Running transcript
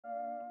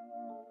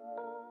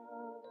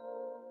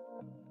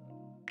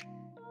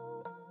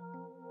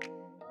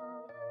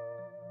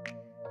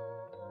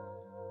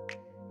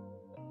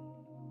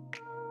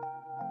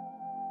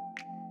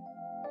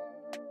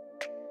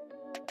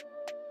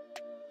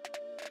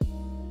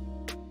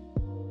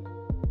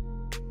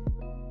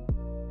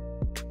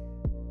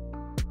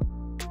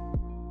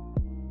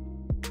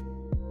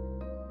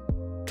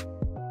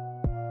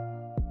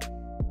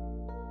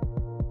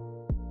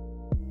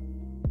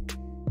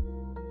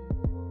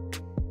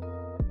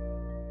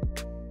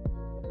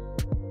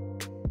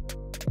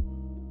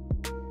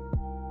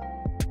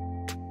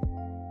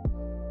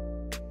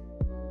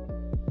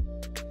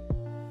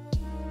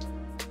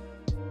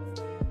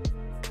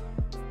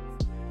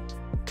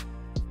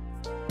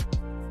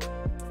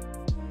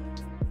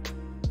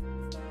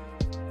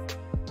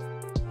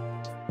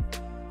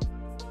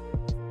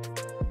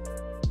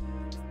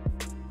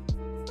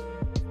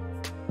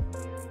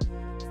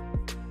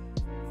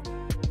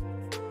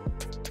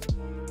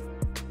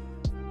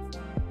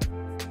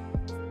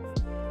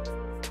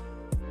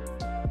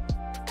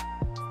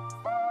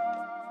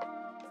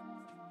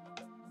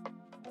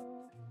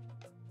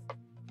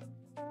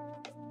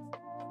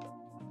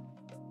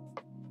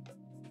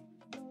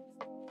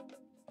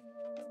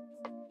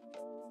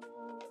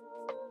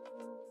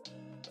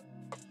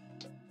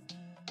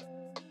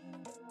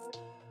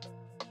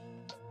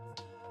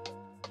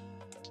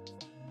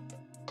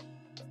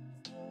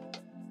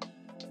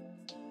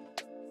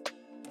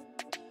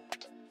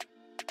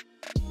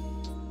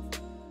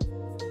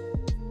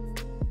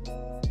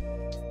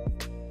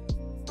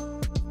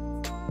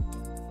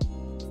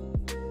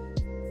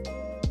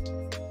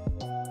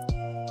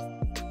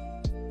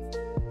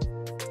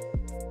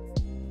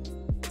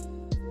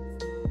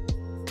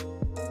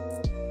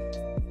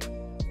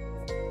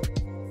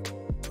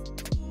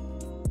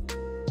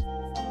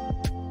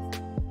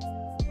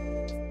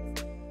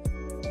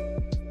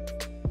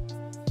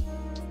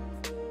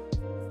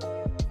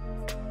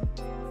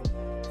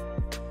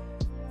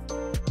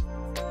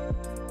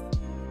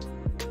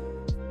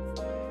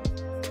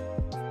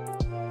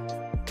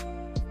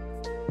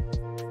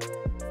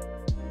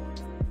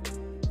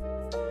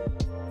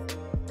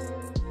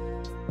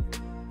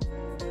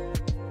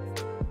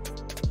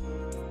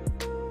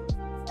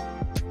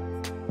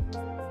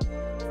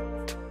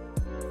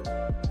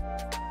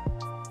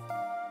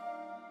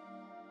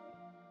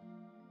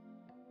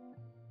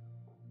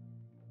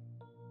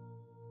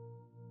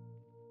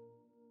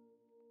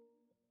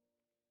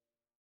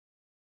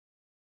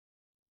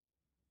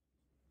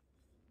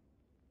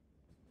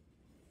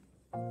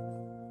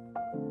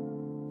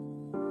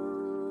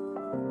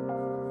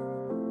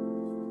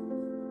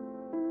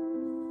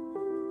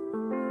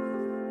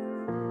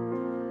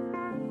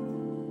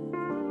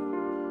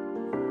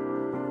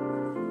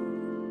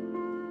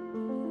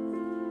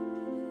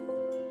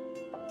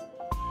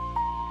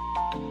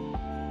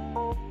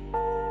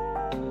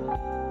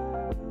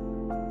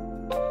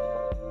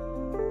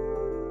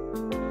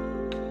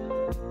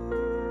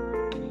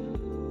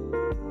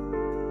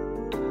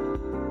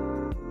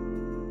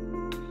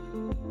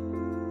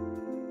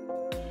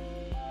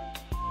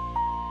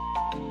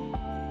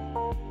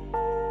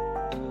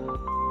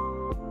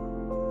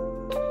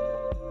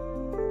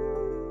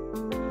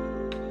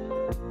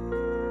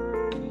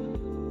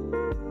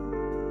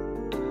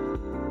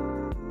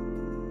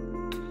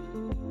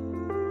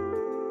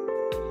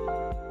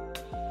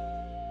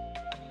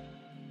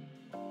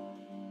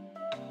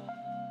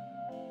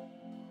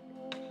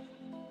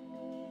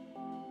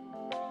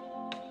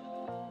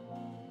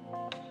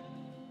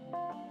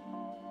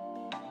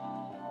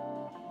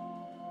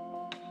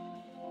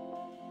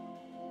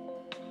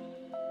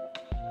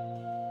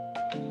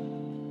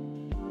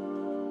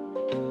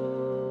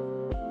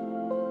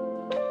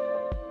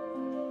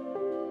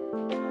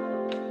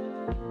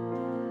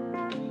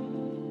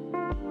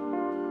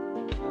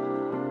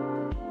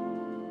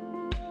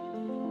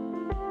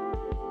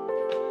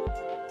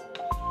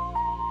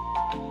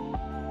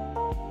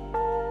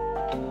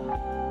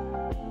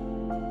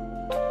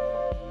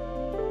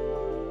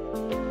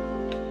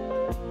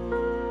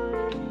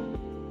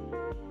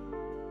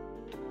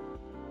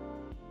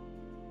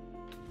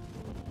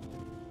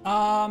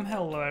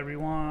Hello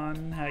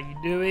everyone. How you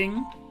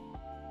doing?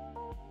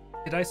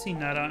 Did I see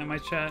Nat out in my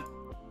chat?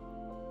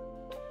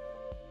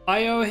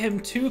 I owe him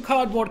 2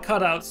 cardboard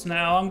cutouts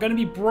now. I'm gonna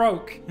be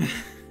broke.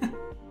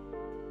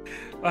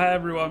 Hi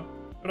everyone.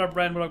 What up,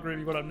 Ren? What up,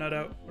 Groovy? What up, Nut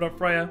Out? What up,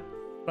 Freya?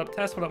 What up,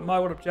 Tess? What up,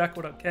 Mo? What up, Jack?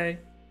 What up, Kay?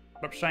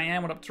 What up,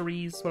 Cheyenne? What up,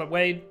 Therese? What up,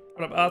 Wade?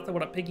 What up, Arthur?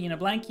 What up, Piggy and a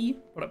Blankie?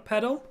 What up,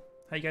 Pedal?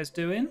 How you guys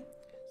doing?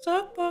 What's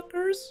up,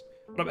 fuckers?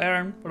 What up,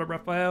 Aaron? What up,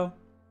 Raphael?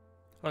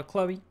 What up,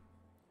 Chloe?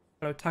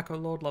 Hello, Taco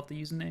Lord. Love the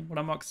username. What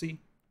up,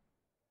 Moxie?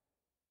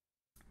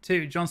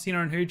 2. John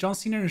Cena and who? John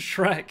Cena and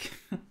Shrek.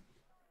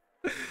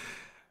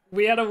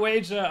 We had a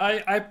wager.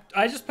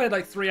 I just played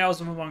like 3 hours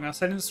of Among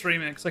Us. I didn't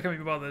stream it because I couldn't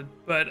be bothered.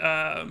 But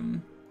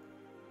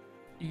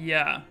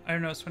yeah, I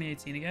don't know. It's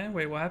 2018 again.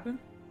 Wait, what happened?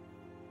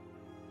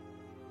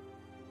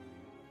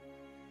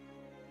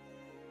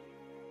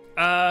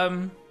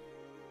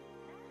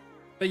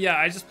 But yeah,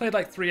 I just played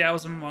like 3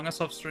 hours of Among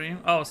Us off stream.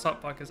 Oh,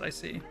 sup fuckers, I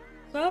see.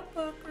 Sup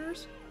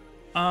fuckers.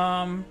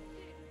 What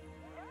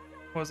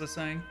was I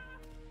saying?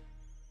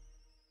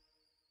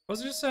 What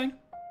was I just saying?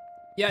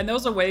 Yeah, and there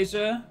was a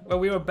wager where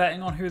we were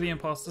betting on who the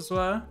imposters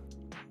were.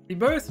 We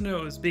both knew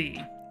it was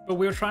B, but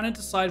we were trying to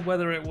decide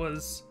whether it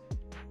was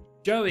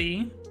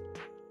Joey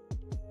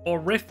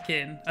or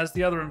Rifkin as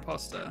the other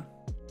imposter.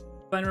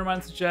 Then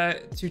reminder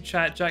to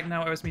chat, Jack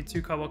now owes me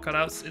 2 cardboard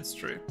cutouts. It's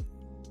true.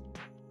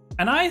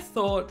 And I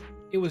thought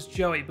it was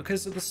Joey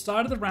because at the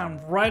start of the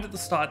round, right at the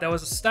start, there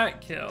was a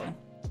stat kill.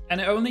 And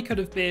it only could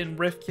have been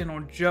Rifkin or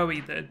Joey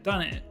that had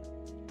done it.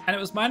 And it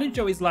was mine and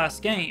Joey's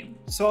last game.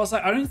 So I was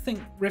like, I don't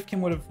think Rifkin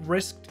would have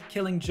risked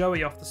killing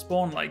Joey off the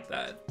spawn like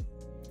that.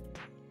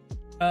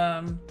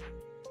 But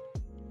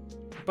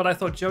I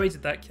thought Joey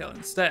did that kill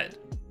instead.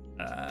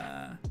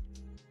 And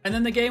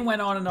then the game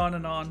went on and on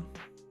and on.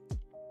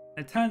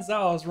 And it turns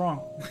out I was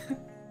wrong.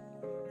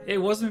 It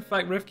was in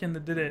fact Rifkin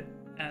that did it.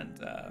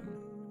 And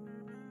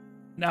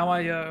now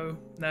I owe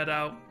Nerd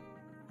Out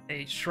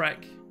a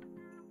Shrek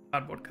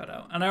cardboard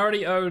cutout. And I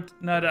already owed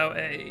Nerd Out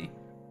a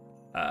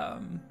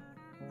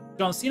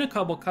John Cena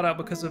cardboard cutout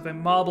because of a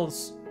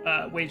marbles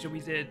wager we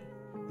did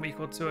a week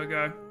or 2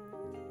 ago.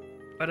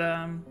 But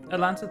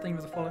Atlanta, thank you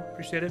for the follow.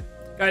 Appreciate it.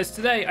 Guys,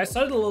 today I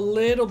started a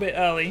little bit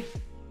early.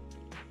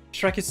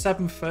 Shrek is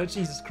 7 foot.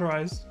 Jesus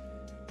Christ.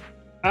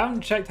 I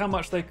haven't checked how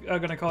much they are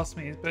going to cost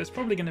me, but it's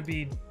probably going to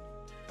be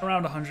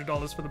around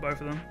 $100 for the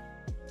both of them.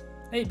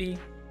 Hey, B.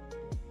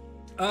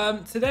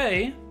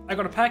 Today, I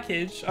got a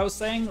package. I was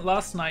saying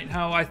last night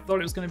how I thought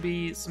it was going to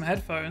be some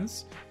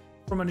headphones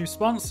from a new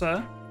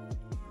sponsor,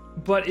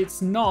 but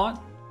it's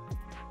not.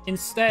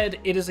 Instead,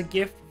 it is a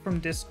gift from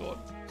Discord.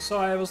 So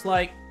I was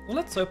like, well,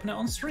 let's open it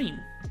on stream.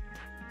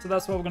 So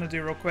that's what we're going to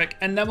do real quick.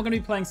 And then we're going to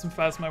be playing some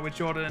Phasmo with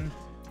Jordan,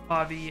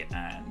 Harvey,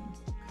 and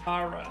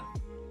Kara.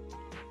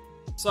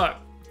 So,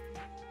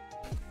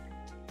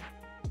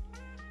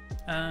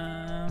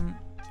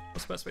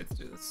 what's the best way to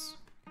do this?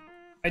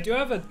 I do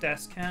have a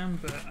desk cam,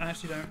 but I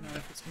actually don't know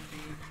if it's going to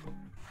be...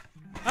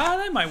 Ah,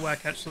 that might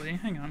work, actually.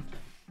 Hang on.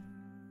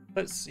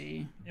 Let's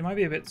see. It might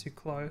be a bit too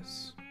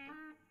close.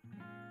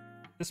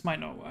 This might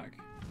not work.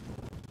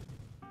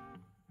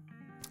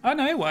 Oh,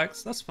 no, it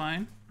works. That's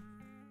fine.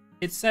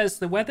 It says,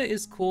 the weather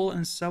is cool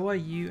and so are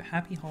you.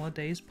 Happy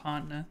holidays,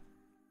 partner.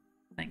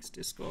 Thanks,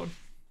 Discord.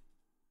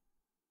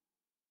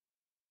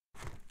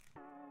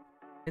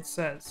 It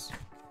says,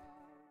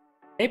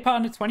 hey,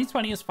 partner,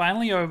 2020 is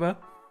finally over.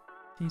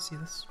 Can you see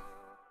this?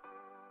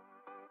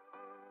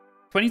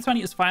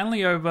 2020 is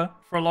finally over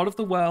for a lot of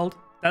the world.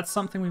 That's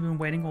something we've been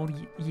waiting all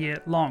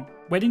year long.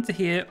 Waiting to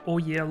hear all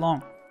year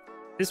long.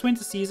 This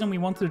winter season, we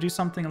wanted to do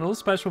something a little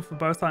special for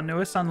both our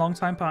newest and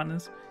longtime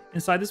partners.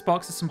 Inside this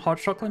box is some hot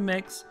chocolate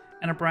mix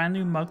and a brand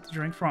new mug to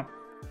drink from.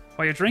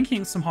 While you're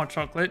drinking some hot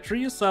chocolate,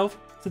 treat yourself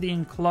to the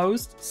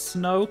enclosed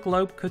snow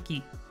globe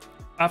cookie.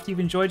 After you've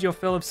enjoyed your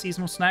fill of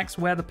seasonal snacks,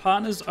 wear the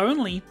partner's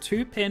only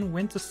 2-pin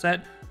winter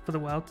set for the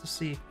world to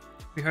see.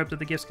 We hope that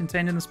the gifts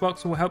contained in this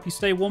box will help you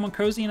stay warm and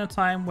cozy in a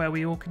time where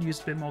we all could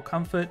use a bit more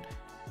comfort.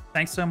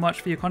 Thanks so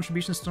much for your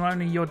contributions to not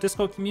only your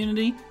Discord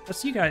community,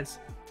 but you guys,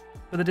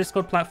 for the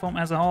Discord platform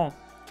as a whole.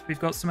 We've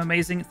got some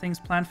amazing things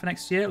planned for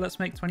next year. Let's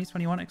make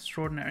 2021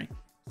 extraordinary.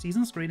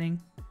 Season's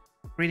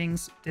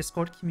greetings,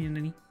 Discord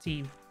community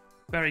team.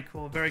 Very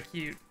cool, very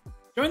cute.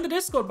 Join the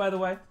Discord, by the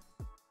way.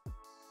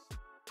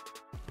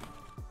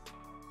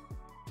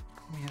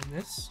 We have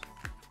this.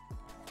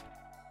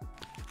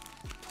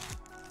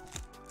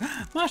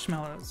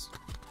 Marshmallows.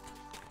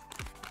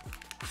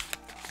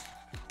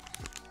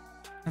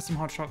 And some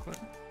hot chocolate.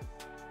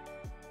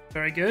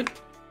 Very good.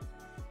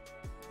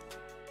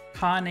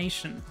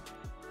 Carnation.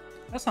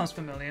 That sounds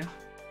familiar.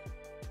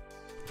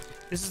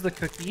 This is the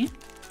cookie.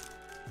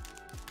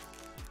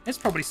 It's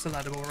probably still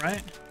edible,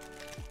 right?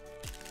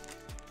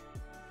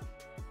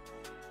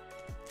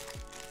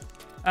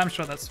 I'm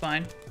sure that's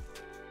fine.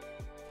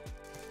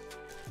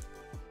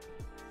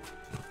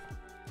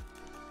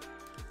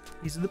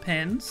 These are the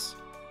pins.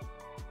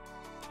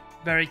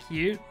 Very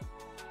cute.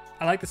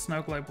 I like the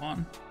snow globe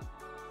one.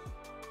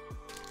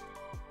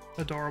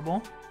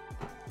 Adorable.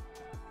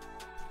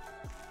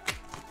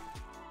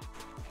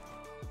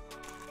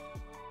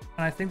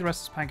 And I think the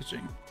rest is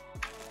packaging.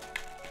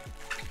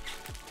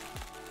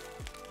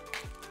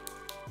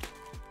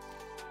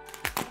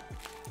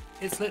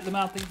 It's lit the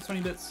mouth, thank you 20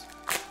 bits.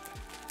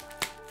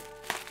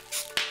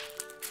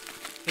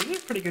 They did a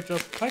pretty good job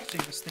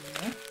packaging this thing,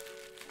 though.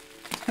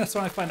 That's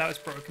when I find out it's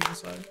broken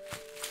inside.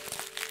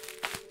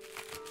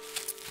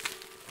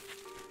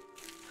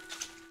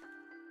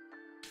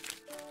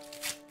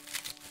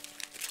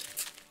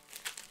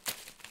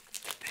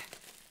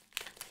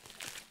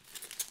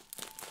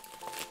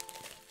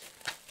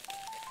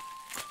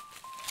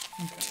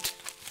 Okay.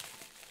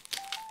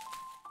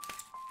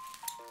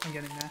 I'm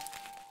getting there.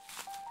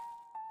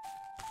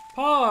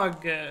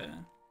 Pog!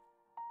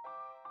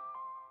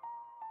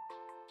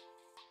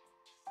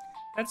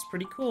 That's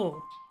pretty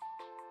cool.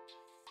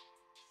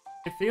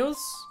 It feels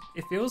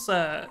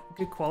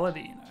good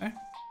quality, you know?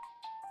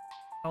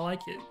 I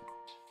like it.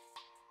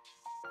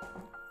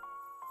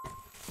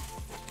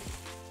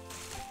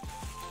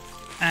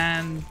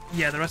 And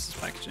yeah, the rest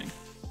is packaging.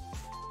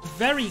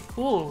 Very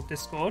cool,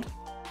 Discord.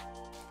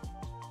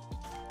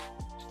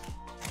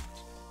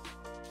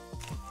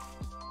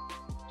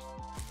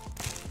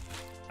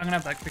 I'm gonna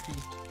have that cookie.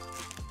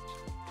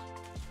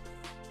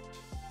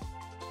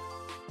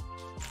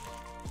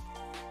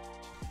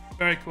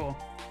 Very cool.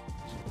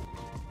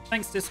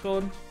 Thanks,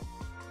 Discord.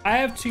 I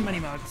have too many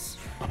mugs.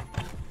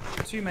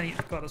 Too many.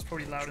 God, that's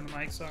probably loud in the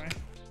mic, sorry.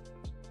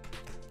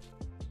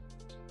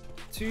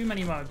 Too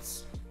many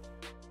mugs.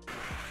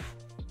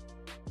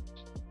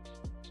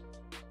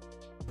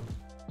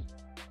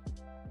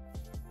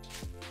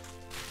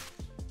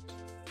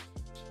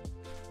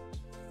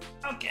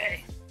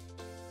 Okay.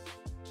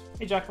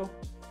 Hey, Jackal.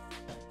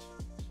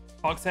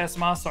 Fox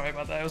ASMR, sorry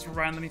about that. I was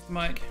right underneath the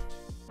mic.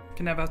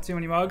 Can never have too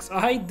many mugs.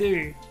 I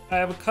do. I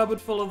have a cupboard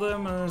full of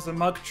them, and there's a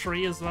mug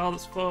tree as well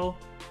that's full.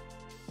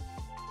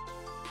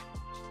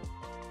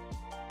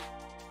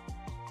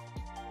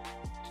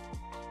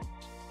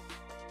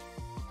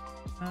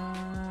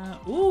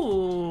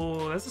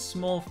 Ooh, there's a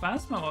small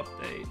Phasmo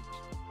update.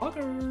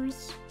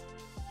 Buggers.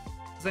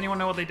 Does anyone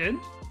know what they did?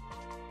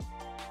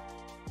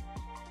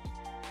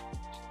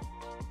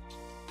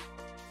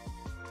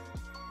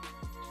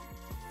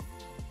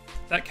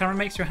 That camera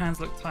makes your hands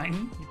look tiny.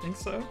 You think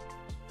so?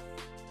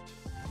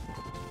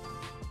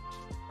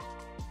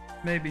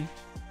 Maybe.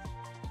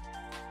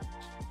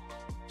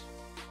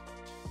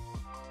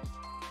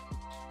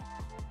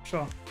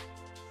 Sure.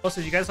 Also,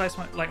 do you guys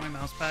like my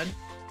mouse pad?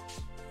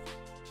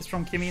 It's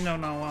from Kimi no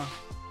Nawa.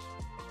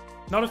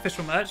 Not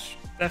official merch.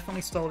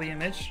 Definitely stole the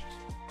image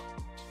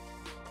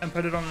and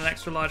put it on an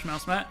extra large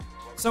mouse mat.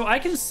 So I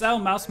can sell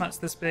mouse mats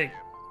this big.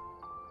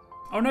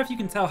 I don't know if you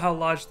can tell how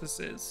large this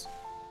is.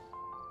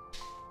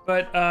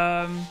 But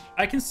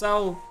I can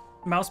sell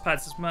mouse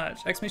pads as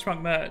merch.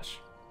 Exclamation merch.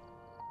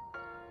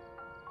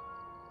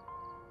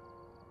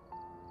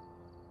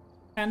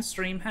 Hand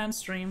stream, hand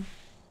stream.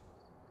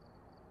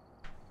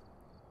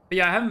 But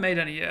yeah, I haven't made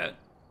any yet.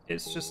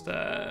 It's just,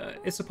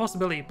 it's a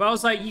possibility. But I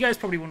was like, you guys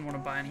probably wouldn't want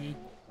to buy any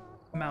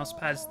mouse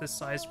pads this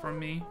size from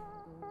me.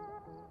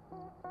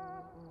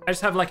 I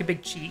just have like a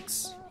big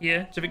cheeks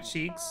here, jvckk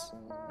cheeks,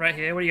 right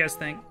here. What do you guys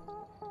think?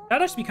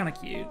 That'd actually be kind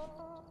of cute.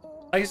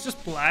 Like, it's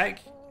just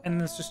black, and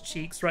there's just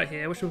cheeks right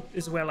here, which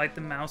is where like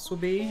the mouse will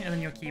be, and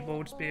then your keyboard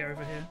would just be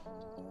over here.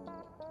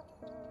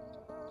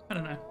 I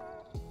don't know.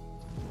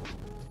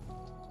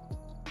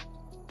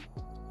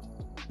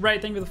 Right,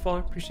 thank you for the follow.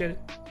 Appreciate it.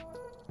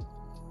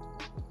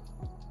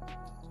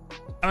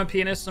 I'm a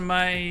pianist and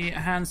my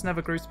hands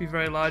never grew to be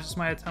very large. It's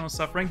my eternal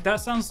suffering. That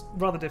sounds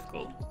rather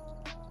difficult.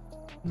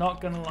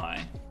 Not gonna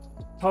lie.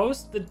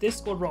 Post the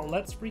Discord role.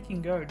 Let's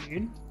freaking go,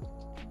 dude.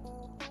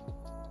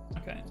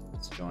 Okay,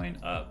 let's join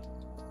up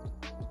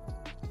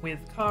with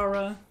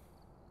Kara.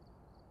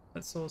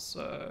 Let's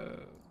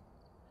also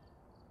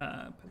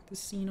put the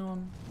scene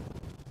on.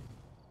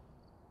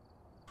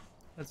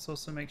 Let's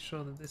also make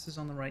sure that this is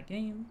on the right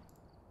game.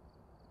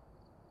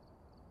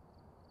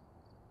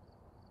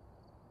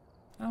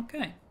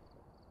 Okay.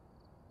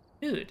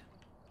 Good.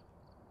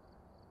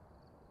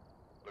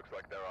 Looks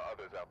like there are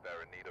others out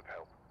there in need of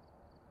help.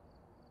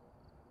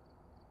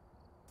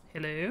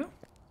 Hello?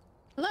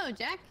 Hello,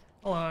 Jack.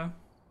 Hello.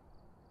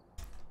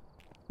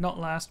 Not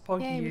last,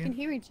 Poggy. Yay, we can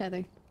hear each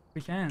other.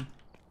 We can.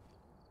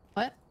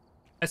 What?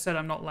 I said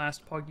I'm not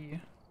last, Poggy.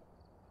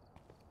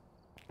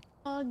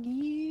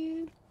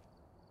 Poggy.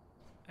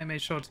 I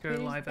made sure to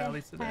go live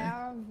early today.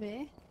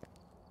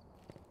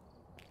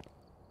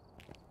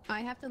 I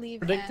have to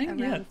leave Predicting?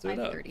 at around Yeah,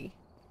 5:30.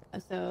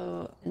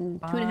 So in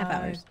 2.5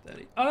 hours.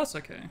 5:30. Oh, that's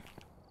okay.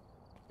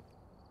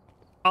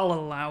 I'll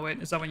allow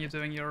it. Is that when you're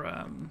doing your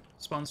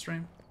spawn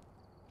stream?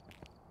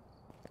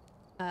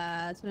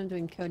 That's when I'm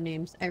doing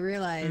codenames. I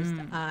realized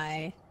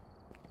I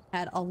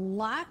had a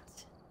lot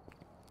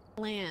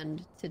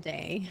planned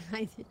today.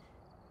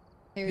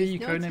 There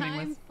is no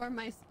time for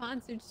my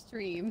sponsored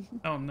stream.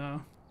 Oh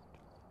no.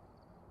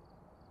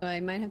 So I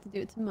might have to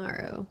do it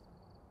tomorrow.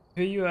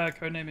 Who are you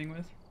codenaming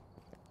with?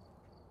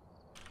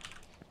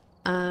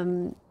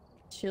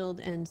 Chilled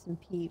and some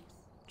peeps.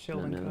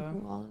 Chilled I and don't know Co.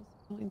 who all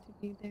is going to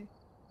be there.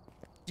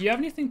 Do you have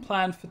anything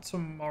planned for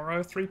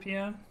tomorrow, 3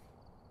 p.m.?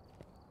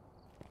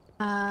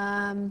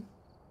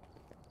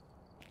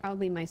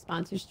 Probably my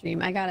sponsor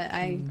stream. I gotta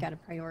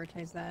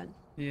prioritize that.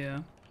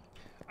 Yeah.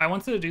 I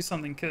wanted to do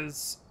something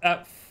because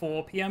at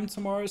 4 p.m.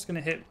 tomorrow is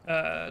gonna hit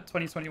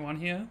 2021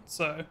 here,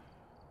 so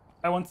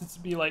I wanted to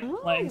be like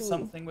playing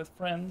something with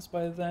friends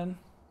by then.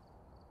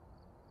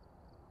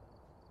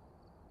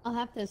 I'll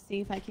have to see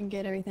if I can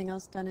get everything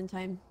else done in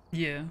time.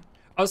 Yeah.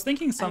 I was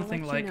thinking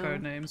something like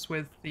codenames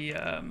with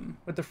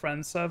the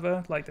friends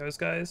server, like those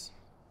guys.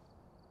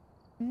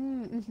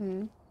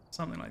 Mm-hmm.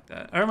 Something like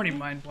that. I don't really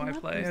mind why I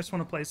play. I just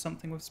want to play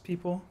something with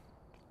people.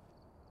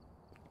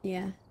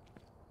 Yeah. And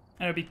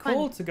it'd be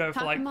cool to go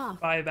for like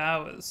 5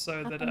 hours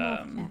so that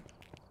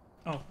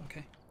Oh,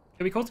 okay.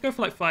 It'd be cool to go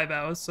for like 5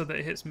 hours so that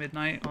it hits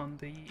midnight on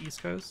the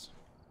East Coast.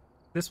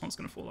 This one's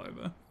gonna fall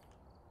over.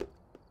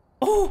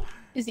 Oh!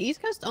 Is the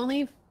East Coast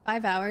only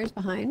 5 hours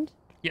behind?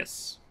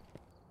 Yes.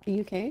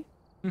 The UK?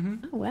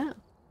 Mm-hmm. Oh, wow.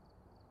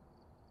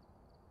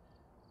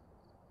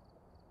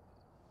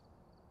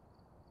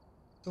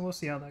 So we'll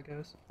see how that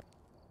goes.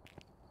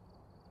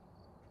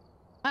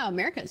 Wow,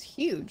 America's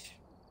huge.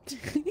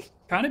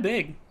 Kind of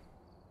big.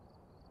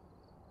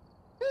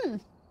 Hmm.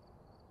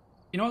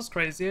 You know what's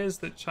crazy is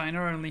that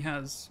China only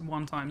has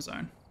 1 time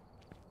zone.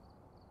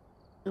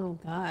 Oh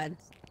god.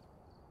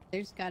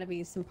 There's got to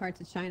be some parts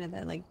of China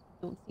that like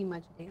don't see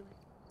much daylight.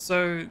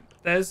 So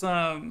there's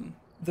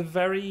the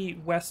very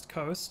west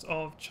coast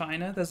of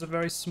China. There's a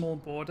very small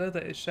border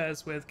that it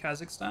shares with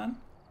Kazakhstan,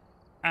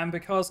 and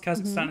because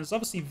Kazakhstan is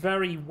obviously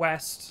very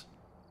west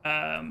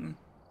in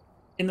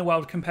the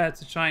world compared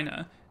to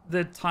China,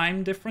 the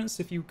time difference,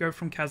 if you go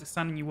from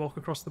Kazakhstan and you walk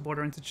across the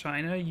border into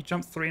China, you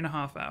jump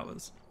 3.5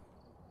 hours.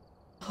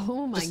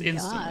 Oh my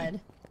god.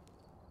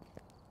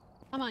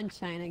 Come on,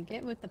 China,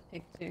 get with the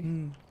picture.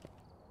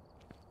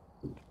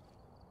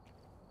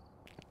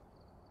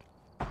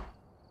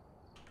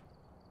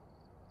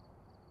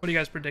 What are you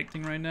guys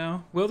predicting right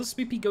now? Will the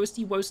Spoopy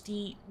Ghosty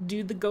Woasty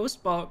do the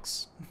ghost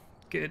box?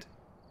 Good.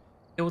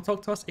 It will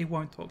talk to us, it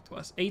won't talk to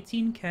us.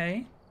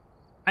 18k?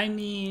 I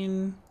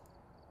mean...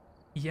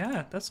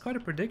 yeah, that's quite a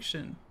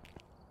prediction.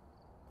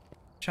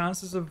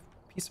 Chances of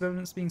piece of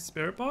evidence being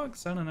spirit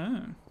box? I don't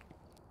know.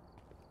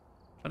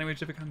 Funny way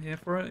to come here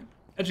for it.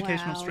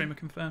 Educational streamer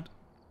confirmed.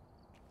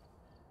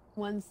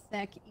 1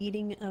 sec,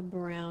 eating a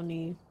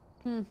brownie.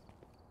 The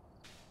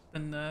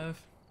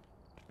nerve.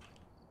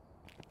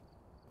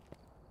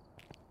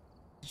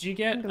 Did you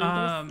get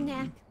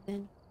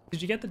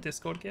did you get the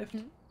Discord gift?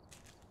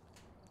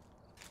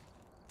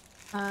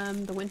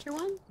 The winter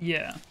one?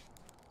 Yeah.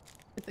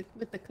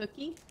 With the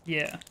cookie?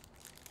 Yeah.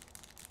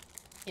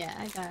 Yeah,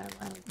 I got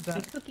it.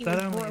 The cookie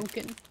was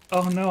broken.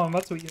 Oh no, I'm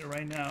about to eat it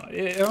right now.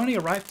 It only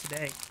arrived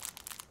today.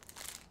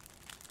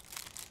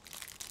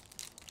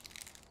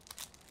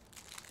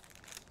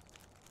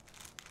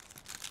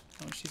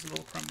 Oh, she's a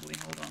little crumbly.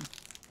 Hold on.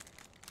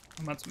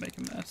 I'm about to make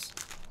a mess.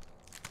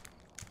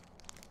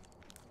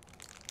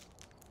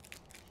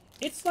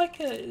 It's like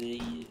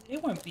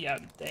it won't be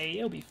out today.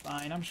 It'll be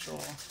fine, I'm sure.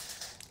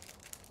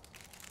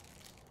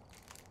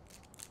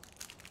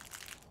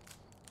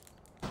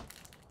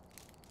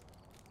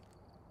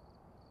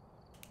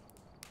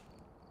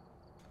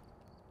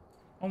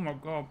 Oh my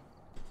god.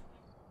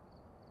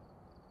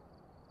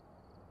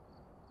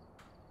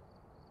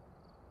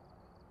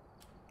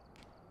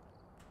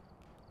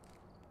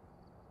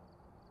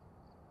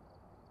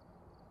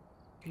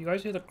 You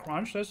guys hear the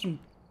crunch? There's some...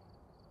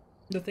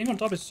 the thing on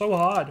top is so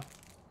hard.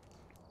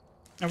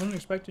 I wasn't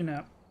expecting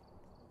that.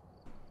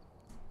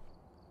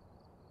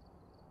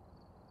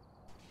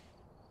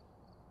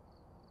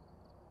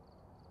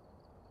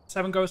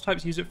 7 ghost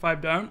types use it,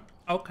 5 don't.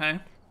 Okay.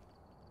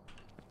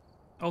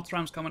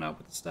 Ultram's coming out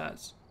with the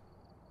stats.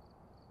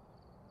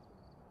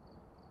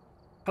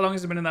 How long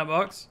has it been in that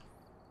box?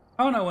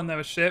 I don't know when they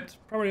were shipped.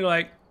 Probably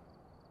like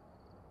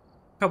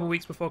a couple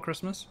weeks before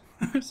Christmas.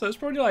 So it's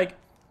probably like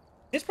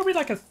a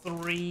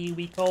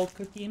 3-week-old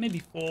cookie, maybe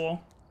 4.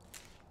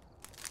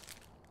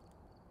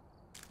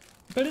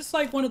 But it's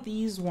like one of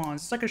these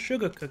ones. It's like a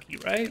sugar cookie,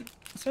 right?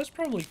 So it's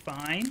probably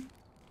fine.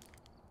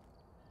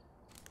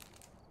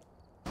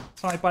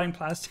 It's like biting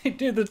plastic.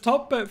 Dude, the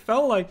top bit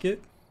felt like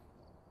it.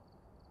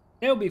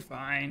 It'll be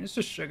fine. It's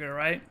just sugar,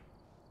 right?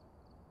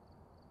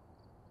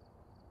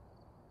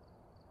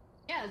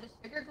 Yeah, the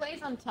sugar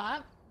glaze on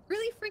top,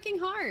 really freaking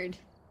hard.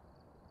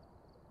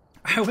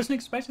 I wasn't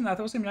expecting that. I thought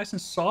it was gonna be nice and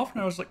soft,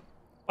 and I was like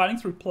biting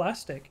through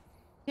plastic.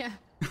 Yeah.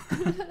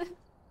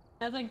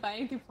 That's like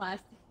biting through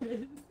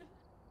plastic.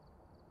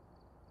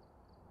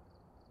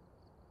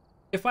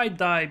 If I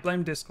die,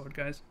 blame Discord,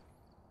 guys.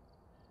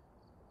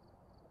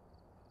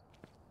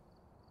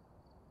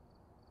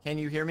 Can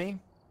you hear me?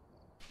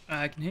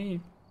 I can hear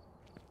you.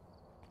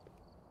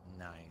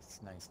 Nice.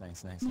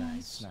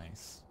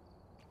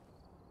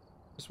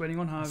 Just waiting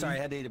on Harvey. Sorry,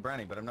 I had to eat a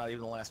brownie, but I'm not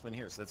even the last one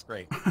here, so that's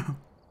great.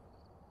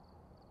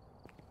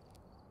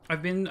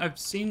 I've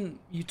seen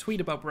you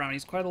tweet about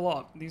brownies quite a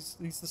lot. These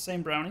the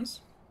same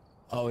brownies?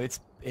 Oh, it's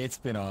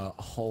been a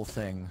whole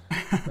thing.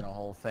 It's been a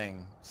whole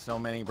thing. So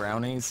many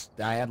brownies.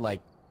 I had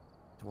like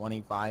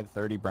 25,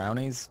 30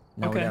 brownies.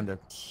 Now Okay. we're down to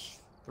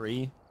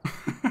 3.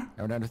 Now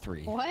we're down to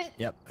 3. What?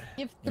 Yep.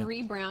 You have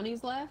 3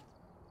 brownies left?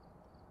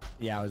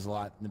 Yeah, it was a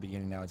lot in the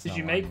beginning. Now it's Did not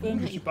you a lot make them?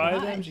 anymore. Did you buy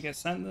them? What? Did you get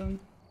sent them?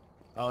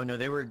 Oh no,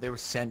 they were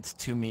sent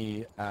to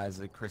me as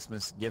a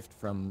Christmas gift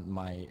from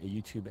my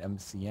YouTube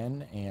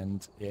MCN,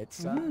 and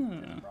it's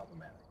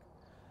problematic.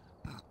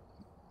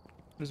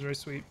 It was very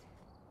sweet.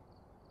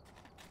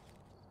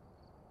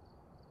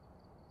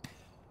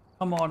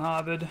 Come on,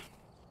 Harvard.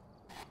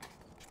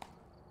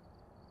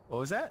 What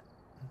was that?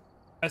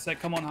 I said,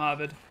 come on,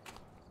 Harvard.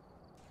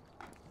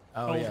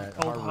 Oh Old- yeah,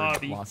 old Harvard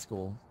Harvey. Law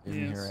School is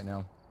in Yes. here right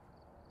now.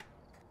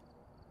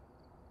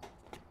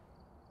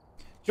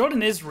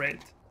 Jordan is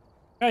ripped.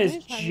 That is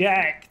Where's Harvey?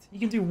 jacked. You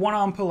can do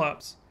 1-arm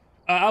pull-ups.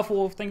 Alpha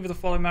Wolf, thank you for the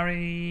follow.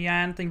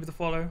 Marianne, thank you for the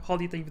follow.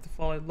 Holly, thank you for the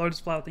follow. Lotus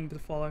Flower, thank you for the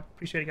follow.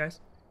 Appreciate it,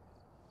 guys.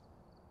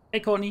 Hey,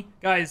 Courtney.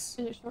 Guys,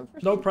 Is it short for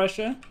no some?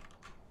 pressure.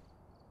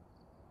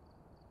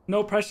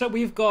 No pressure.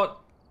 We have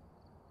got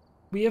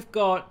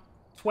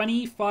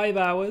 25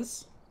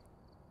 hours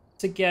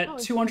to get Oh,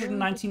 it's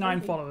 299 literally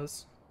just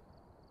followers.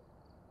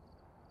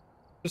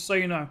 Just so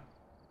you know.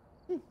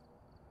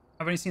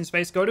 I've only seen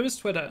Space. Go to his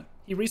Twitter.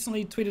 He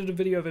recently tweeted a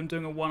video of him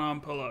doing a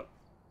 1-arm pull-up.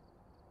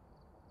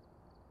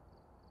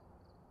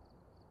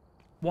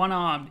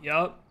 1-armed,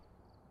 yup.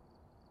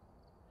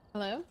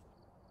 Hello?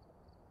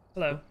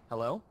 Hello.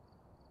 Hello?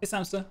 Hey,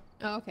 Samster.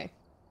 Oh, okay.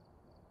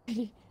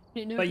 Didn't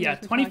know But if you yeah,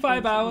 guys were 25 talking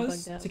or something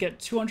hours bugged out. to get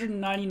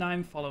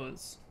 299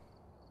 followers.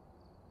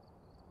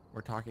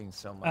 We're talking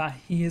so much.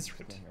 He is Can't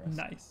ripped. hear us.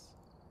 Nice.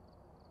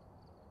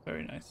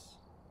 Very nice.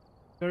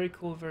 Very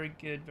cool, very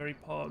good, very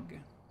pog.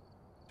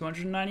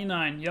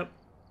 299, yep.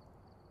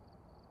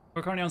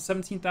 We're currently on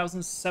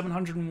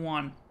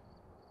 17,701.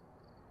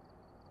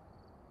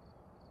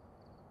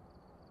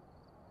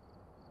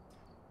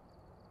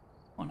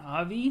 On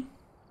Harvey.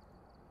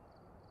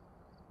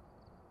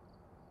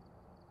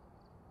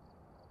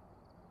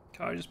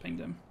 Kara just pinged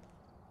him.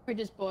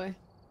 Bridges boy.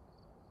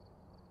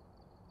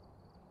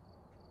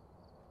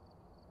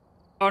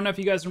 I don't know if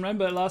you guys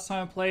remember, last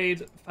time I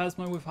played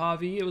Phasmo with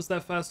Harvey, it was their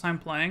first time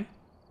playing,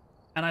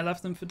 and I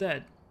left them for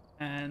dead,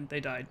 and they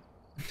died.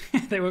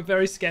 They were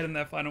very scared in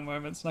their final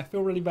moments, and I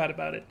feel really bad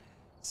about it.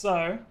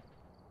 So,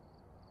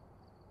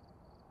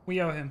 we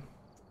owe him.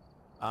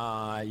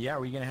 Yeah, are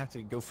we gonna have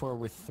to go forward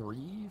with 3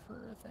 for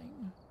a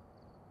thing?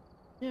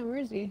 Yeah, where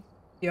is he?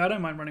 Yeah, I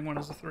don't mind running one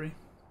as a 3.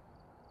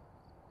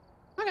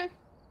 Okay.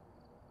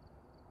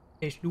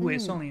 It's Louis,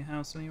 it's only a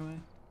house anyway.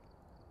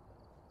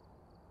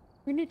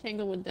 We need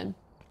Tanglewood then.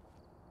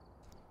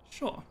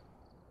 Sure.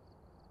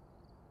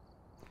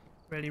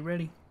 Ready,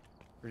 ready.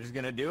 We're just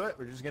gonna do it?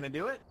 We're just gonna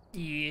do it?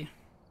 Yeah.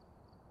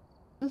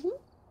 I'm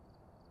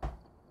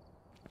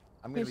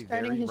gonna He's be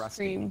starting very his rusty.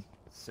 stream.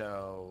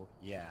 So,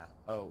 yeah.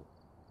 Oh,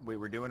 wait,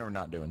 we're doing or we're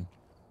not doing?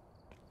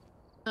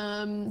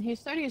 He's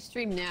starting his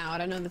stream now. I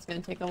don't know if that's gonna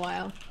take a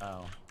while.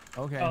 Oh,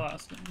 okay. I'll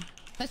ask him.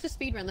 Let's just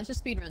speedrun. Let's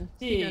just speedrun.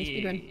 Speedrun, Yeah.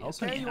 speedrun.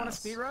 It's only Okay, a you want to house.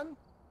 speed run?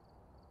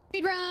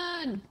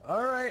 Speedrun!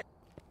 All right.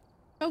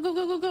 Go, go,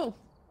 go, go, go.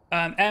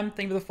 M,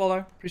 thank you for the follow.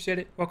 Appreciate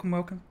it. Welcome,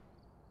 welcome.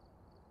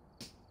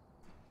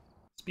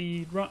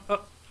 Speed run.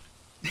 Oh.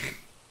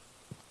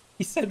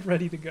 He said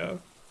ready to go.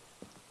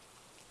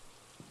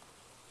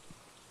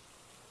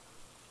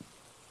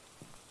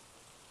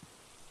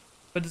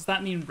 But does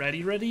that mean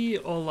ready,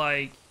 or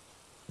like...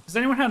 Does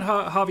anyone have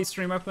Harvey's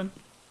stream open?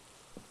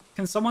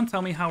 Can someone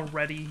tell me how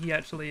ready he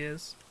actually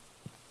is?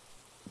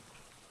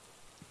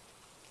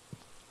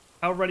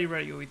 How ready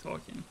are we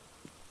talking?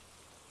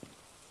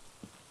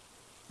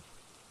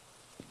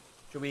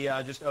 Should we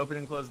just open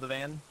and close the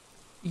van?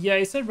 Yeah,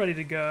 he said ready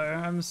to go.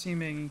 I'm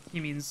assuming he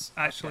means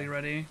actually Okay.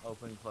 ready.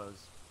 Open and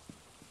close.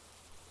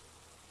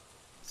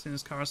 As soon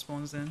as Kara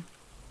spawns in.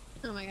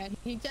 Oh my god,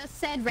 he just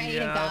said ready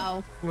Yeah,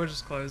 to we'll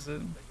just close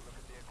it.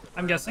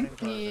 I'm guessing.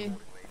 go. Yeah.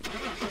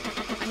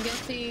 I'm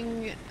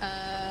guessing,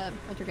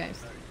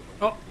 Poltergeist.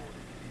 Oh.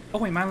 Oh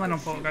wait, mine landed on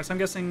Poltergeist. I'm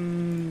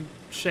guessing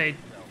Shade.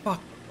 Fuck.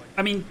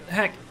 I mean,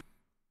 heck.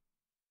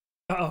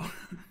 Uh-oh.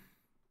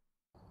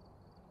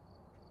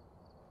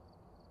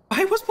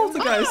 I was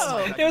Poltergeist!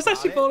 Oh! It was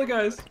actually Got it.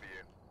 Poltergeist.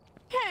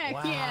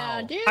 Heck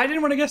yeah, Wow. dude! I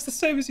didn't want to guess the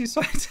same as you,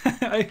 so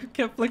I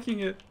kept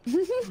flicking it.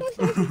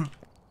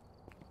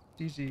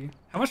 GG.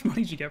 How much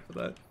money did you get for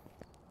that?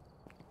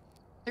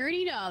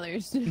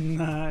 $30.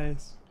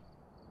 Nice.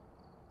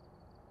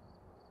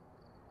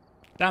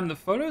 Damn, the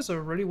photos are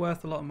really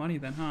worth a lot of money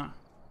then, huh?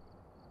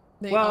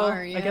 They Well,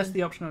 are, yeah. I guess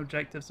the optional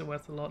objectives are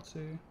worth a lot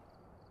too.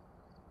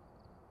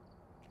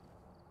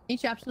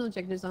 Each optional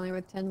objective is only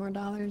worth $10 more.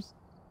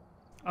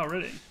 Oh,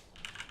 really?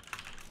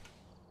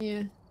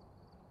 Yeah.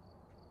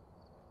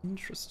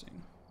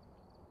 Interesting.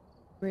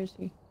 Where is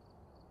he?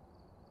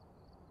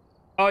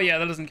 Oh yeah,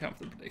 that doesn't count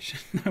for the prediction.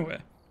 No way.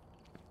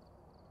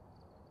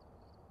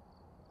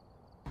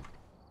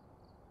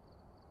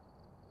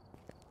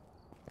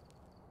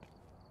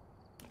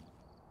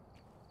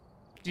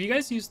 Do you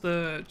guys use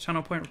the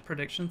channel point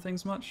prediction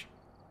things much?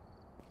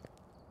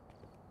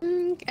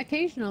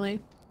 Occasionally.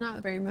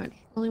 Not very much.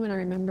 Only when I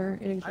remember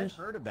it I've exists.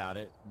 heard about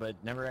it, but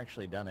never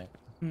actually done it.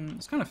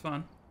 It's kind of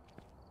fun.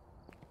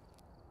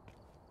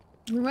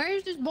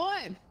 Where's this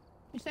boy?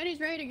 He said he's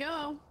ready to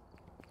go.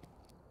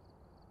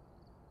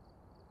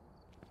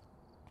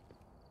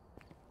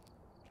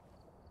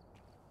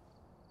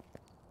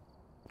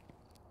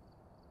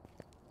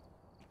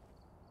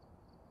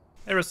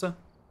 Hey, Rissa.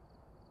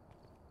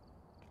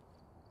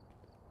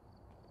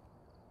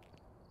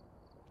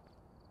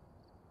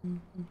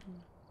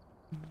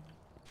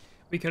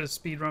 We could have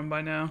speedrun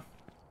by now.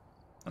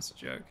 That's a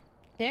joke.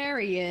 There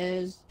he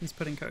is. He's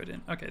putting code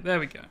in. Okay, there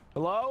we go.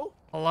 Hello?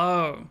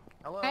 Hello.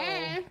 Hello.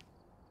 Hey.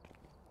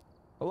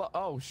 Hello?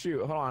 Oh, shoot.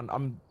 Hold on.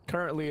 I'm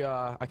currently,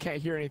 I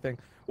can't hear anything.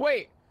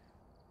 Wait!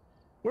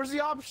 Where's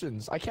the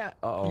options? I can't.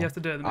 Uh-oh. You have to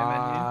do it in the main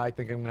menu. I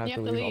think I'm gonna have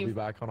to leave. I'll be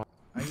back. Hold on.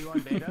 Are you on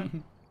beta?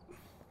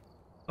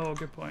 Oh,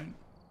 good point.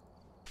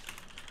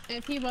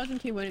 If he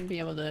wasn't, he wouldn't be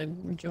able to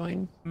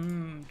join.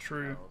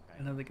 True. Oh, okay.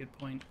 Another good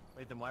point.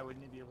 Wait, then why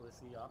wouldn't you be able to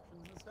see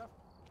options and stuff?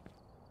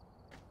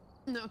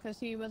 No, because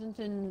he wasn't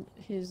in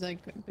his like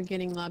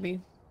beginning lobby.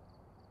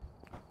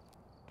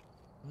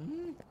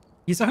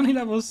 He's only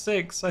level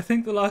 6. I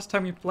think the last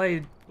time he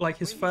played, like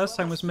his first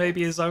time was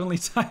maybe his only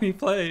time he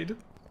played.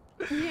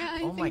 Yeah,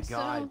 I Oh my think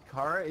god, so.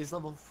 Kara is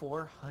level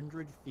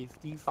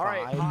 455.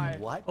 Alright, hi.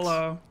 What?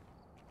 Hello.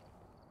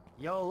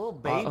 Yo, little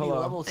baby,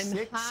 hello. level I'm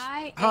 6.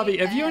 high. Harvey,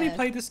 have you only AF.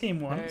 played this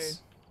game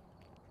once?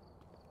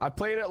 I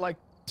played it like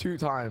 2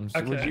 times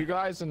with Okay. you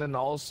guys, and then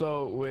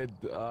also with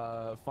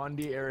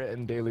Fundy, Eret,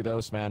 and Daily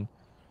Dose, man.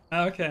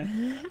 Okay.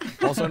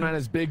 Also known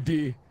as Big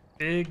D.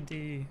 Big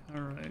D.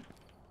 Alright.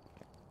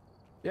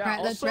 Yeah.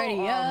 Alright, let's also,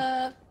 ready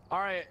up. All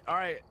right.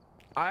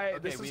 Okay,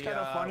 This is we, kind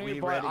of funny, we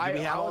but ready? Do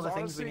we have I all was the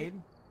things we honestly- need?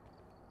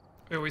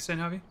 Wait, what are we saying,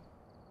 Harvey?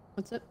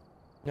 What's up?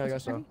 Yeah, I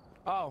guess so.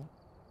 Oh,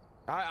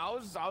 I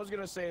was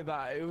gonna say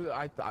that it was,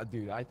 I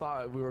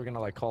thought we were gonna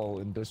like call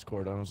in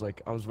Discord. I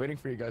was waiting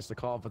for you guys to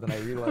call, but then I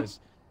realized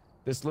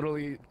this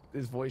literally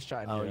is voice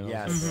chat. Oh, here.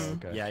 yes.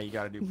 Mhm. Okay. Yeah, you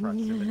gotta do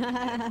proximity.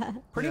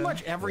 Pretty Yeah.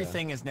 much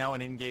everything is now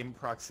an in-game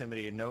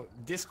proximity. No,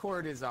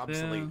 Discord is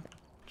obsolete. Yeah.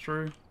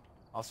 True.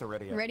 Also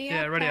ready up. Ready up?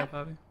 Yeah, ready Pat? up,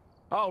 Harvey.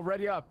 Oh,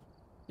 ready up.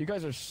 You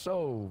guys are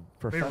so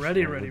professional.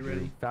 ready, with ready, your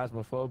ready.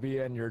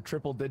 Phasmophobia and your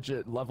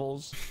triple-digit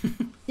levels.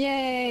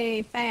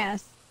 Yay,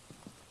 fast.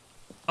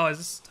 Oh, is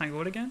this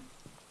Tangled again?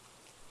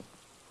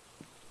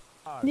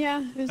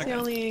 Yeah, it was Okay. the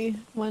only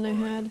one I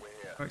had.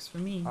 Works for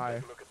me. Hi.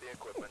 Look at the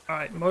equipment.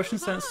 Alright, motion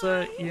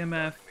sensor,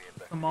 EMF,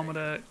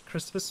 thermometer.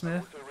 Christopher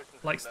Smith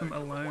likes them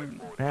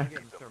alone. Yeah.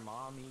 Get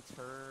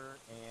thermometer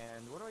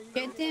and what are you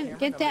Get doing? them, Camera?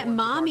 get that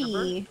Number one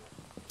mommy.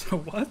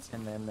 What?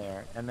 And then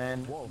there. And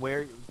then Whoa.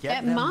 where get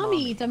That them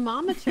mommy,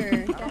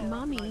 thermometer. That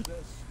mommy.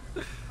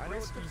 I know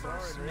what these are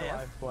in real Smith.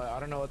 life, but I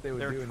don't know what they would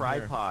They're do in here.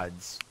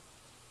 tripods.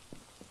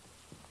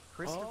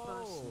 Christopher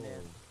Oh.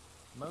 Smith.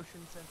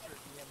 Motion sensor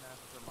EMF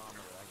thermometer.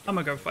 I I'm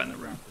gonna guess go find the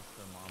it's room. this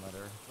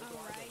thermometer.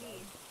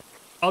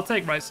 Alrighty. I'll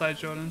take right side,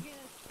 Jordan.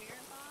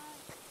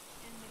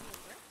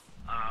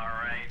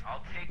 Alright,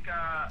 I'll take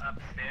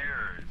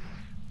upstairs.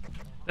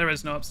 There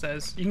is no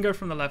upstairs. You can go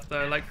from the left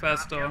though, like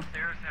first Not the door.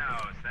 upstairs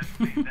house.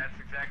 That's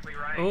exactly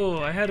right. Oh,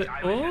 I had it.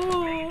 I was just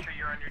Oh, making sure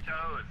you're on your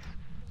toes.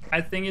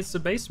 I think it's the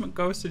basement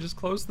ghost who just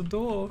closed the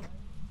door.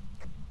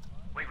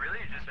 Wait, really?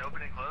 It just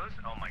opened and closed?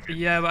 Oh my goodness.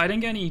 Yeah, but I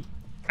didn't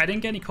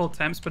get any cold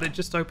temps, but it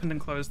just opened and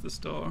closed this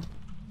door.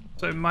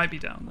 So it might be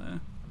down there. I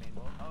mean,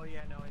 oh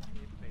yeah, no, it's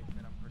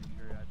basement. I'm pretty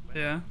sure. I went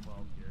Yeah.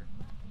 12 here.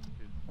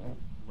 Which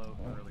is low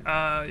for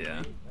early.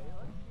 Yeah.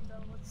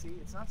 Let's see.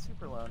 It's not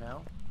super low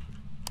now.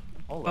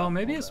 Hold Oh, up,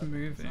 maybe hold it's up. It's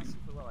moving. not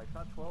super low. I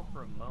thought 12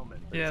 for a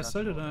moment. But Yeah, it's not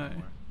so did 12 I.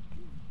 anymore.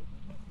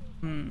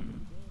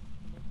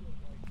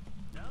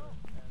 No,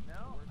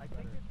 I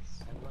think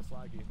it's. And less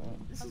laggy.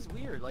 This is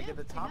weird. Like Yeah, at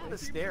the top of the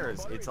it's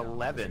stairs, Buttery it's now. It seems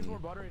 11. more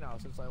buttery now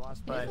since I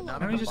last But played. It's a not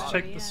little Let me bit just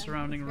buttery, check the yeah.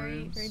 surrounding It's very,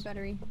 rooms. very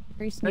buttery.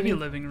 Very Maybe smooth.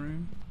 living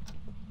room.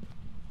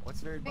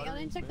 What's very Wait, I buttery?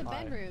 didn't check the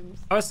Hi. bedrooms.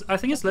 I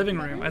think it's living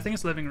room. I think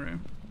it's living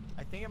room.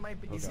 I think it might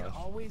be. Oh, Is it gosh.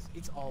 always?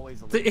 It's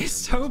always a It's living room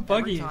so ghost.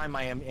 buggy. Every time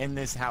I am in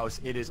this house,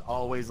 it is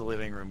always a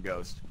living room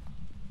ghost.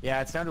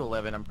 Yeah, it's down to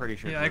 11. I'm pretty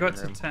sure. Yeah, it's I got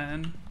living to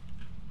room. 10.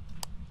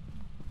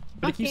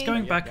 But it keeps Okay.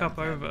 going Yeah, back down up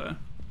to 10. over.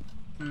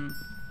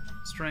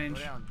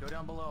 Strange. Go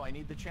down below. I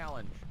need the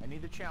challenge. I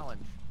need the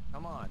challenge.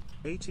 Come on.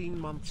 18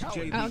 months I'll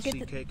get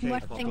the jvckk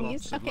what for thingies.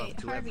 lots of Okay, love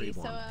to Harvey.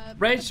 So everyone.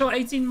 Rachel,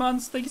 18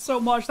 months. Thank you so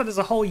much. That is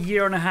a whole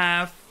year and a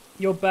half.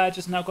 Your badge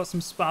has now got some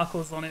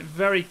sparkles on it.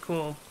 Very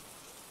cool.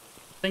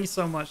 Thank you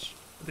so much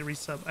for the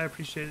resub. I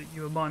appreciate it.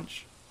 You a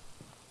bunch.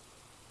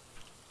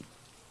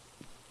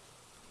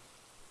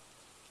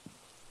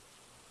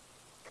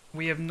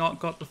 We have not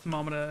got the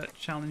thermometer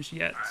challenge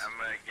yet. Alright, I'm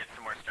gonna get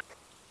some more stuff.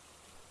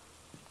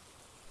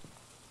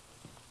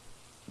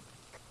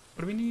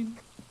 What do we need?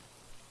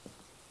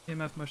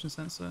 EMF motion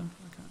sensor.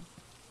 Okay.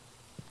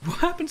 What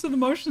happened to the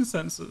motion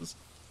sensors?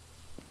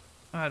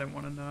 I don't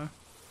want to know.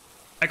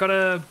 I got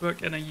a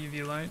book and a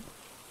UV light.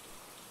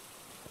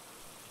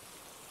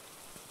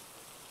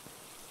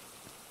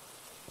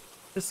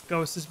 This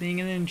ghost is being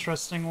an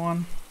interesting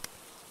one.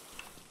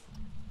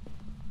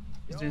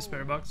 He's doing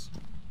spirit box.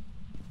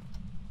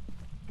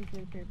 He's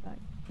doing spirit box.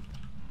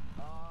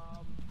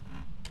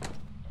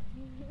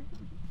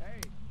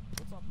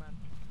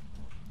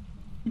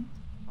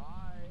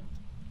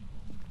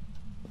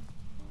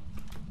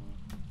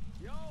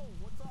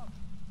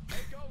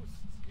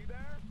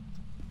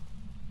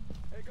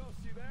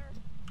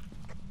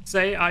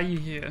 Say, are you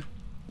here?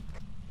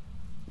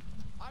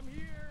 I'm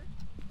here.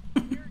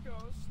 I'm here,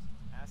 Ghost.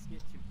 Ask it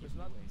to give you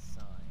a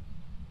sign.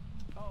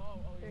 Oh,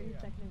 yeah. 30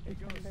 seconds Hey, of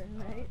Ghost,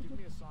 thunder, right? give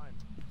me a sign.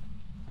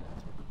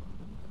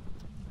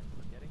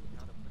 I'm forgetting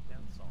how to put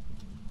down salt.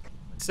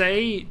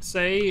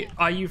 Say,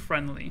 are you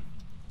friendly?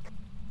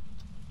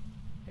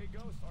 Hey,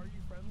 Ghost, are you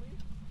friendly?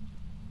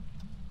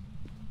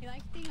 He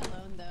likes being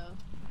alone, though.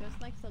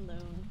 Ghost likes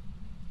alone.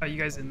 Are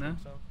you guys in there?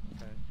 So,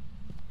 okay.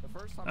 The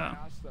first time I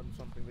asked them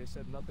something, they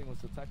said nothing was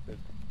detected.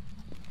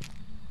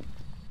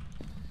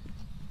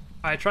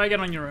 Alright, try again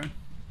on your own.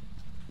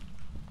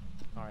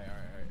 Alright.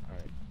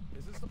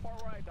 Is this the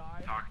part where I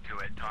die? Talk to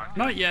it. Talk to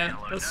Not it. yet.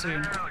 Hello. That's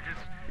soon. No. Just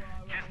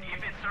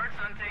if it starts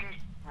hunting,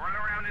 run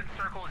around in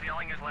circles,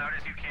 yelling as loud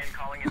as you can,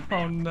 calling its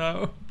Oh name.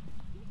 no.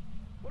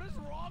 What is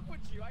wrong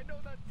with you? I know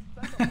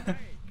that's a fake.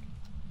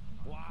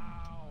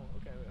 Wow.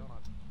 Okay, wait, hold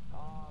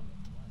on.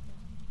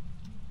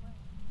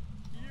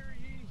 Hear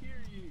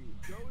ye.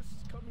 Ghosts,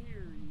 come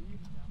here, ye.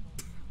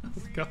 Oh,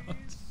 Please. God.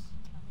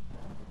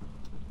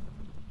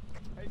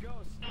 Hey,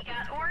 Ghost. We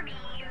got Orbeez.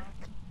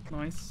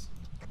 Nice.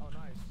 Oh,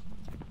 nice.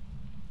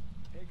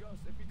 Hey, Ghost,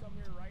 if you come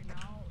here right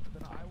now,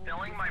 then I will...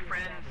 Filling my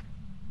friend's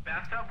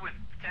bathtub with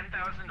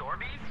 10,000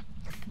 Orbeez?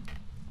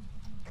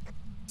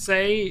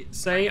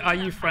 Say, are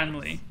you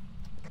friendly?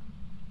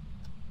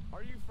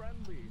 Are you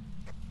friendly?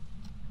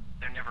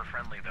 They're never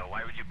friendly, though.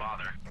 Why would you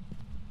bother?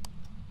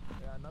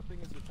 Yeah, nothing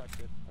is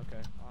detected.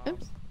 Okay.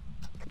 Oops.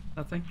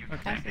 Nothing? You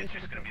Okay. think it's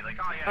just gonna be like,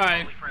 oh yeah,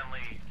 Alright. totally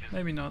friendly. Just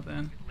Maybe not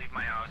then. leave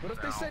my house. What if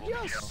they and said we'll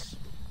yes? chill.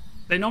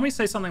 They normally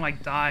say something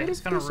like die. What It's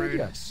if kind they of said rude.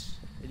 yes?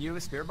 Did you have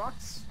a spirit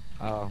box?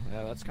 Oh,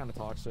 yeah, that's kind of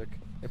toxic.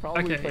 They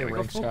probably Okay, play yeah, we got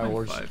ranked Sky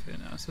Wars. 4.5 here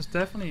now, so it's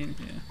definitely in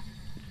here.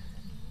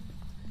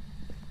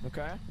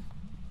 Okay.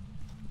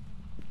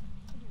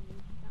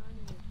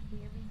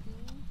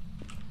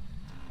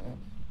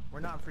 We're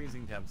not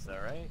freezing temps though,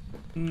 right?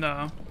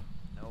 No.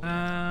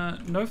 No.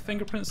 No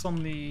fingerprints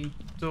on the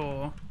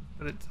door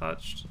that it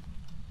touched.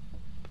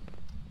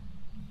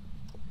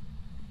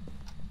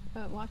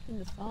 Oh, it walked in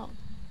the salt.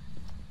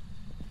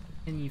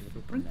 Any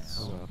footprints?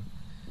 now. Oh, God.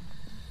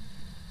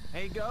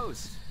 Hey,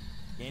 Ghost.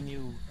 Can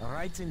you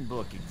write in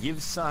book,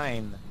 give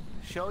sign,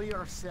 show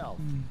yourself?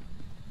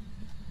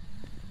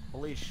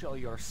 Please show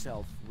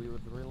yourself. We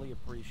would really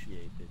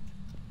appreciate it.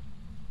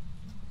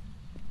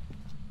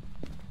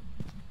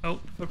 Oh,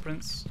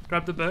 footprints.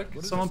 Grab the book.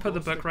 What does Someone this put the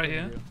glow book stick right thing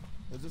here. do?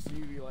 What does this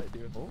UV light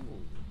do?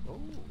 Oh.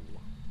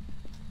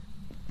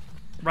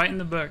 Right in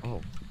the book.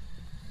 Oh.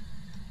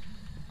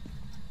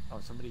 Oh,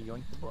 somebody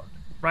yoinked the book.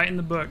 Right in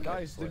the book.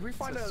 Guys, did we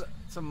find a...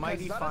 It's a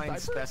mighty is that a fine diaper?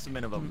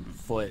 specimen of a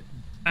foot.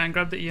 And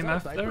grab the that a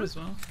EMF there diaper? as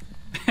well.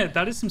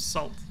 That is some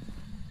salt.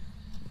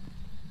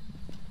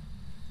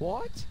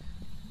 What?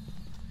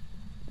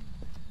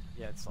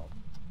 Yeah, it's salt.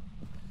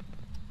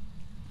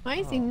 Why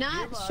is he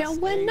not Give us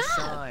showing a up?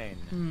 sign.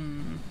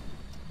 Hmm.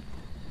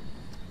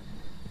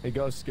 Hey,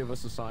 Ghost, give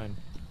us a sign.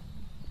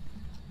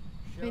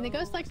 I mean, the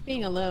ghost likes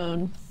being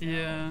alone.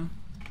 Yeah.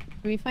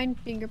 Did we find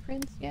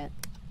fingerprints yet?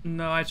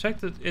 No, I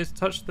checked it. It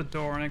touched the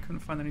door and I couldn't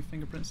find any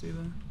fingerprints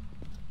either.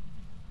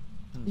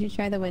 Did you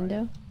try the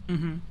window?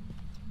 Mm-hmm.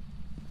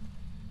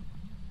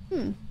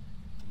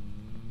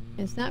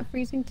 It's not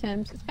freezing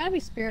temps. It's gotta be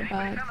spirit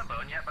Anybody box. found the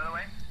bone yet, by the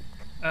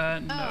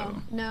way? No.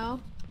 Oh, no.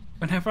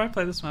 Whenever I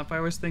play this map, I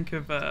always think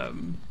of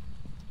I'm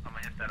gonna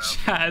hit that up.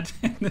 Chad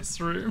in this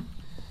room.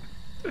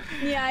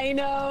 Yeah, I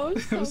know.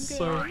 It So was good.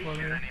 so Oh funny.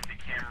 shit, I need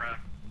the camera.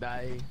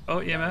 Die. Oh,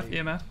 EMF, Die.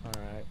 EMF.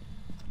 Alright.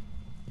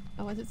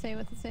 Oh, what's it say?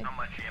 What's it say? How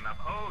much EMF?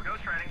 Oh,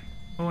 ghost riding.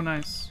 Oh,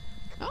 nice.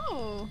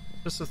 Oh.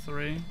 Just a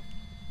 3.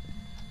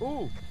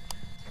 Ooh!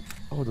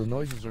 Oh, the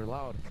noises are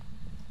loud.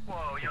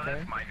 Whoa, yo, Okay.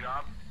 that's my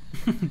job.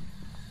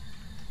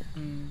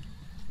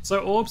 So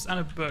orbs and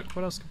a book.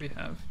 What else could we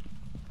have?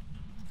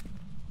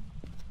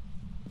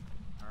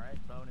 Alright,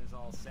 phone is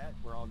all set.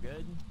 We're all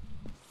good.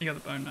 You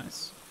got the bone,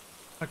 nice.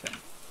 Okay.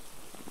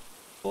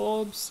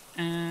 Orbs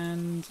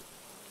and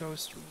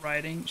ghost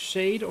writing.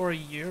 Shade or a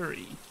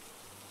Yuri?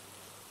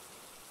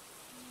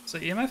 So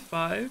EMF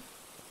 5.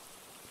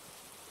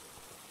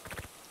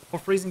 Or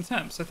freezing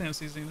temps. I think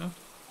it's easy enough.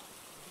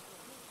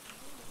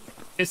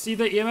 It's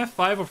either EMF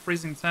 5 or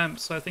freezing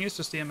temps, so I think it's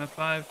just EMF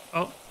 5.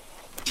 Oh.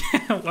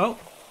 Well,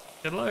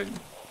 good luck.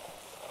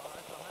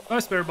 Oh,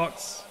 spirit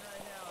box.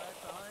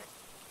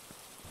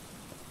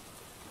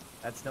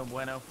 That's no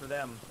bueno for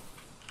them.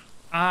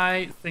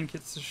 I think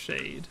it's a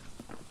shade.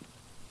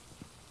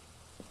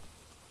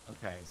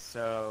 Okay,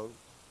 so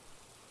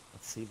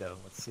let's see though.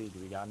 Let's see. Do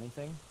we got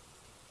anything?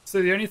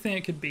 So the only thing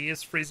it could be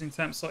is freezing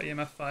temps or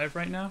EMF 5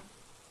 right now.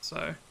 So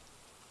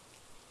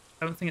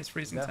I don't think it's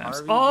freezing Is that temps.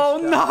 Harvey Oh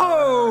just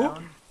no!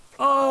 around?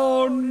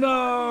 Oh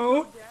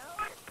no!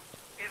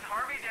 Is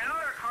Harvey down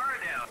or Kara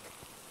down?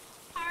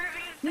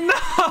 Harvey's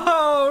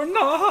No!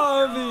 Not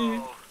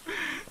Harvey! Oh,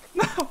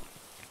 No!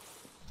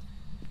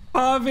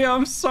 Harvey,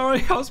 I'm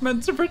sorry. I was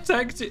meant to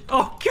protect you.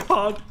 Oh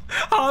god!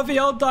 Harvey,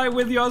 I'll die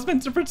with you. I was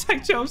meant to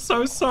protect you. I'm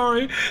so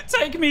sorry.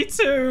 Take me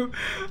too.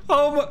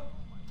 Oh my.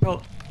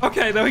 Well,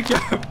 okay, there we go.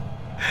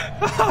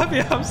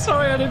 Harvey, I'm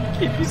sorry I didn't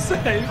keep you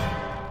safe.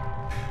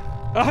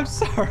 I'm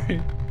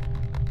sorry.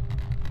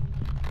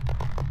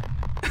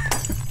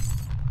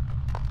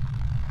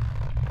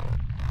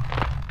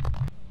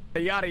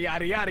 Yada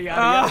yada yada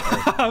yada.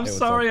 I'm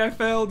sorry, I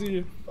failed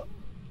you.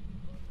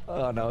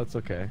 Oh no, it's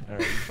okay. All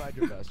right, you tried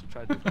your best. You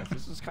tried your best.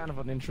 This is kind of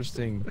an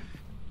interesting.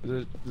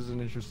 This is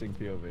an interesting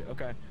POV.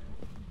 Okay.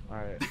 All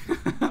right.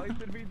 How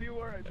did we do?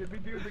 Alright. Did we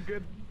do the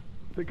good?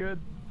 The good.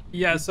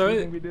 Yeah. So I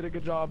think we did a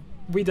good job.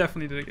 We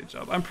definitely did a good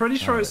job. I'm pretty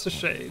sure it's a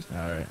shade.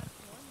 All right.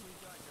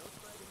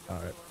 All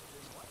right.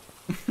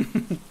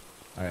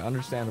 All right.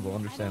 Understandable.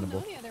 Understandable.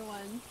 I don't know the other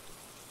one.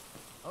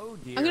 Oh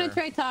dear. I'm gonna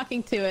try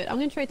talking to it. I'm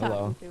gonna try talking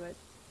Hello. to it.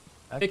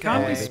 It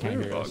can't be Okay.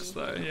 spirit box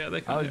though. Yeah, they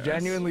I can't. was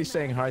genuinely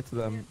saying hi to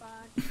them.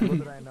 What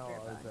did I know?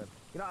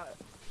 You know,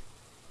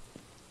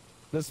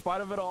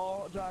 despite of it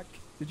all, Jack,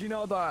 did you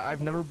know that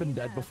I've never been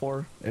dead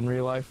before in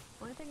real life?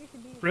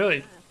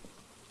 Really?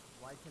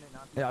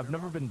 Yeah, I've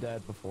never been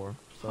dead before,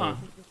 so Huh.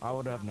 I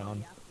would have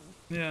known.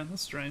 Yeah,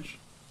 that's strange.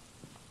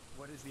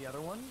 What is the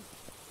other one?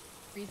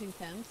 Freezing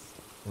temps.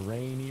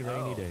 Rainy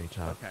day,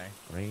 Jack. Okay.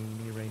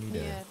 Rainy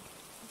day. Yeah.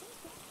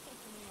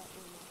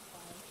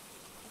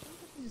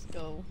 Just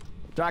go.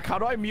 Jack, how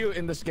do I mute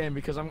in this game?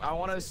 Because I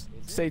want to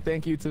say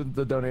thank you to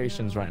the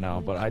donations right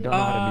now, but I don't know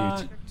how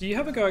to mute. Do you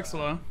have a GoXLR?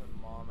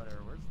 Thermometer.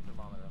 Where's the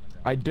thermometer on the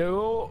ground? I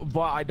do,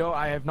 but I don't.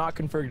 I have not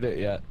configured it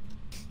yet.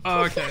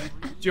 Oh, okay.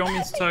 Do you want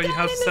me to tell you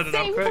how to set it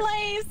up quick?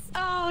 Place.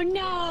 Oh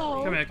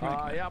no. Come here, come here.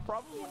 Come here. Yeah,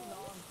 probably not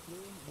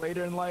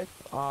later in life.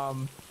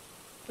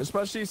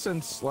 Especially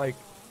since like,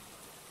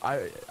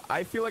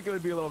 I feel like it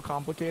would be a little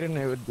complicated and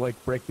it would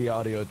like break the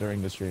audio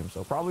during the stream.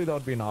 So probably that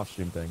would be an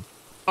off-stream thing.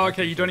 Oh,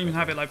 okay, you don't even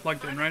have it like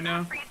plugged in right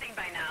now. Freezing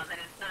by now, then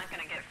it's not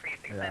gonna get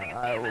freezing.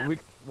 Yeah,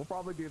 we'll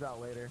probably do that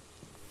later.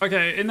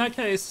 Okay, in that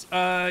case,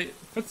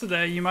 for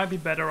today, you might be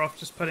better off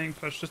just putting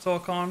push to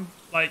talk on,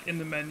 like in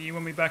the menu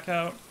when we back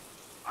out.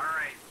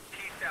 Alright,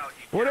 peace out,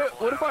 you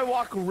What if I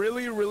walk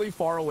really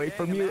far away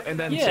from you and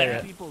then say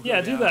it?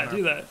 Yeah, do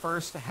that.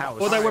 First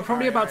house. Well, then we're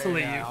probably about to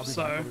leave, I'll be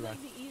so back, I'll be back.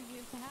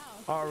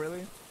 Oh,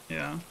 really?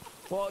 yeah.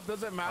 Well, it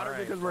doesn't matter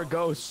because we're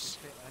ghosts.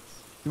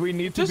 Do we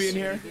need to be in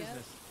here?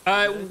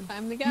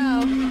 Time to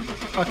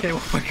go. Okay,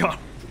 oh my god.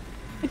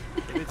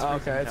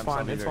 Okay, it's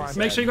fine. It's fine.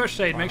 Make sure you got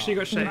shade. Make sure you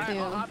got shade.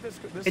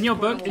 In your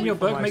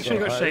book, make sure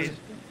you got shade.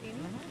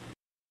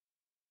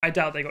 I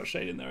doubt they got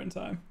shade in there in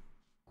time.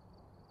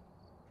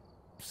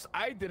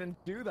 I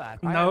didn't do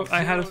that. No,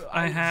 I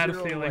had a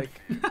feeling.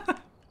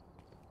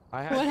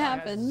 What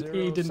happened?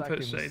 He didn't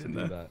put shade in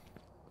there.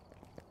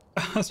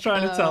 I was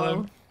trying to tell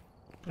him.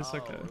 It's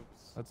okay.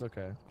 That's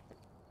okay.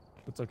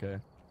 It's okay.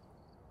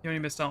 You only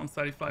missed out on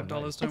 $35.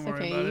 Don't It's worry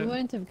okay. about You it.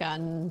 wouldn't have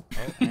gotten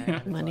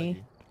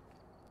money.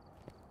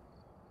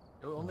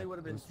 It only would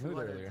have been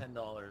 $210.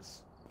 Well,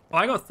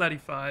 I got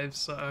 35,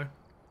 so.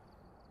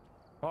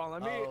 Hold on,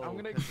 let me. I'm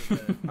gonna.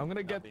 I'm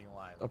gonna get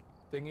a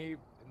thingy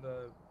in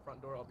the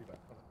front door. I'll be back.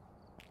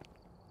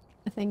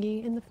 A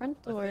thingy in the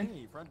front door.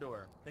 Thingy, front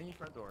door. Thingy,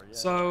 front door. Yeah.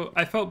 So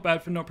I felt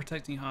bad for not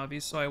protecting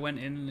Harvey, so I went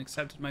in and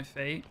accepted my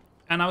fate.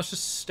 And I was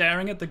just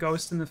staring at the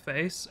ghost in the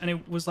face, and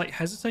it was like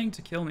hesitating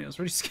to kill me. It was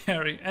really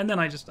scary. And then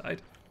I just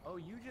died. Oh,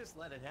 you just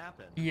let it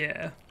happen.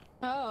 Yeah.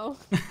 Oh.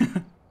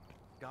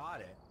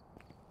 Got it.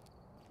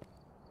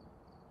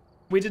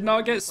 We did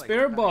not get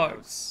Spirit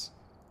Box.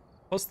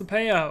 What's the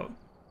payout?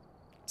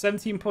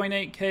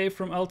 17.8k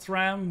from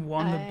Ultram,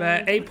 won the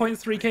bet.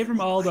 8.3k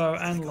from Aldo,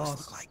 and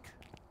lost.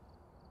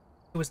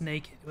 It was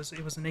naked.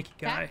 It was a naked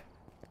guy.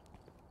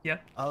 Yeah.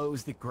 Oh, it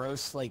was the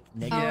gross, like,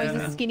 naked. Oh, Yeah. is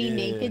the skinny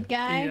naked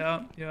guy?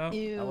 Yeah, yeah.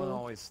 Ew. That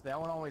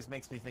one always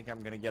makes me think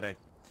I'm gonna get a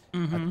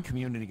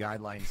community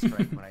guideline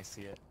strike when I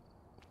see it.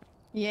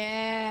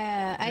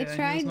 Yeah, I Yeah, he was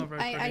tried. not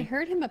very I pretty.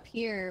 heard him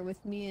appear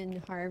with me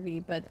and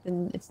Harvey, but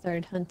then it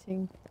started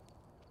hunting.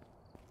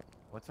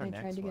 What's our I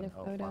next tried to get one? a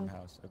photo. Oh,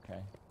 farmhouse. Okay.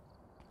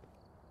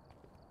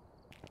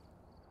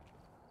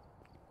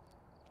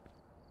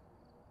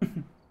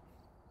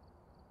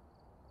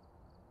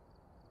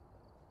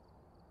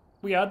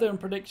 We are doing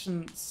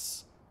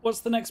predictions. What's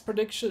the next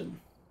prediction?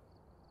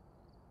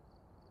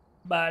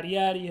 Body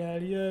yaddy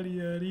yaddy yaddy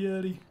yaddy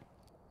yaddy.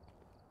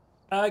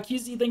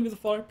 QZ, thank you for the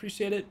follow.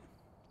 Appreciate it.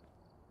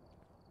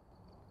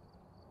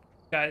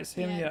 Guys,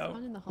 hear me Yeah, it's out.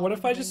 on in the What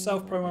if I just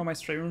hallway. self-promo my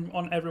stream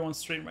on everyone's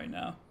stream right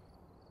now?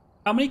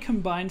 How many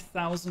combined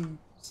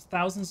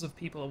thousands of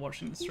people are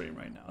watching the stream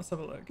right now? Let's have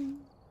a look.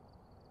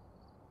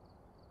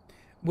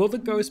 Will the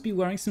ghost be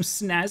wearing some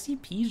snazzy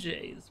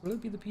PJs? Will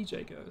it be the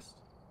PJ ghost?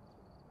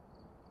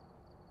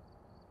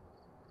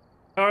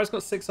 Kara's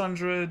got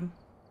 600.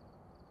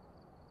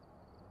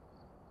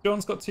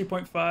 John's got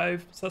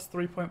 2.5, so that's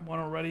 3.1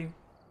 already.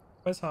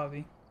 Where's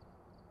Harvey?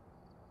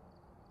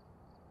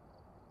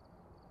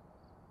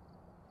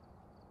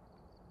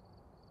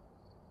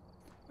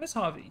 Where's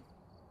Harvey?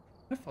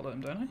 I follow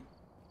him, don't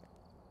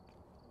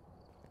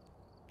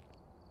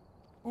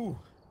I? Ooh.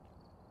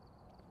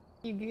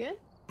 You good?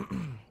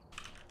 I'm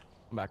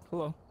back.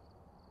 Hello. All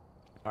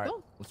right.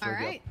 Cool. Let's All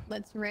ready right,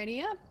 let's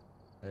ready up. Up.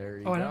 There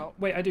you Oh, I go. don't.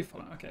 Wait, I do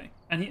follow. Okay,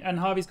 and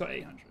Harvey's got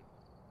 800.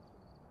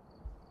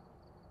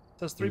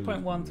 So it's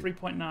 3.1,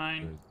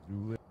 3.9.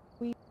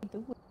 We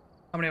do it.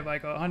 How many have I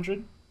got?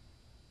 100?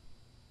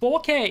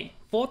 4K!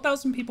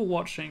 4,000 people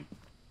watching.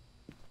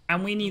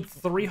 And we need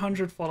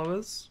 300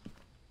 followers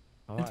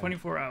in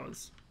 24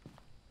 hours.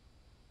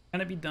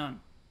 Can it be done?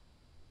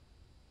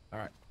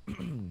 Alright.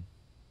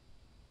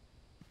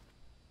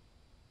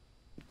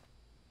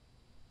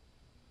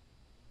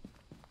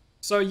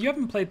 So you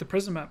haven't played the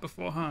prison map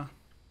before, huh?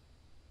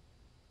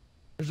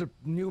 There's a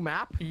new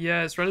map?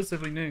 Yeah, it's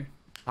relatively new.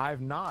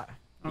 I've not.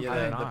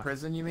 Yeah, the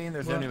prison you mean?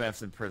 There's no new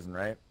maps in prison,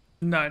 right?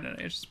 No,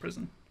 it's just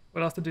prison.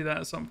 We'll have to do that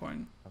at some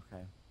point.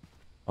 Okay.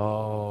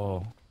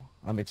 Oh,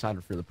 I'm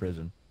excited for the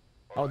prison.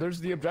 Oh, there's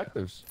the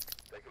objectives.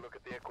 Take a look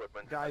at the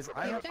equipment. Guys,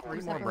 I have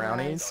 3 more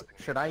brownies.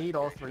 Should I eat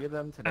all 3 of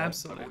them today?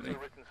 Absolutely. I've also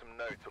written some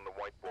notes on the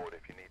whiteboard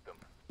if you need them.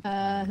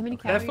 How many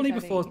calories Definitely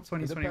are before they? It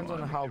depends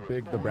 2021. on how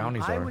big the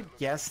brownies I are. would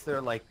guess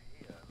they're like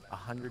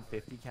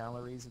 150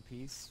 calories a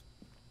piece.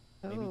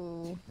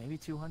 Oh. Maybe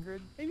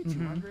 200? Maybe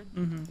 200?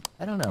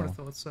 I don't I would know. have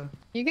thought so.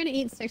 You're gonna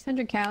eat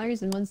 600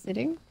 calories in one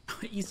sitting?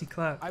 Easy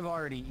clap. I've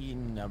already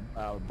eaten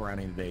a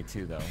brownie today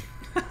too, though.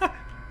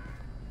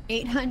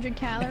 800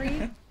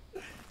 calories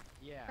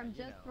Yeah. from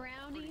just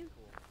brownies?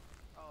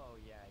 Oh,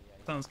 yeah.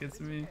 Sounds good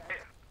to me.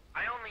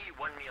 I only eat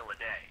 1 meal a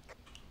day.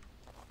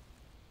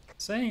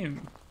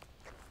 Same.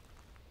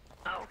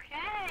 Okay.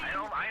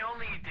 I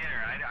only eat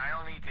dinner. I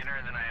only eat dinner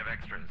and then I have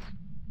extras.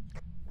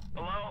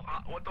 Hello?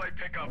 What do I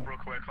pick up real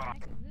quick? Hold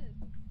on.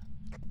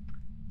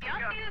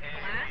 Y'all see this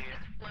glass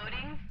just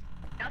floating?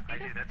 Y'all see I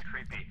do, this? that's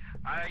creepy.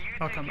 You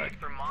I'll could come take a back.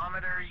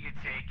 thermometer, you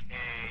could take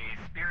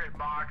a spirit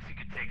box, you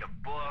could take a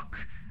book,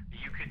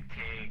 you could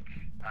take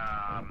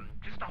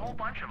just a whole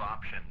bunch of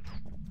options.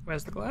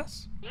 Where's the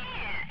glass? Yeah,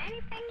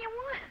 anything you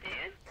want,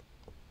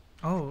 dude.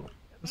 Oh,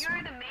 this You're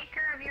one. the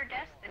maker of your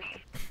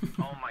destiny.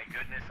 Oh my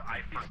goodness,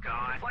 I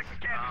forgot. It's like a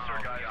candy store,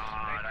 guys.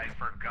 God, I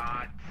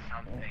forgot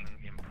something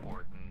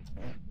important.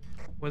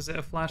 Was it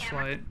a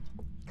flashlight?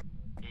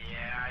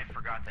 Yeah, I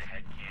forgot the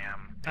head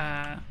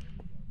cam.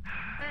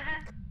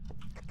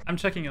 I'm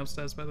checking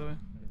upstairs, by the way.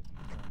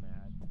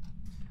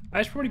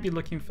 I should probably be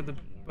looking for the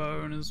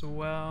bone as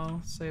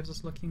well. Saves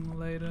us looking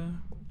later.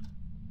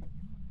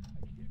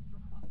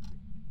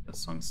 That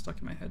song's stuck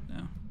in my head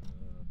now.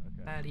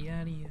 Addy,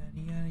 addy,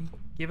 addy, addy.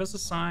 Give us a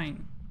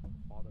sign.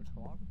 Father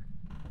clock.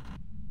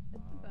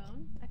 It's the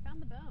bone. I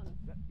found the bone.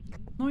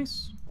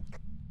 Nice.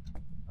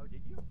 Oh,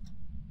 did you?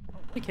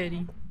 Hey,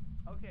 Katie.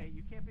 Okay,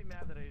 you can't be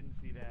mad that I didn't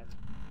see that.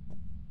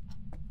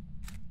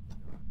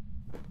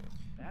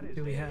 That is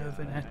Do we a, have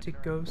an attic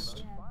very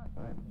ghost?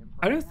 I'm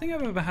I don't think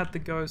I've ever had the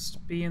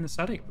ghost be in this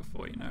attic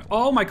before, you know.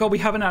 Oh my god, we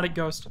have an attic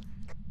ghost.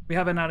 We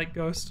have an attic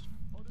ghost.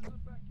 Oh, this is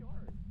a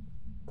backyard.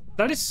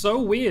 That is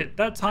so weird.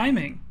 That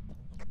timing.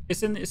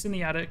 It's in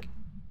the attic.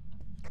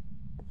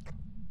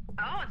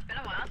 Oh, it's been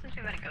a while since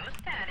we've had a ghost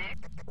attic.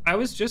 I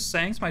was just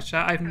saying to my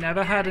chat, I've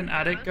never had an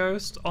attic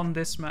ghost on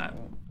this map.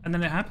 And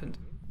then it happened.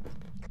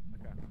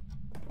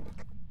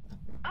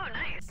 Oh,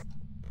 nice.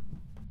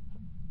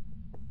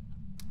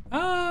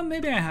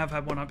 Maybe I have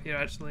had one up here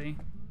actually.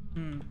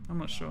 I'm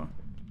not sure.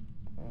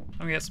 I'm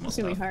gonna get some more It's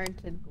gonna be stuff. hard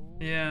to.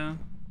 Yeah.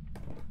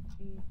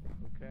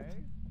 Okay.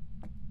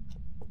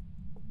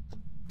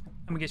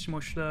 I'm gonna get you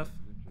more stuff.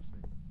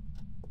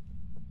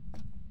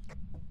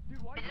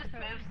 Dude, why I just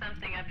moved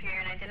something up here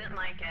and I didn't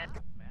like it.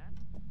 man?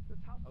 This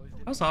house is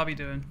How's Harvey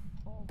doing?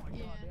 Oh my god,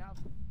 they have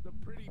the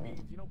pretty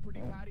beans. You know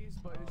pretty patties,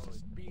 but it's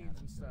just beans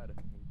instead.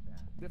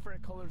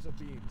 Different colors of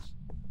beans.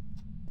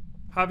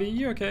 Harvey,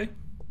 you okay?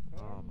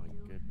 Oh my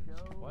goodness.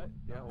 What?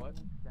 Yeah, what?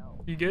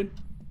 You good?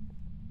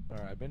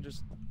 Alright, I've been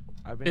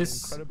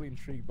It's- incredibly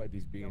intrigued by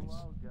these beans.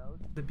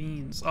 The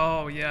beans.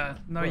 Oh yeah.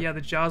 No, Look. yeah,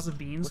 the jars of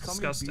beans. Look how many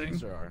Disgusting.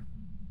 beans there are.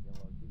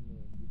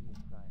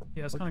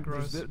 Yeah, it's Look, kind of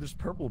gross. There's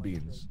purple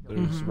beans.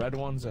 There's red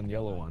ones and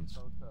yellow ones.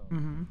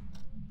 Mm-hmm.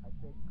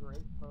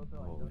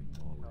 Holy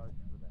moly.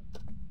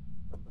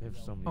 They have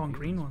so many Oh, and beans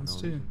green for ones,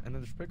 no too. reason. And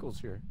then there's pickles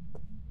here.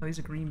 Oh, these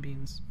are green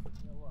beans.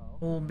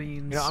 All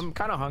beans. You know, I'm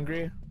kind of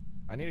hungry.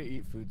 I need to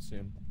eat food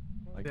soon.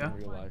 Like Yeah? in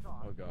real life.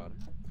 Oh god.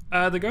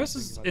 The ghost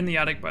is in the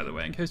attic, by the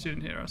way, in case you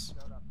didn't hear us.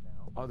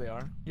 Oh, they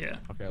are? Yeah.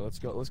 Okay, let's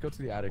go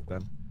to the attic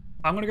then.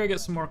 I'm gonna go get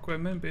some more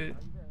equipment, but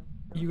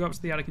you go up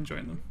to the attic and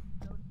join them.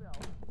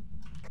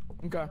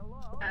 Okay.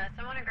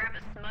 Someone to grab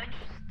a smudge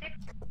stick.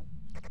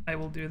 I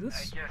will do I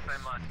this. guess I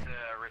must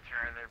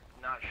return.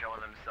 They're not showing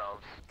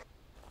themselves.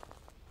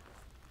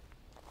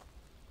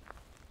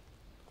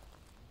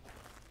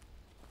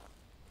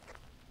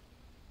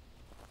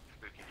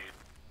 Spooky dude.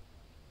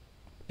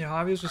 Yeah,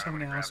 Harvey was just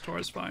having a house tour,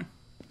 it's fine.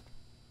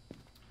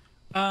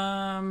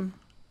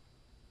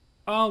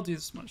 I'll do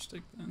the smudge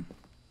stick then.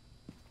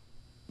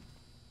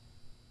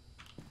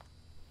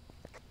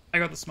 I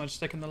got the smudge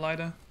stick and the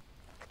lighter.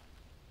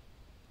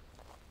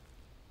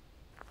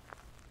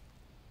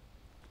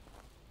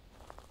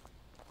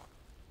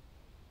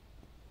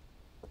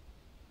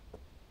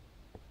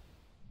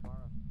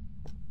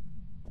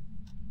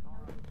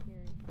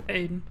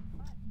 Aiden.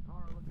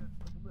 Tara, look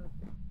at this.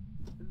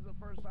 This is the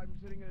first time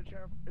sitting in a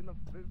chair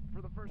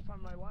for the first time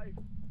in my life.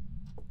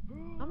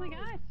 Oh my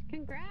gosh!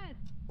 Congrats!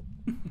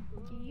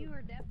 You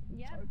are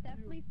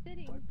definitely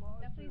sitting. My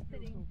posture Definitely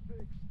sitting.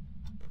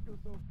 feels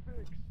so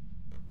fixed.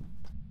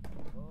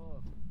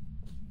 Oh.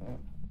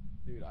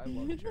 Dude, I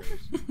love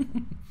chairs.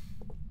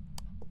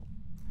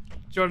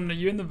 Jordan, are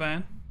you in the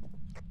van?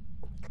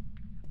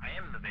 I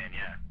am in the van,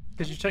 yeah.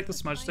 Did you check the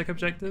smudge stick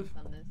objective?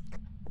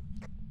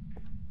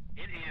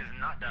 It is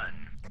not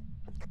done.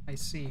 I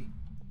see.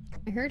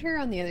 I heard her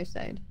on the other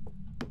side.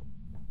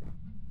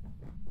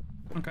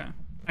 Okay.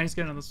 I need to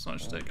get another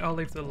smudge stick. I'll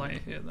leave the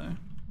light here though.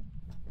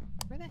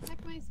 Where the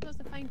heck am I supposed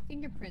to find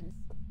fingerprints?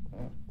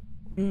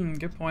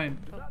 Good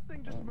point. That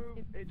thing just moved.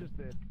 It just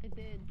did. It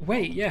did.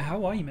 Wait, yeah,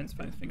 how are you meant to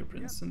find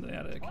fingerprints in the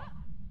attic?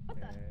 What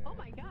the? Oh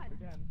my god.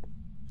 Again.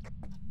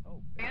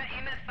 Oh. I got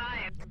aim at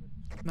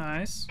 5.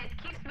 Nice. It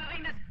keeps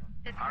moving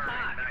this Alright,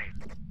 clock. nice.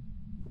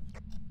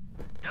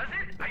 Does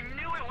it? I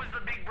knew it was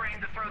the big brain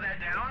to throw that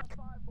down.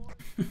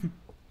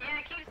 Yeah,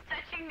 it keeps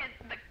touching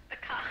the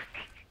cock.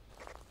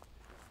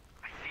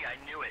 I see, I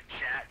knew it,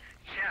 chat.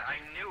 Chat, I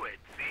knew it,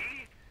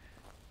 see?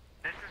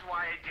 This is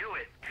why I do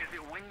it, because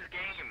it wins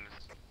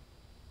games.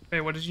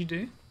 Wait, what did you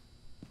do?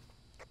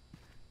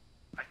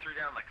 I threw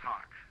down the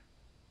cock.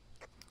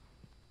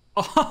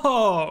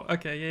 Oh,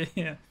 okay,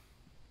 yeah.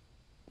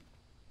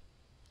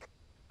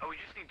 Oh, we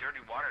just need dirty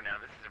water now.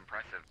 This is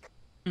impressive.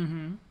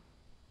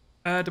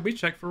 Did we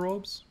check for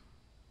orbs?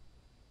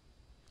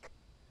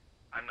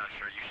 I'm not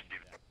sure. You should do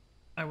that.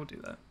 I will do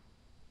that.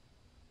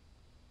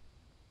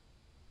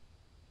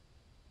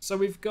 So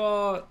we've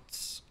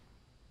got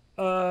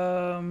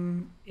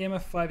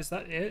EMF 5, is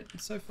that it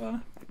so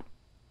far?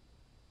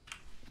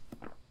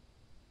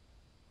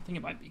 I think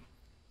it might be.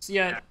 So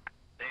yeah.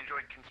 They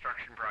enjoyed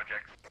construction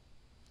projects.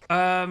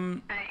 Yeah,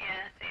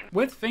 same.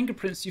 With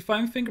fingerprints, you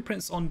find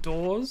fingerprints on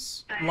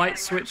doors, light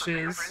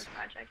switches,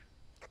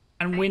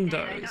 and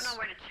windows. I don't know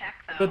where to check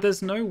though. But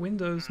there's no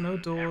windows, no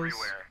doors,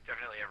 Everywhere.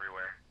 Definitely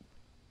everywhere.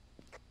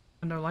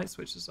 and no light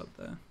switches up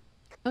there.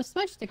 Oh,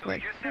 smudge stick So we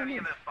work. just have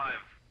EMF 5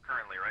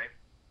 currently, right?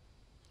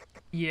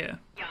 Yeah.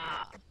 Yeah.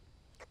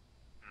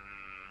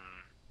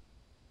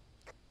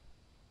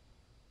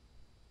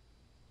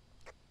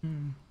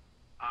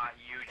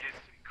 You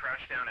just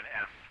crouch down and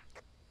F.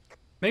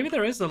 Maybe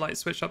there is a light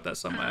switch up there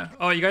somewhere.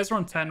 Oh, you guys are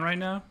on 10 right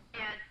now?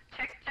 Yeah,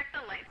 check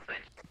the light switch.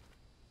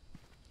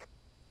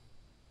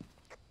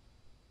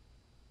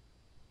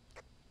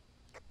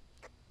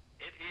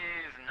 It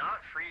is not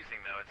freezing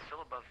though. It's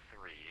still above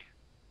 3.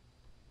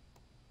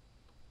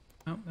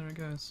 Oh, there it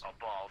goes. Oh,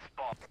 balls.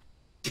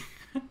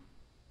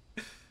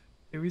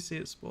 Here we see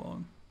it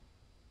spawn.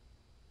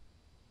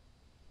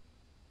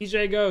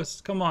 PJ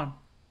Ghost, come on.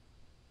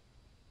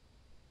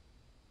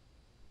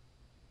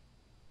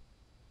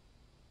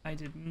 I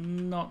did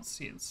not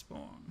see it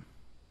spawn.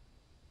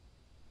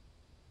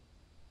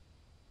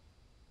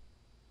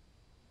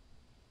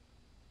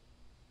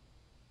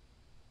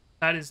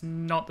 That is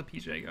not the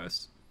PJ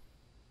Ghost.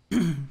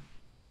 Do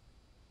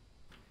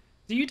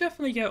you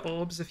definitely get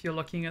orbs if you're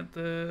looking at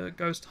the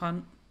ghost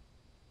hunt?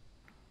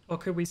 Or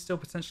could we still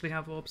potentially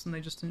have orbs and they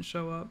just didn't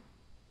show up?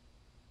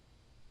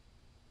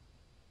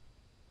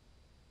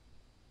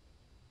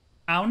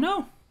 I don't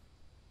know.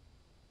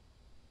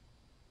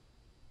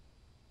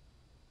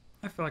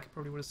 I feel like I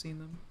probably would have seen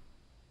them.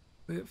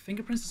 But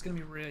fingerprints is going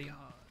to be really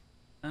hard.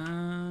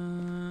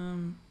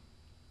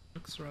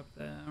 Books are up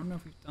there. I don't know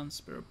if we've done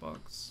Spirit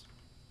Box.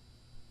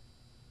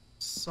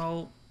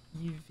 Salt,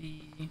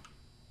 UV.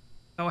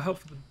 That will help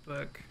for the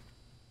book.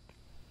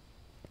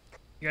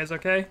 You guys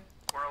okay?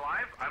 We're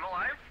alive? I'm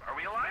alive? Are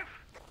we alive?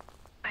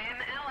 I am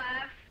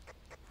alive.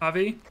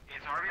 Harvey?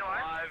 Is Harvey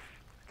alive?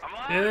 I'm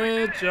alive!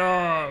 Good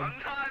job. I'm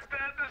not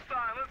dead this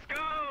time, let's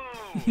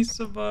go! He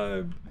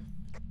survived.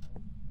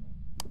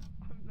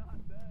 I'm not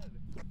dead.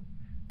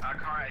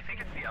 Kara, I think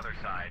it's the other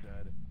side.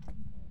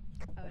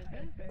 Oh, is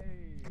it?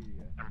 Hey.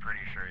 I'm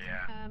pretty sure,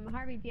 yeah.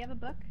 Harvey, do you have a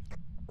book?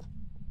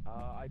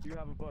 I do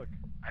have a book.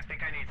 I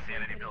think I need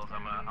sanity pills.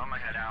 I'm gonna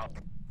head out.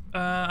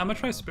 I'm gonna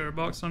try Spirit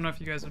Box. I don't know if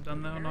you guys have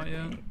done that or not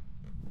yet.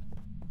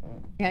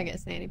 Yeah, I got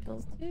sanity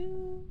pills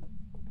too.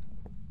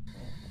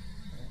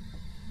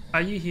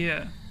 Are you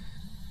here?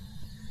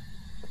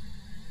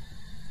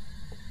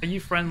 Are you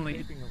friendly?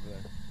 Sleeping over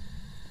there.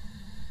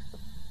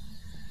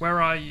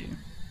 Where are you?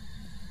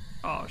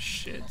 Oh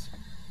shit.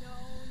 No.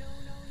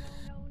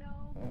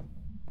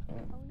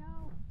 Oh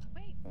no.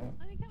 Wait,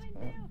 let me come in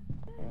too.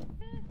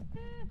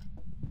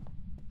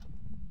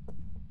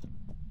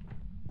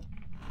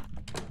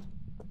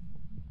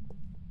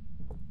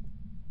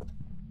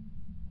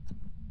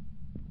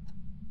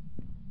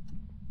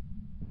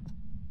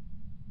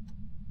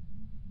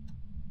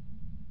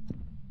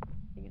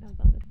 I think I was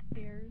on the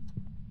stairs.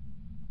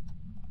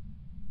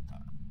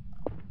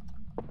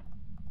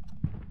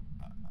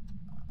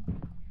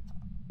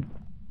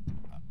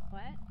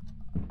 What?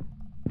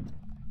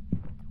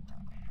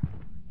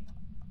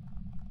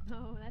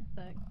 Oh, that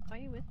sucks. Why are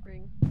you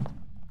whispering?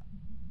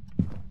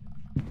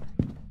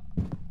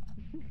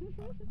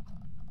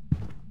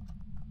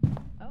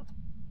 Oh,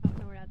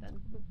 no, we're not done.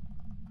 Oops.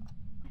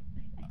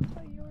 I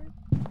saw yours.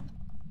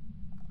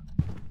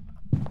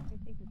 I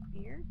take the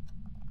spear.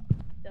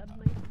 Stub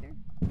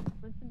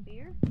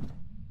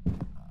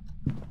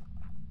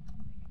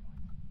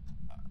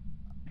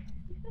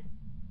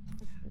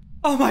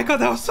Oh my god,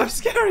 that was so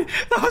scary.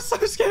 That was so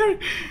scary.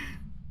 Did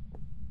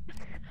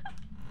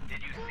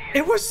you see it?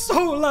 It was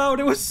so loud.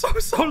 It was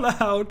so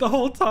loud the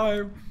whole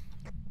time.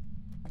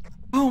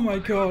 Oh my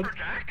god.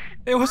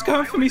 It was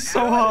going for me so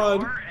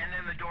hard. And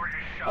then the door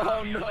just shut.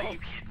 Oh, no. Are you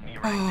kidding me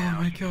right Oh now?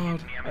 my You kidding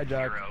god. me? I'm Hi, at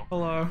Jack. 0.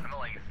 Hello. I'm at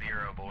like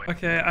 0, boy.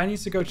 Okay, I need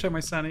to go check my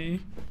sanity.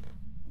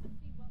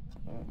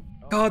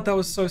 God, that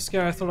was so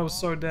scary. I thought I was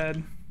so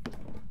dead.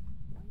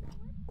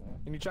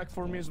 Can you check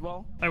for me as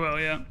well? I will,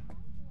 yeah.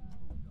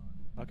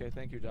 Okay,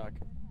 thank you, Jack.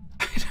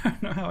 I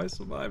don't know how I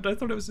survived. I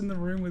thought it was in the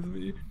room with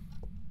me.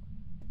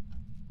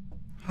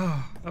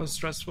 Oh, that was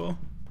stressful.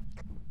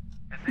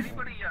 Has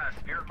anybody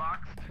spirit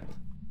boxed?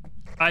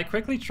 I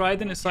quickly tried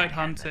then it started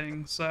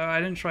hunting, so I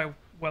didn't try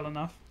well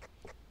enough.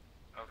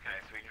 Okay,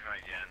 so we can try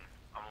again.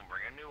 I'm gonna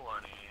bring a new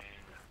one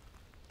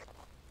in.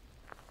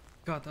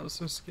 God, that was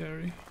so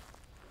scary.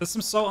 There's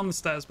some salt on the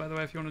stairs, by the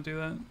way, if you want to do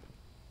that.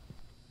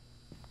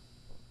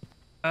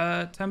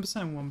 10%,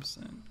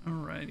 1%.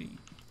 Alrighty.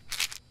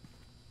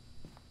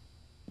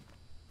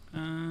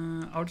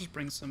 I'll just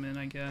bring some in,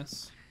 I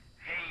guess.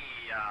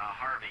 Hey,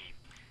 Harvey.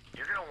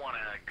 You're gonna wanna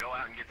go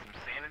out and get some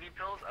sanity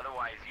pills,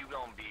 otherwise you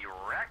gonna be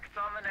wrecked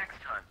on the next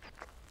hunt.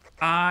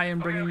 I am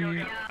bringing okay,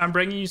 you. okay. I'm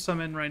bringing you some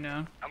in right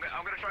now. I'm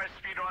gonna try to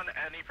speed run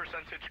any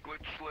percentage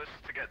glitchless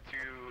to get to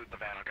the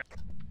van, okay?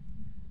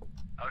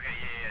 Okay,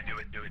 yeah,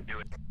 do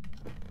it.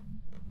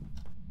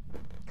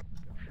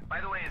 By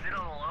the way, is it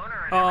on alone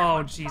or is Oh,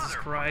 everyone? Jesus Mother-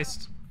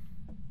 Christ.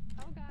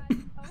 Oh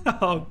god.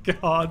 Oh,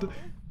 God.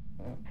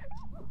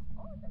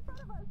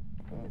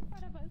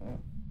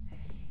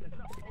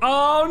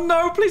 Oh,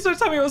 no, please don't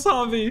tell me it was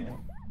Harvey.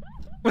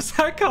 Was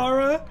that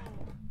Kara?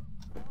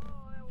 Oh,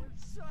 that was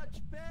such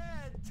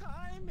bad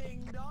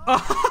timing, dog.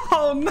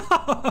 Oh,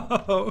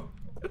 no.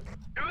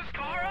 It was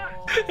Kara?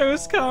 It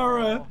was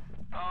Kara.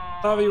 Oh,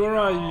 Harvey, where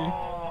are you?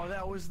 Oh,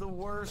 that was the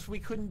worst. We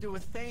couldn't do a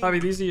thing. Harvey,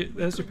 there's your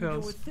Couldn't do a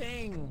pills.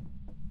 thing.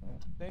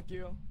 Thank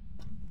you.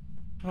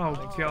 Oh,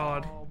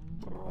 God.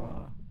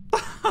 bruh.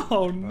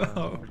 Oh, I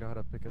no. forgot how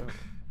to pick it up.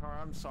 Car,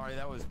 I'm sorry.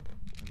 That was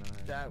And then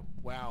I- that.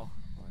 Wow.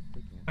 oh, I'm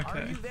picking it. Are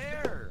Okay. you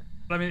there?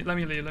 Let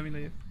me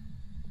leave.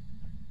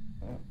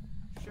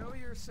 Show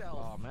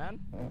yourself. Oh man,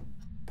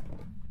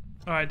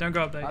 Alright, don't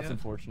go up there that's yet.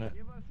 unfortunate.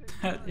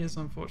 That is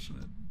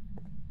unfortunate.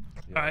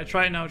 Yeah, Alright,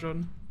 try it now,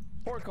 Jordan.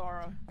 Poor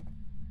Kara.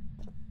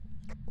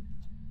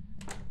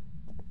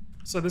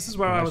 So this is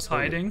where I was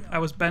hiding. I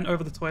was bent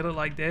over the toilet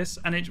like this,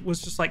 and it was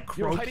just like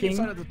You were hiding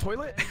inside croaking. of the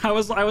toilet?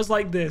 I was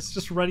like this,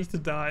 just ready to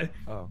die.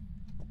 Oh.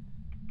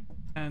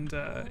 And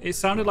it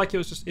sounded like it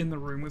was just in the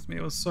room with me.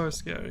 It was so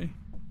scary.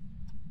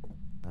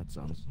 That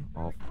sounds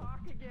awful. Talk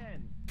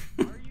again.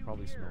 Are you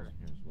Probably here? smells in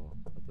here as well.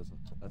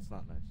 That's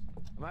not nice.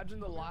 Imagine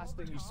the last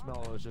thing you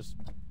smell is just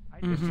I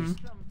just Mhm. need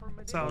some from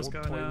That's how it's old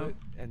going out. toilet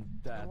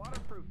and death.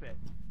 waterproof it.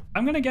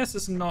 I'm gonna guess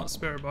it's not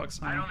Spirit Box.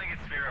 I Huh? don't think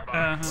it's spirit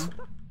box.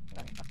 Uh-huh.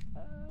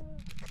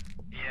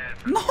 Yeah,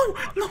 it's No,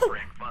 mother no.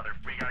 frick, mother.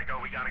 We gotta go.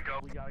 We gotta go.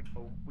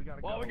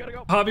 Well, we gotta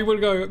go. Harvey, we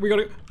gotta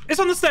go. It's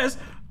on the stairs.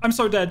 I'm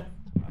so dead.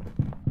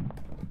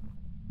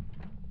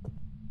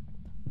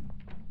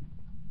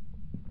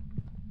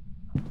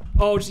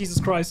 Oh, Jesus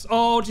Christ.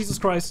 Oh, Jesus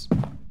Christ.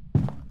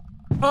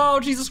 Oh,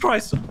 Jesus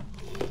Christ.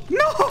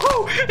 No!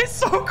 It's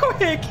so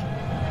quick!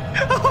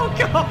 Oh,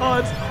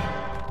 God!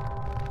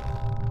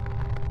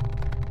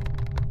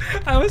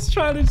 I was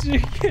trying to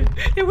juke it.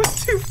 It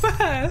was too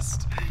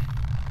fast.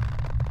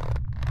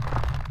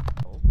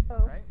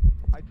 Right?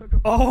 I took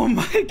a Oh,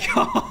 my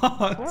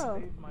God.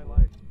 saved my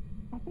life.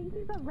 I think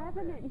he's a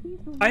revenant. He's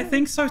I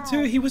think so,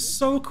 too. He was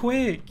so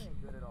quick.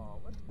 Good at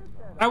all. Let's put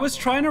that I was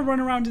trying to run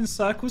around in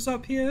circles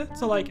up here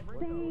to, like,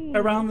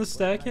 around the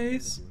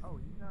staircase. Oh,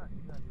 he's not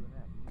doing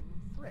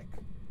that. Frick.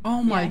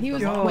 Oh, my Yeah, he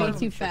was God. way too Check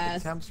the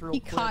fast. temps real He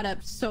quick. caught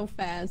up so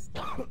fast.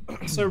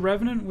 So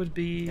Revenant would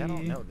be... Yeah, I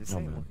don't know. This No,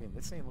 ain't man. looking.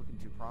 This ain't looking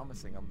too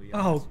promising. I'll be Oh,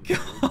 honest with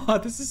you.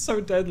 God. This is so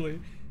deadly.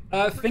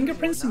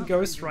 Fingerprints and Not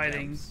ghost freezing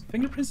writing. temps.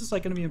 Fingerprints is,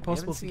 like, going to be We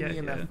impossible haven't to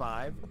seen get EMF here.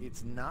 5.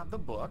 It's not the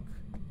book.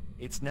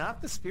 It's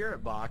not the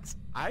spirit box.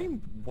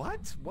 I'm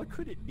what? What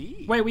could it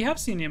be? Wait, we have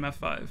seen EMF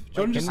 5.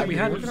 Jordan just can said we we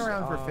had use- looking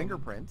around for um,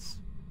 fingerprints.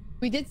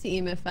 We did see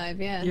EMF 5,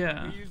 yeah.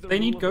 Yeah. We used the They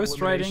need rule of ghost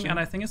writing, elimination. and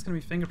I think it's going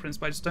to be fingerprints,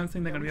 but I just don't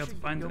think they're Yeah, going to be we able to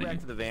should find go any. back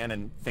to the van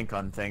and think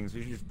on things.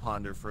 We should just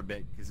ponder for a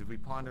bit, because if we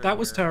ponder, That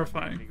was here,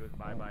 terrifying. He goes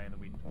bye-bye and then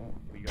we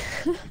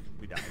go.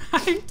 we die.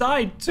 I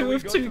died So 2 we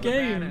of go 2 to the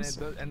van games.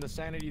 and the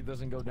sanity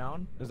doesn't go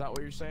down? Is that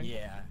what you're saying?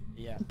 Yeah,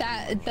 yeah.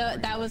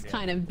 That was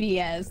kind of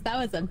BS. That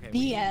was a Okay, we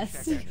need to check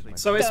BS. actually.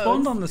 So it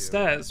spawned Ghost. on the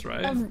stairs,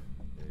 right?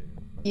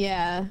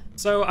 Yeah.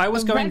 So I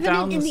was A going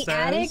down revenant the in the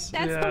attic? stairs.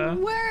 That's Yeah. the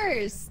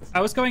worst.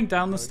 I was going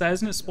down the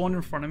stairs and it spawned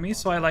in front of me,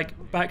 so I like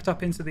backed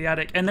up into the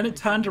attic, and then it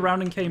turned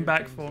around and came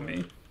back for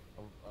me.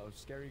 A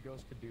scary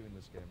ghost could do in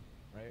this game,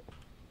 right?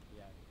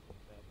 Yeah,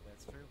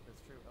 that's true.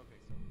 That's true. Okay.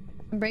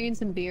 So I'm bringing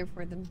some beer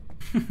for them.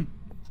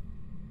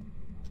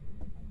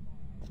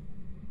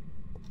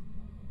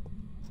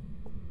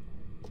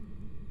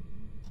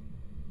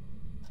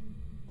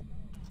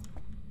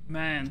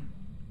 Man.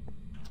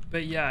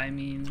 But yeah, I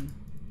mean,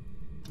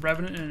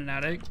 Revenant in an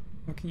attic,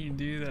 what can you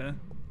do there?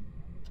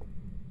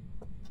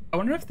 I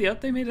wonder if the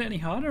update made it any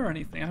harder or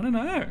anything. I don't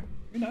know.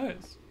 Who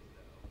knows?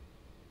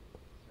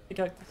 Hey,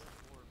 cactus.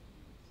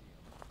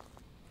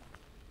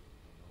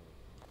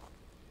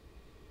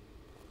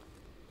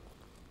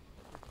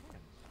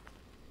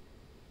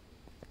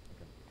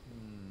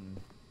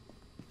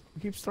 Who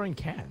keeps throwing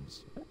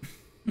cans?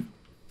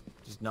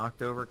 Just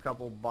knocked over a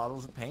couple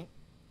bottles of paint.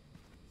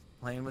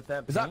 Playing with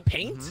that. Is that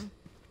paint? Mhm.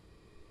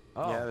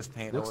 Oh, Yeah, there's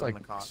paint. looks all in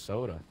like the cock.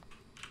 soda.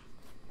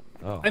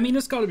 Oh. I mean,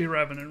 it's got to be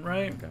Revenant,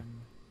 right? Okay.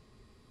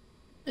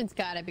 It's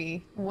gotta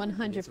be It's a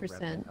 100%.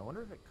 Revenant. I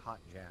wonder if it caught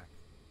Jack.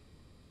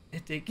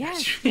 It did Yes,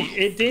 catch me.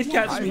 It did yes,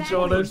 catch me, exactly.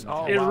 Jordan.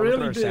 Oh, It wow, look at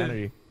really our did.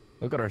 sanity.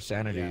 Look at our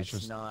sanity. Yeah, it's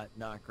it's just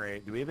not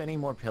great. Do we have any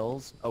more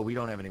pills? Oh, we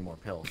don't have any more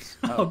pills.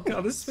 Oh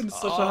god, this has been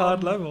such a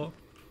hard level.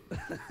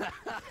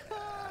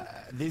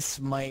 This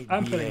might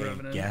I'm be putting a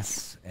Revenant.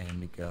 guess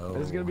and go.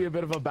 This is gonna be a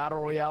bit of a battle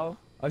royale,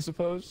 I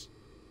suppose.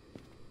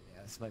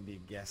 Yeah, this might be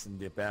a guess and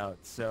dip out.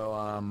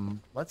 So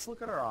let's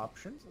look at our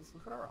options.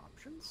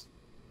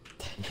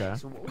 Okay.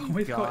 So what We've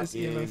we've got got is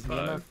is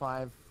EMF5.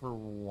 EMF5 for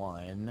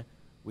one.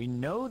 We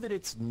know that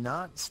it's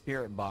not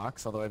Spirit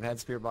Box, although I've had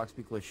Spirit Box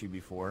be glitchy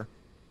before.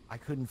 I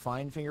couldn't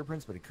find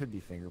fingerprints, but it could be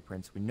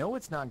fingerprints. We know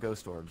it's not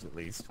Ghost Orbs, at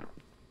least.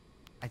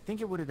 I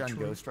think it would have done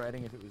True. Ghost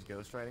Riding if it was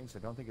Ghost Riding, so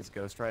I don't think it's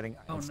Ghost Riding.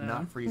 Oh, It's no.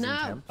 not freezing No.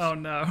 temps. Oh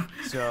no.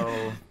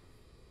 So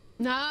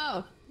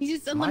No, he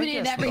just my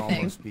eliminated guess would everything.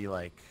 almost be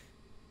like.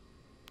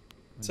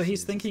 So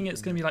he's thinking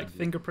it's gonna be like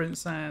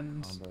fingerprints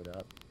and Comboed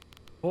up.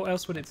 what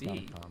else would it It's not a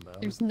be? combo.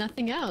 There's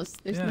nothing else.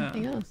 There's Yeah.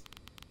 nothing else.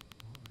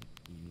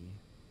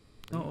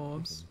 Not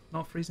orbs,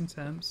 not freezing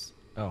temps.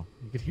 Oh,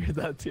 you could hear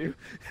that too.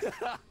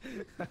 I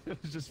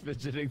was just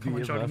fidgeting. Come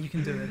on, Jordan, you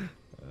can do it.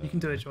 You can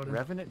do it, Jordan.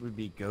 Revenant would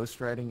be Ghost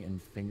Riding and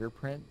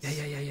fingerprints.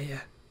 Yeah.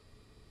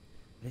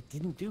 It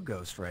didn't do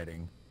Ghost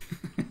Riding.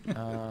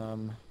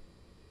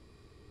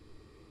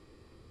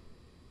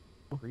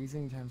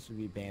 Freezing temps would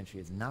be Banshee.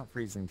 It's not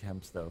freezing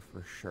temps though,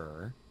 for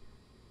sure.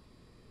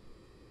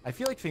 I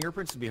feel like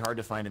fingerprints would be hard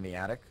to find in the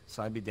attic,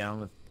 so I'd be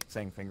down with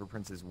saying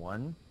fingerprints is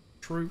one.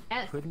 True.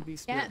 Yes. Couldn't be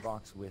Spirit Yes.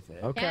 Box with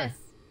it. Okay. Yes.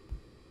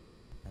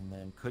 And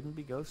then couldn't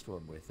be Ghost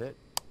Orb with it.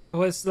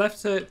 Well, it's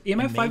left to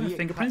EMF5 Maybe and it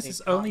fingerprints ca-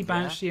 is it caught only Jack.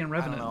 Banshee and I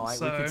don't Revenant. know,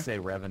 So we could say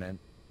Revenant.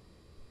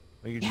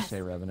 We could Yes. just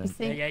say Revenant.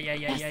 Say- yeah.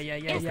 Yes,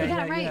 yes, we Yeah.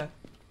 got it right.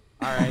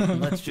 Alright,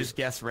 let's just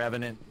guess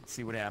Revenant,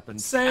 see what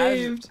happens.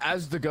 Saved.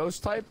 As the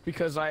ghost type,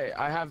 because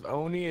I have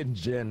Oni and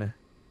Jin.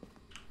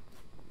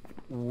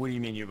 What do you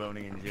mean you have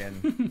Oni and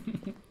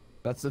Jin?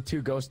 That's the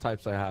two ghost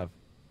types I have.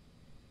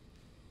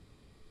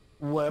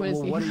 What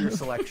is he? What are your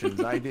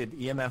selections? I did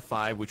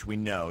EMF5, which we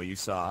know you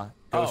saw.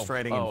 Ghost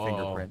Riding and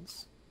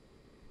fingerprints.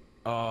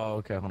 Oh,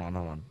 okay. Hold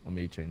on. Let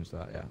me change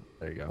that. Yeah,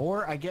 there you go.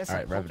 Or I guess All a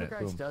right, Revenant,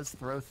 poltergeist boom. does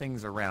throw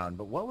things around,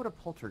 but what would a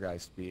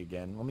poltergeist be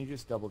again? Let me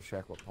just double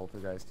check what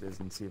poltergeist is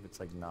and see if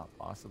it's like not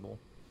possible.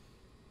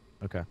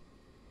 Okay.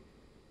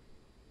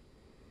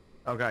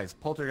 Oh guys,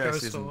 poltergeist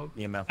Ghost isn't Orb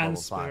EMF and level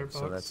Spirit 5, so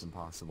Box. that's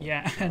impossible.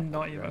 Yeah, It's and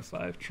not poltergeist.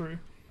 EMF5. True.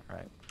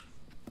 Right.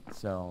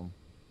 So,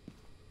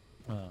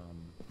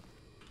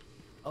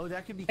 oh,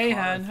 that could be Hey,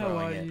 Kara Han, how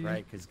throwing are it, you?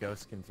 right? Because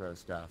ghosts can throw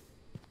stuff.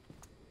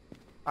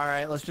 All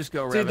right, let's just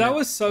go Dude, Revenant. that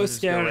was so Let's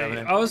just go scary.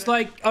 Revenant. I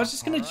was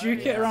just gonna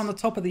juke it yes. around the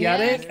top of the Yes,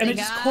 attic, and they it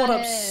just got caught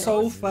up it.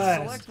 so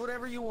fast. Select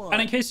whatever you want.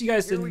 And in case you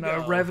guys Here didn't we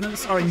know, go.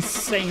 Revenants are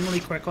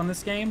insanely quick on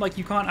this game. Like,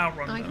 you can't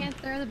outrun Oh, I them, can't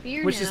throw the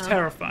beer which now. is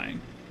terrifying.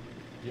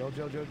 Yo.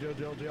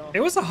 It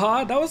was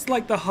that was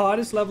like the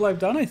hardest level I've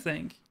done, I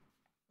think.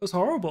 It was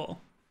horrible.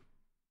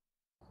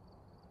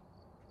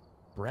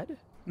 Bread?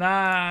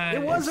 Nice.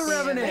 It was a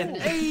Revenant. Revenant.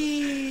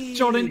 Hey,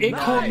 Jordan, it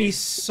caught me Nice.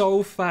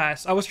 so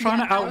fast. I was trying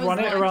to I was outrun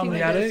it around watching the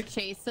the attic. ghost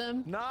chase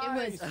him.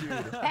 Nice, It was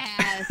dude.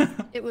 fast.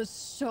 It was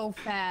so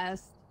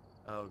fast.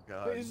 Oh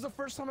god. Wait, this is the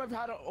first time I've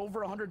had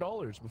over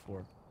 $100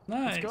 before.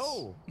 Nice. Let's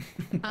go.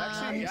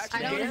 Actually,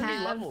 I don't gave me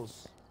have.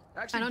 levels.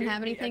 I Actually don't gave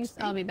have me anything, so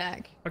XP. I'll be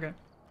back. Okay.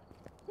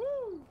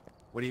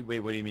 What do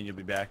you mean you'll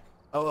be back?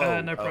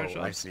 Oh, No pro I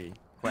shops. see.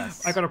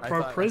 Quests. I got a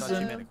pro thought you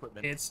prison. meant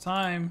equipment. It's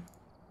time.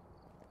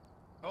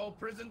 Oh,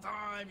 prison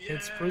time! Yeah.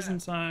 It's prison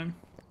time.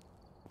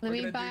 Let We're me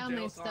gonna buy do all my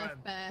jail stuff time.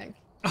 back.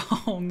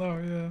 Oh no,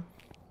 yeah.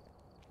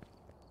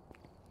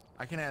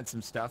 I can add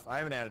some stuff. I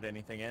haven't added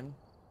anything in.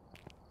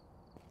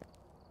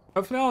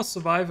 Hopefully I'll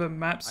survive a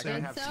map I gotta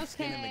soon. have It's some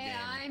skin in the okay. game.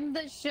 I'm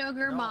the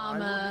sugar No,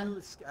 mama.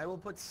 I will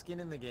put skin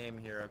in the game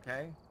here,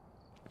 okay?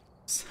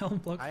 Sell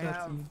block I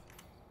 13.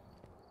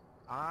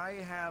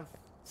 have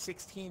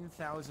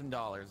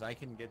 $16,000. I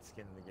can get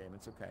skin in the game.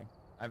 It's okay.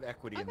 I have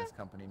equity in this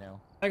company now.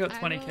 I got I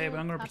 20k, but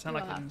I'm gonna will pretend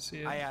top like you I off. didn't see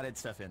it. I added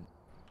stuff in.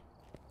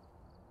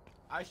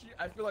 I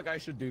feel like I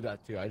should do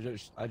that too. I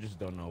just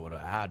don't know what to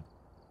add.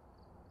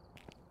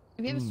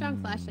 If you have a strong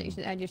flashlight, you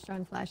should add your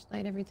strong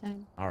flashlight every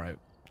time. All right,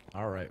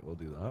 we'll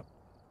do that.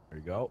 There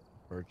you go.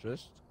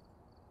 Purchased.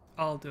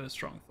 I'll do a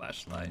strong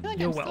flashlight. I feel like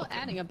You're I'm welcome. still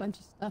adding a bunch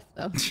of stuff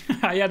though.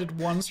 I added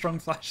one strong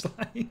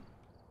flashlight.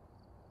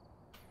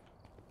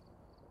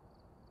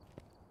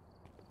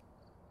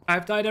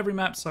 I've died every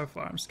map so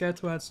far. I'm scared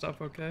to add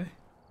stuff, okay?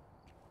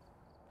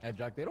 Hey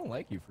Jack, they don't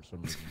like you for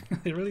some reason.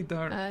 They really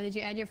don't. Did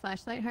you add your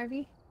flashlight,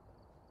 Harvey?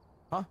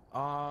 Huh?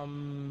 I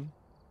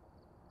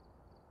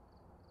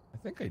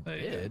think I There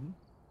you go. did.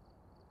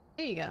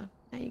 There you go.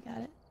 Now you got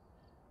it.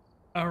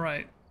 All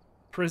right,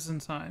 prison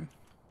time.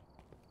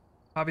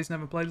 Harvey's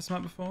never played this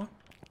map before.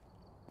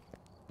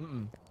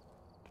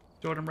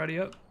 Jordan, ready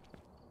up?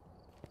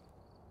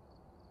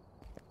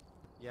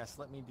 Yes,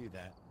 let me do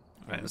that.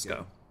 All right, let's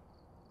go.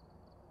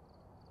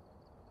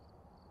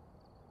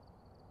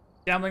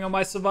 Gambling on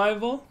my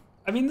survival?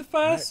 I mean, the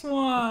first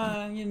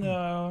one, you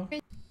know,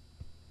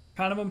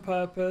 kind of on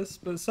purpose,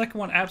 but the second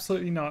one,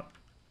 absolutely not.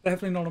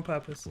 Definitely not on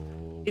purpose.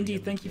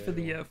 Indeed, thank you for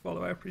the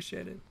follow. I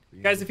appreciate it.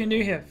 Guys, if you're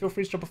new here, feel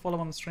free to drop a follow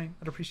on the stream.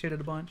 I'd appreciate it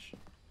a bunch.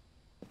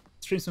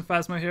 Stream some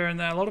Phasmo here and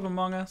there. A lot of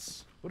Among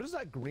Us. What is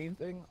that green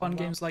thing? Fun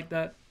games like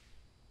that.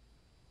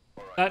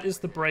 That is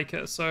the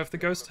breaker. So if the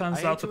ghost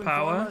turns out the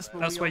power,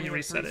 that's where you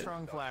reset it.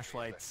 Strong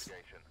flashlights.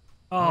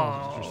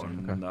 Oh,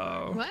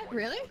 no. What?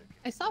 Really?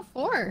 I saw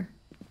 4.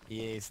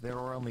 Yes, there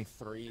were only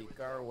 3.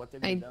 Gar, what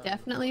have you I done?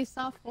 definitely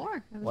saw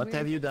 4. What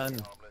have you done?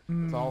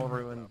 It's all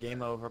ruined.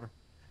 Game over.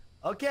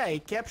 Okay,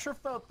 capture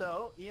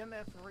photo,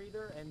 EMF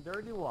reader, and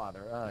dirty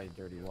water. Oh,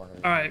 dirty water.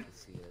 All right.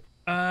 See it.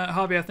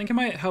 Harvey, I think it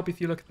might help if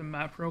you look at the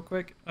map real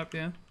quick up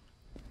here.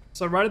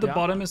 So right at the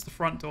bottom is the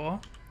front door.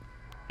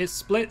 It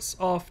splits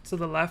off to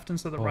the left and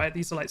to the right.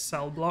 These are like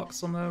cell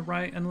blocks on the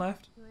right and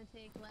left.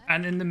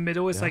 And in the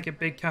middle is like a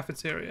big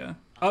cafeteria.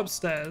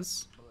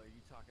 Upstairs,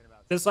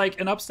 there's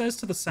like an upstairs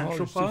to the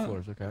central part,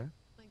 floors, okay.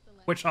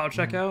 which I'll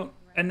check out.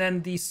 And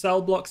then the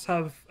cell blocks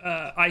have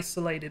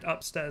isolated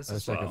upstairs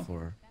as well. Second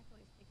floor.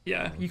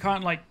 Yeah, you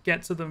can't like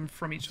get to them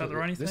from each other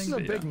or anything. This is a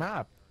but big yeah.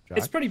 map, Jack.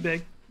 It's pretty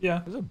big. Yeah.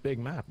 This is a big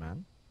map,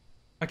 man.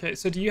 Okay,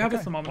 so do you have a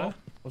thermometer? Well,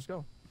 let's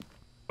go.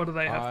 Or do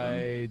they have them?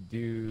 I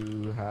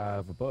do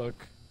have a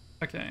book.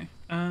 Okay.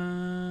 I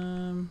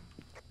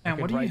And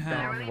what do you write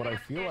have? down what I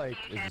feel like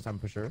is the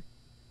temperature.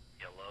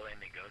 Yellow and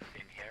the ghost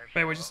in here.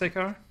 Wait, what'd you say,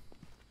 Kara?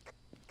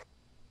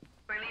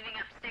 We're leaving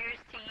upstairs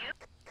to you.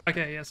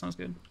 Okay, yeah, sounds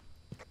good.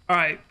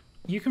 Alright,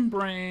 you can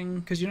bring...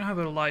 Because you don't have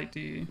a light, do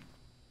you?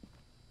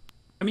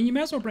 I mean, you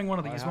may as well bring one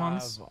of these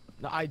ones.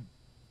 No,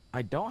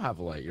 I don't have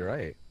a light, you're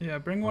right. Yeah,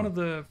 bring one of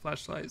the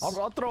flashlights.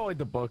 I'll throw away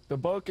the book. The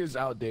book is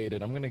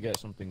outdated. I'm gonna get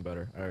something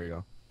better. There you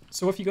go.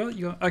 So what have you got?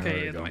 You got... Okay,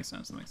 you yeah, go. that makes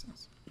sense, that makes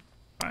sense.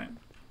 Alright.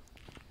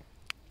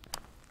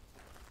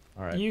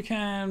 Alright. You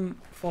can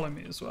follow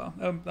me as well.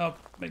 That'll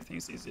make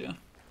things easier.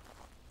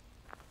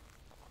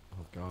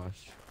 Oh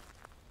gosh.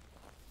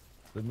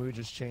 The mood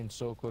just changed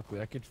so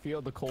quickly. I could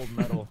feel the cold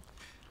metal.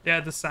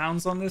 Yeah, the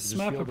sounds on this Just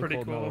map feel are the pretty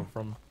cold metal cool.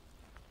 from...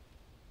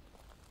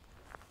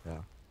 Yeah.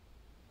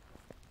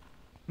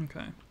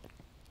 Okay.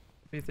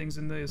 A few things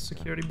in the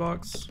security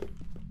box.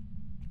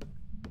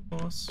 Of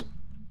course.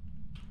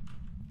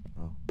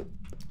 Oh.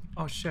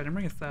 Oh shit, I didn't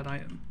bring a third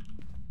item.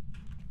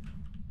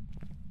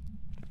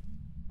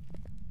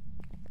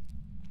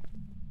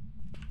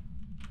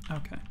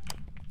 Okay.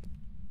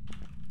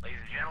 Ladies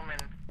and gentlemen,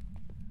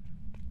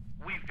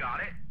 we've got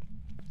it.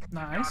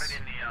 Got Nice. it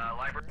in the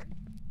library.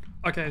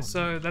 Okay,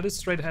 so that is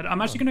straight ahead.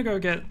 I'm actually gonna go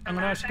get... I'm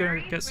gonna actually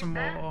go get some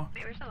more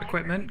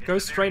equipment. Go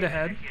straight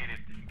ahead,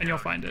 and you'll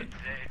find it.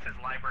 It says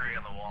library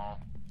on the wall.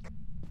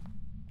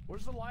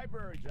 Where's the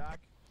library,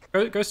 Jack?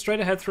 Go straight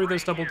ahead through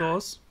those double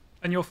doors,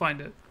 and you'll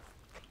find it.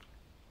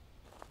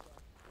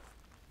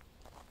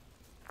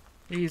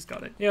 He's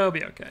got it. Yeah, it'll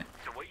be okay.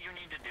 So what you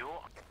need to do...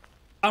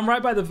 I'm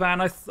right by the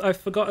van. I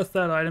forgot a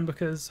third item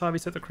because Harvey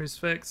took the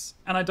crucifix,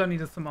 and I don't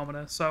need a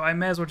thermometer, so I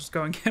may as well just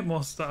go and get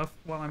more stuff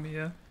while I'm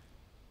here.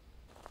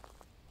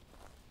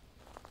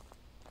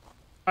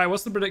 Alright,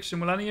 what's the prediction?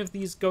 Will any of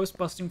these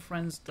ghost-busting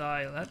friends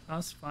die? Let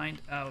us find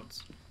out.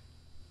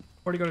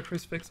 Already got a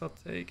crucifix. I'll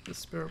take the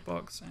spirit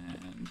box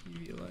and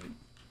UV light.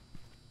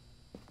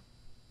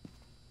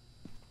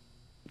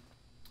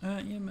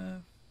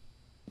 EMF.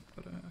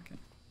 But, okay.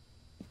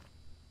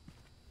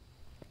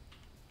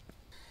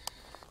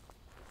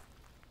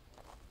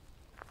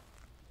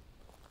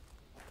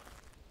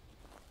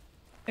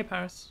 Hey,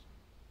 Paris.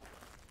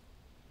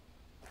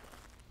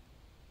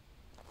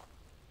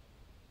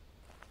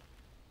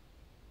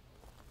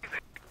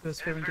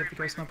 First favor and get the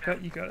ghost and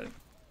upcut. You got it.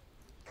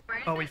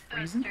 Are we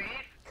freezing? Yeah,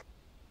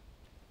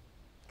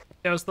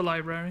 it was the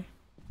library.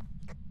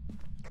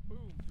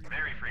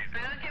 Very freezing.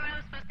 I don't get what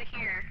I'm supposed to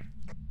hear.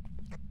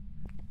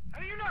 How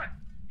do you not?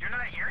 You're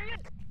not hearing it?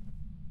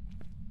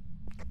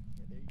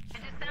 It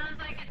just sounds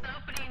like it's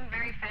opening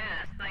very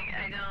fast. Like,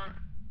 I don't...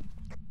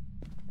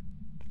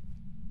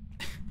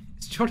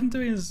 Is Jordan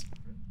doing his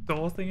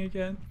door thing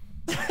again?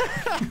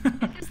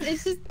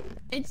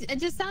 It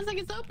just sounds like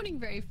it's opening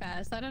very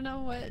fast. I don't know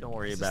what. Don't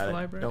worry Is this about the it.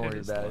 library? Don't It worry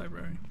is the about it.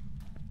 library.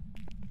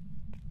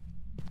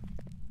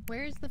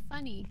 Where's the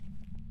funny?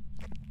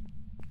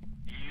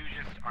 You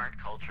just aren't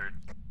cultured.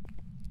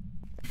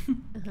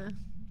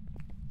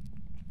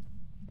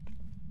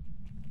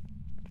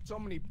 So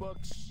many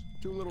books.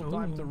 Too little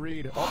time to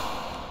read.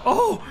 Oh,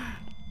 Oh!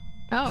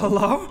 Oh.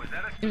 Hello? Was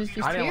that a It was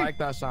just I didn't here. like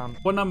that sound.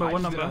 What number? I What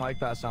just number? didn't like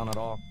that sound at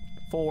all.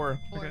 4.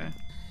 Okay.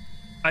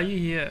 Are you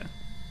here?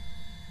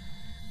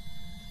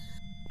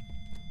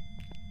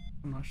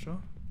 I'm not sure.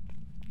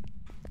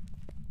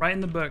 Right in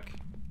the book.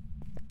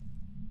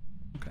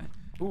 Okay.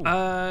 Ooh. If you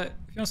want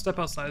to step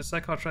outside, a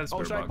sec, I'll try the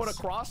spirit should I box. put a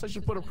cross? I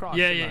should put a cross.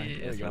 Yeah, shouldn't yeah, I?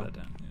 yeah. There you Throw go. that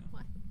down. Yeah.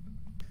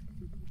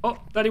 Oh,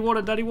 daddy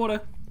water, daddy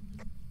water.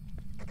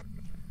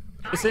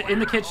 It's in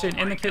the kitchen,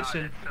 in the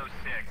kitchen. That's so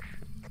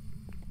sick.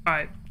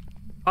 Alright.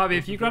 Harvey,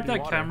 if you grab dirty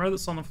that water. camera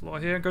that's on the floor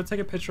here, go take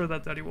a picture of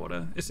that dirty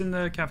water. It's in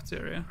the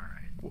cafeteria.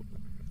 Alright.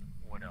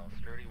 What else?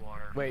 Dirty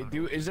water. Wait,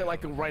 is it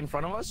like right in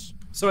front of us?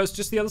 So it's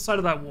just the other side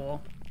of that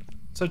wall.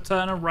 So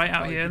turn it right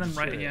out Oh, you here, can then just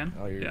right hear it. again.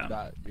 Oh, you're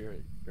Yeah.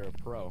 you're a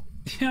pro.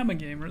 Yeah, I'm a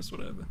gamer, it's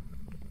whatever.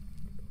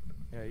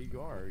 Yeah, you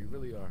are. You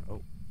really are.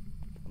 Oh,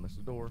 I missed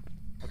the door.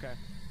 Okay.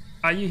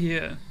 Are you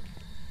here?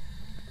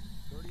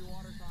 Dirty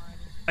water time.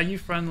 Are you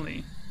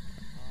friendly?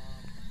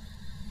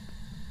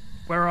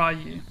 Where are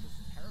you? This is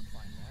terrifying,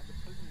 man. The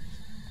prison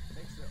just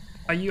makes it.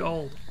 Are you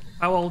old?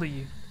 How old are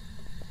you?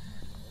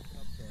 Open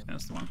up the.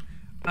 That's the one.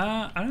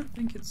 I don't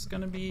think it's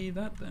gonna be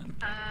that then.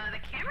 The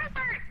cameras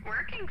aren't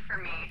working for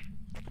me.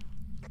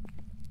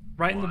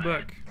 Right in the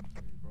book. You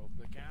broke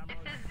the It camera.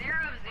 says 0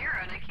 of 0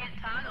 and I can't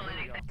toggle There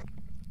we go. anything.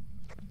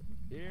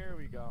 Here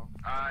we go.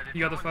 Did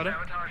You got the someone photo?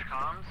 sabotage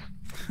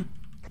comms?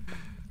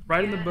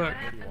 Right in the book.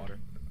 Dirty water.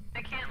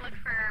 I can't look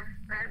for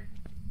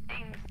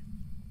things.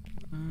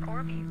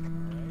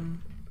 Corbies.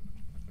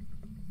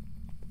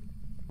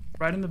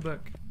 Right in the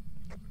book.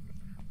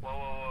 Whoa, whoa,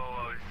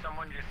 whoa, whoa. Did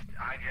someone just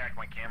hijack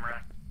my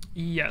camera?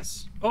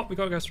 Yes. Oh, we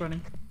got ghost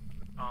running.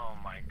 Oh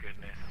my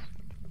goodness.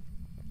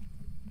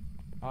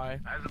 Hi.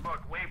 As a book.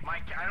 Wait,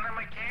 I don't have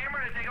my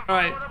camera to take a All photo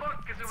right. of the book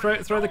because it was Throw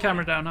the stolen.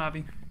 camera down,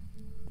 Harvey.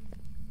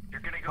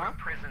 You're gonna go to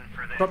prison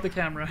for this. Drop the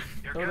camera.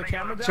 You're Throw the gonna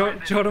camera go to down?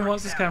 prison Jordan for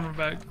wants his theft. camera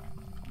back.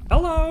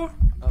 Hello.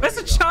 There's a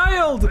there you go.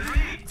 child.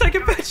 Take a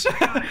picture.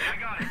 I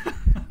got it.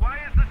 Why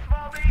is the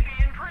small baby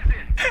in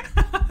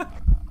prison?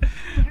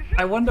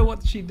 I wonder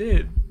what she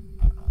did.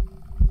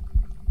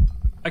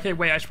 Okay,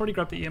 wait. I should probably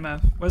grab the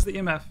EMF. Where's the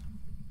EMF?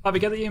 Harvey,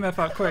 get the EMF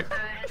out quick.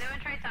 Has anyone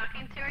tried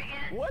talking to her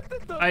yet? What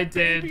did the I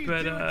baby did, but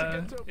do to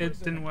get to a it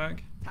prison? didn't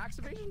work. Tax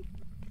evasion?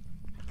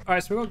 All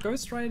right, so we got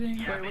ghost riding.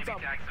 Yeah, Wait, what's maybe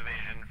up? tax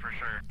evasion for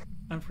sure.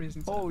 and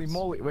freezing. Holy temps.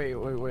 moly!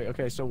 Wait.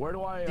 Okay, so where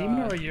do I?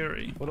 Demon or a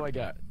Yuri? What do I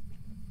get?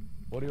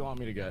 What do you want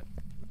me to get?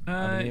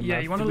 Yeah,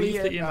 you want to Did we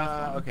leave the get,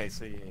 EMF on. okay,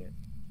 so yeah.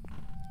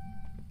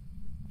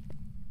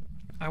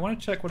 I want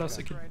to check what else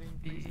it could Writing,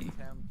 be. freezing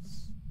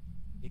temps.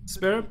 It could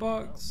Spirit be-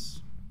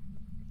 box.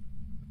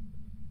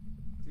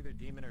 It's either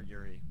demon or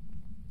Yuri.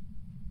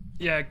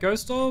 Yeah,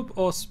 ghost orb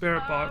or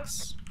spirit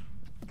box.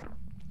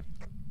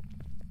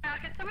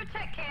 Can someone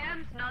check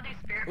cams and I'll do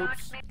spirit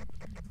box? Oops. Maybe?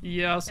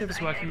 Yeah, I'll see if it's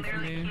I working for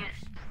literally you. can't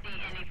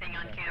see anything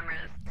on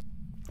cameras.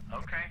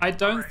 Okay. I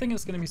don't alright. think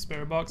it's gonna be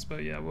spirit box,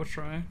 but yeah, we'll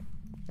try.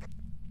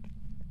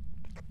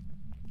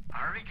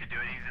 Harvey could do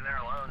it. He's in there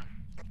alone.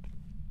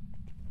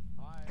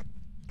 Hi.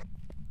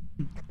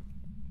 You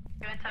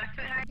want to talk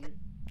to it, Hardy?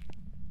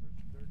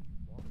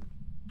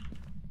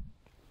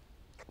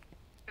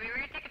 Do we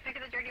really take a pic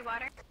of the dirty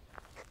water?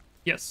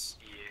 Yes.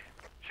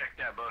 Yeah. Check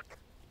that book.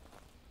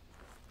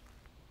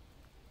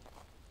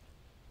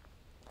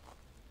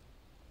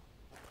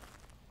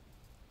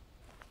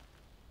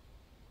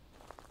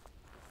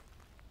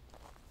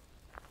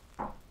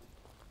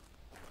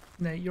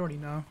 Nate, you already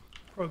know.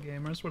 Pro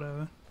gamers,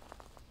 whatever.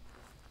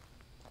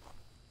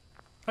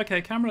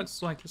 Okay, camera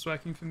looks like it's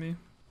working for me.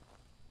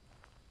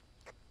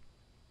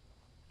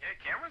 Yeah,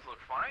 cameras look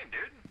fine,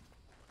 dude.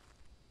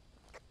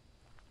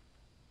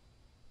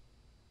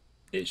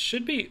 It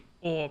should be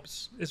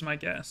orbs, is my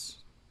guess.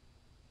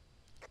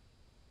 Do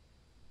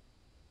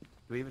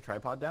we have a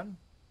tripod down?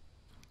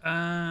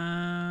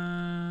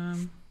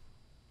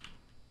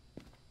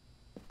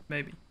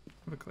 Maybe.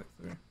 Have a click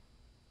through.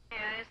 Yeah,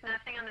 there's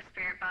nothing on the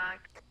spirit box.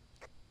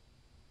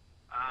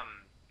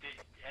 Did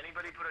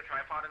anybody put a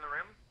tripod in the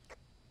room?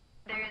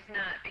 There is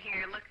not.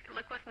 Here,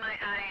 look with my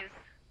eyes.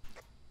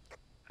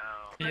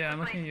 Oh. Yeah, I'm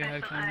with looking at my your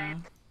special headphone eyes.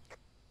 now.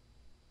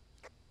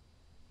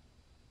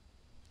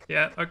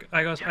 Yeah, okay,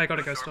 I got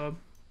a ghost orb.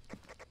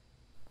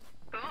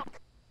 Cool.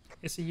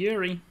 It's a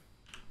Yuri.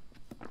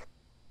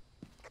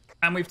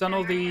 And we've done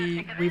all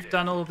the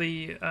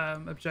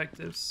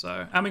objectives,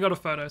 so and we got a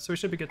photo, so we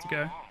should be good to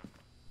go.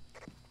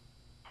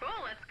 Cool,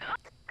 let's go.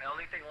 The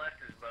only thing left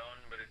is bone,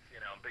 but it's, you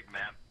know, big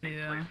map. Big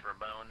Yeah. place for a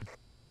bone.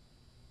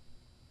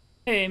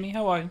 Hey Amy,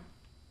 how are you?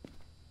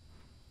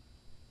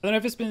 I don't know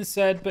if it's been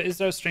said, but is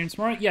there a stream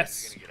tomorrow?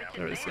 Yes, You're gonna get out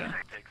there is, yeah.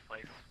 It takes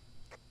place.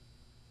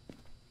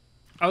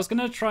 I was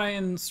gonna try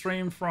and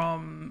stream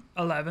from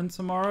 11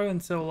 tomorrow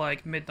until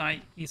like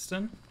midnight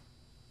Eastern.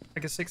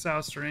 Like a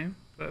 6-hour stream,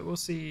 but we'll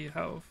see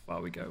how far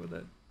we go with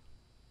it.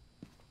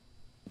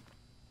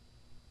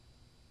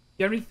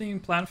 You have anything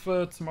planned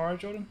for tomorrow,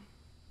 Jordan?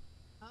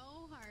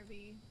 Oh,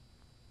 Harvey.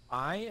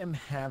 I am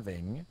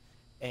having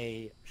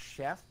a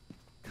chef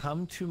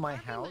come to my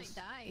Harvey house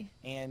might die.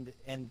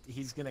 and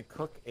he's gonna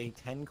cook a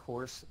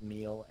 10-course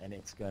meal and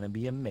it's gonna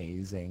be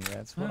amazing.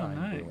 That's what Oh,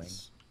 I'm doing.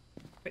 nice.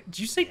 Wait, did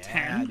you say Yeah,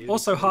 10? dude,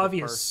 Also, it's gonna be Harvey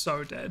the is first-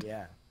 so dead.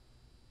 Yeah.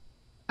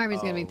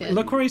 Harvey's gonna be Oh, dead.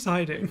 Look where he's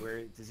hiding.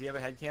 Where does he have a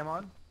head cam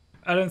on?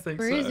 I don't think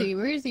Where so. is he?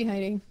 Where is he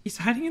hiding? He's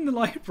hiding in the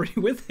library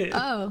with him.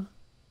 Oh.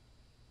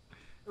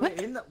 What?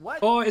 In the, what?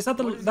 Oh, is that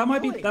the? What is That he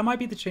might be. doing? That might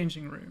be the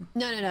changing room.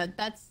 No.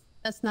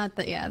 That's not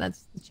the. Yeah,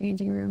 that's the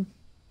changing room.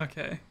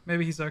 Okay,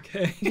 maybe he's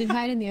okay. You should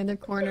hide in the other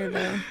corner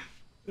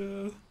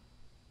though.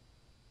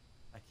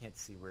 I can't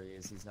see where he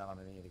is. He's not on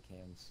any of the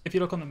cams. If you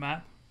look on the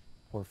map,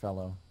 Poor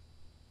fellow.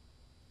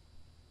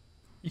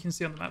 you can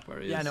see on the map where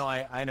he is. Yeah, no,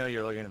 I know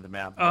you're looking at the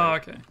map. Oh,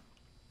 but- okay.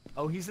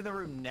 Oh, he's in the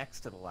room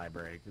next to the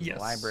library. 'Cause Yes.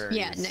 The library.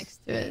 Yeah, is- next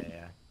to yeah, it.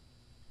 Yeah.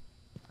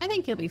 I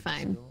think he'll be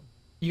fine.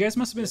 You guys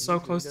must have been Yeah, so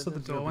usually close he to the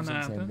doesn't door when that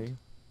represent happened. sanity.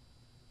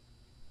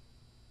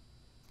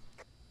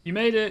 You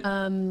made it.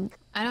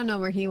 I don't know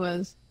where he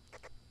was.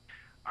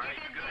 Alright,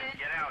 you good.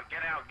 Get out,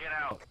 get out, get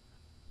out.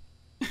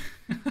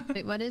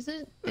 Wait, what is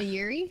it? A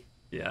Yuri?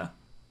 Yeah.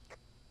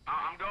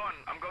 I'm going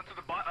to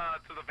the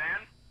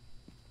van.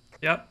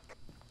 Yep.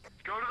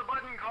 Go to the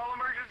button, call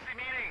emergency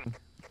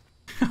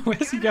meeting.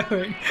 Where's he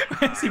going?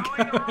 Where's he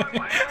Going the wrong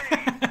going? way.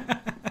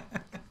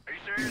 Are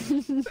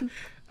you serious?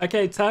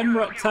 Okay, turn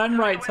right. Turn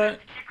right. Turn.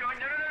 Keep going.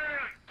 No.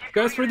 Keep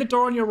Go going. through the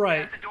door on your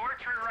right. At the door,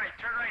 turn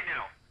right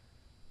now.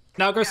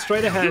 Now go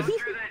straight ahead. Just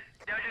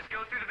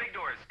go through the big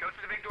doors. Go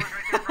through the big doors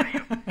right there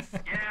in front of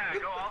you. Yeah,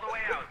 go all the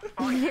way out. Keep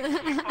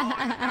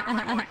following the sound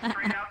of my voice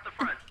straight out the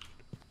front.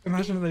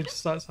 Imagine if they just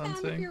start Sound of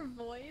hunting. your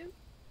voice.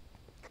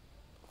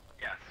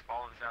 Yes,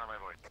 follow the sound of my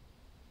voice.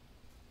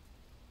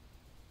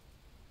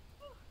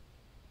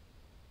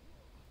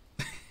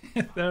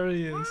 There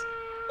he is.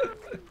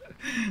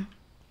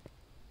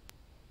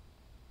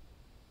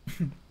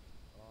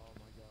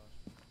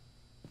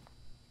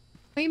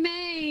 We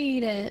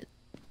made it.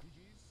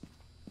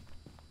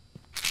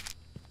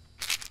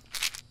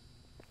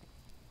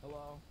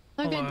 Hello.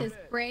 Look Hello. at this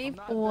brave I'm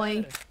not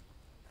boy. dead.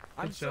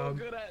 I'm Good so job.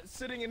 good at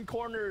sitting in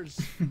corners.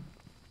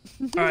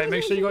 All right,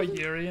 make sure you got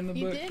Yuri in the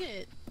You book. did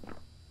it.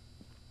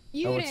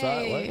 Oh, what's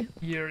that? What? Yay.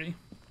 Yuri.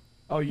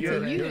 Oh, It's a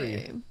Yuri.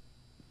 Yuri.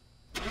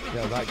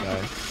 Yeah, that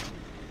guy.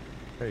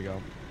 There you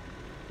go.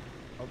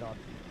 Oh god.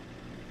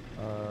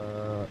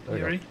 There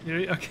you Yuri.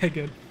 Yuri. Okay,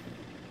 good.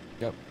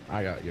 go. Yep,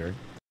 I got Yuri.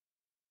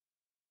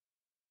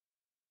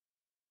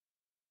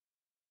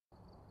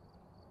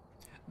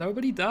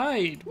 Nobody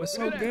died. We're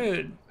so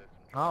good.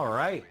 All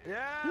right.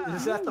 Yeah.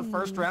 Is that the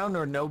first round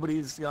or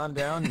nobody's gone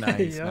down?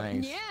 Nice, Yeah.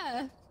 nice.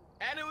 Yeah.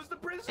 And it was the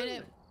prison.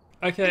 And it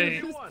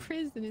Okay. was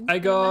prison instead I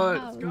of got the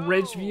house. Go.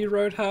 Ridgeview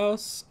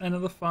Roadhouse,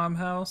 another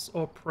farmhouse,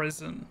 or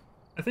prison.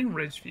 I think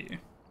Ridgeview.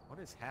 What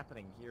is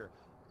happening here?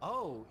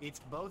 Oh, it's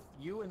both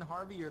you and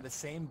Harvey are the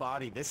same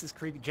body. This is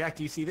creepy. Jack,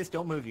 do you see this?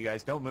 Don't move, you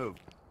guys. Don't move.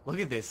 Look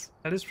at this.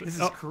 That is. This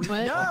is Oh. creepy.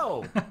 What?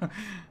 No!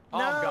 Oh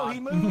No, god. he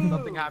moved.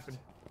 Something happened.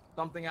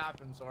 Something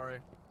happened, sorry.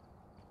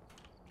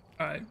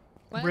 All right.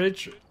 What?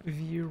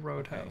 Ridgeview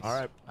Roadhouse. All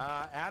right.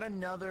 Add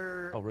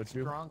another Oh,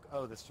 Ridgeview? strong.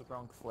 Oh, the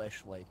strong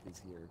flashlight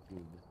is here.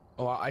 Good.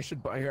 Oh, I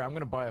should buy here. I'm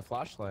gonna buy a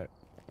flashlight.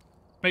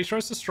 Make sure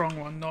it's a strong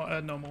one, not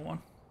a normal one.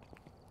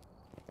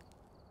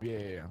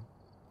 Yeah.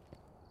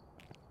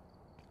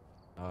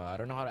 I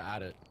don't know how to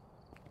add it.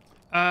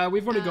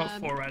 We've already got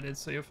Um, 4 added,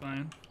 so you're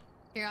fine.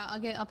 Here,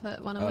 I'll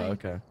put one Oh, away.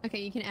 okay.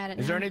 Okay, you can add it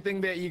Is there now. anything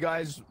that you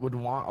guys would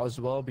want as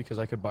well? Because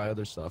I could buy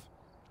other stuff.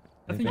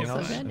 I think Anything you're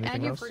else? fine. Good.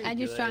 Anything else? Add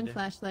your strong good.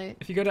 flashlight.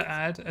 If you go to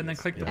add and then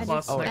click the yes.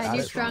 plus Oh, next add to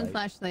your it. strong Right.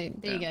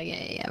 flashlight. There you Yeah.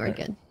 go. Yeah, we're Right.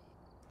 good.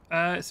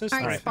 it says All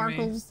 3 right, for me.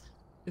 sparkles.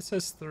 It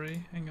says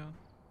 3. Hang on.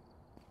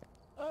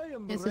 I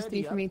am It says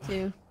 3 for me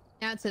too.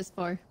 Now it says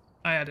 4.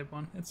 I added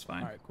 1. It's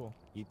fine. All right, cool.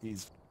 Eat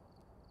these.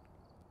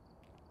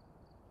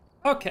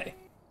 Okay.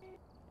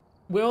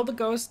 Will the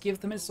ghost give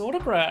them its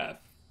autograph?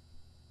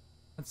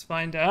 Let's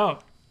find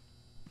out.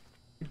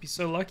 You'd be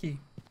so lucky.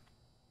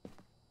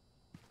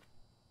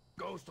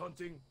 Ghost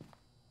hunting.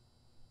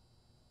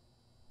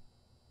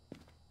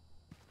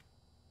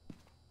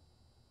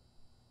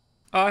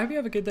 I hope you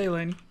have a good day,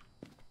 Lainey.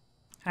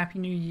 Happy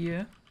New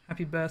Year.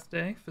 Happy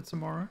birthday for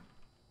tomorrow.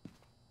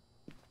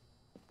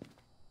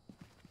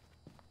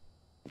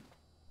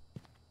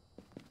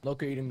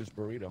 Loca eating this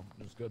burrito.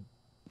 It's good.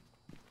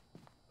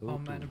 Oh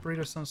man, a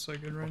burrito sounds so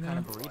good right What now. kind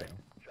of burrito?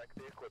 Check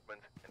the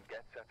equipment and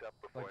get set up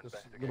before Like this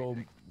investigating. little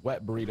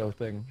wet burrito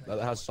thing that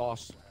has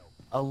sauce.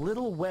 A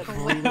little wet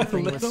burrito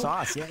thing with little-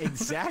 sauce. Yeah,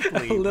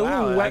 exactly. A little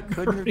wow, wet I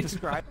couldn't have burrito.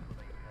 described.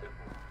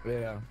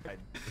 Yeah,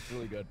 it's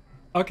really good.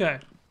 Okay.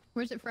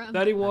 Where's it from?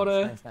 Dirty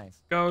Water, Nice,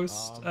 nice.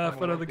 Ghost, from a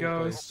Foot of the local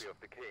place. Ghost, Copy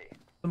of the key.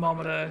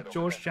 Thermometer,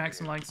 George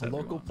Jackson likes A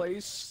everyone. local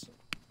place.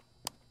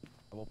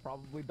 Will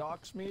probably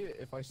dox me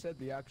if I said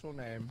the actual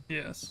name.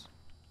 Yes.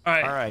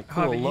 Alright, All right,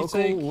 cool.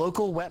 Harvey,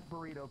 Local wet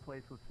burrito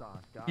place with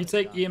sauce. Got you it,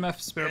 take got it.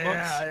 EMF Spirit Box.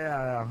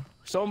 Yeah.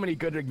 So many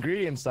good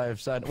ingredients I have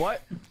said.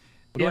 What?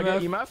 Do I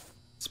get EMF? EMF?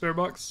 Spirit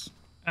Box,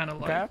 and a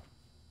light. Okay.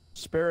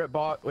 Spirit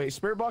box. Wait,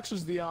 Spirit box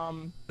is the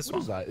This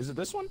What is one. that? Is it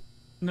this one?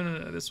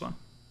 No, this one.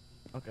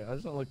 Okay,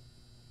 that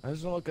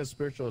doesn't look as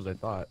spiritual as I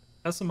thought.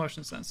 That's the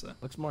motion sensor.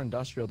 Looks more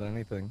industrial than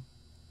anything.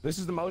 This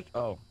is the most.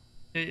 Oh,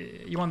 Yeah,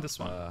 you want this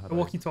one. How The do I-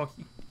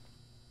 walkie-talkie.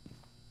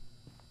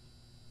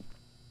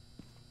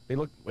 they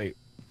look. Wait,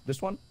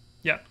 this one?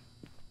 Yeah,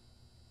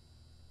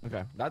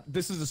 Okay,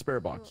 this is the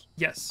spirit box.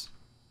 yes.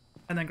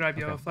 And then grab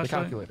your Okay, the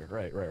flashlight. calculator.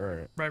 Right.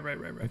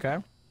 Right. Okay.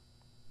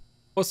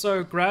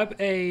 Also, grab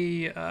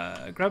a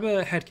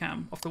head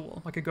cam off the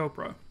wall, like a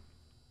GoPro.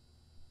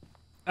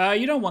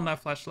 You don't want that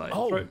flashlight.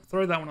 Oh.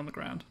 Throw that one on the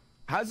ground.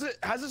 Has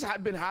this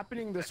been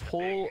happening this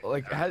whole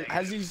like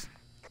has these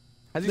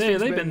things they've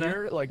been been here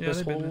there. like Yeah, this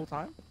they've been whole there.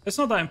 time? It's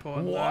not that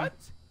important. though. What?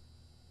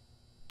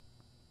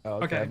 Oh,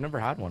 okay. Okay. I've never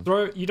had one.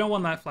 You don't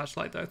want that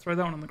flashlight though. Throw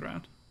that one on the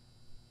ground.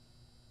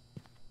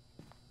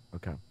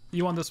 Okay.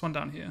 You want this one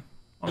down here,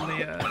 on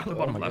the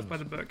bottom my left by goodness.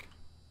 the book.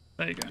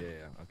 There you go. Yeah,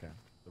 yeah, okay.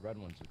 The red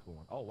one's a cool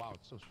one. Oh wow,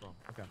 it's so strong.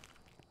 Okay.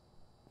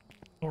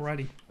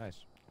 Alrighty. Nice.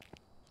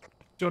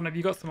 Jordan, have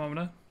you got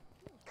thermometer?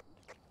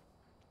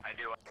 I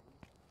do.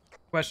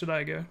 Where should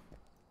I go?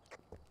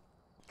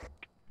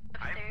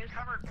 I've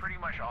covered pretty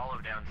much all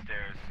of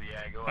downstairs, so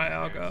yeah, go Alright,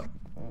 I'll upstairs.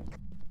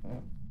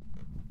 go.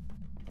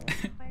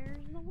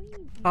 Where's the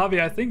weed?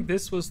 Harvey, I think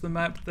this was the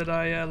map that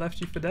I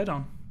left you for dead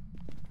on.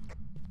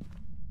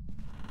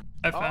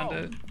 I found Oh.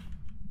 it.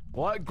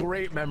 What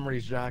great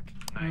memories, Jack.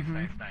 Nice,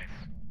 nice, nice.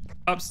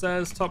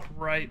 Upstairs, top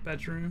right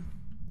bedroom.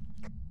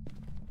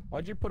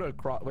 Why'd you put a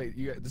cross? Wait,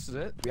 this is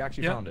it? We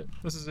actually Yep, found it.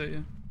 this is it, yeah.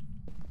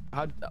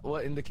 How?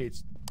 What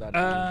indicates that?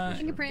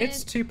 Fingerprint.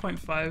 It's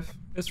 2.5.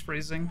 It's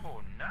freezing.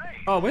 Oh, nice.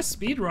 Oh, we're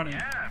speed running.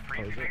 Yeah, free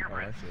Oh, is it? Oh, I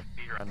fingerprints.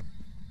 see. Speedrun.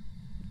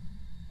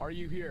 Are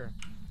you here?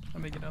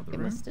 Let me get out of the It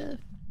room. must have.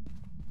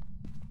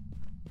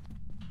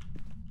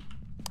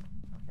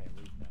 Okay,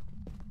 leave now.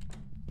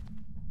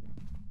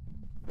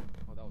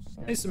 Oh, that was.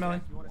 Hey,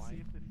 Smelly. You want to see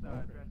if this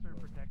dresser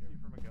protects you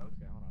from a ghost?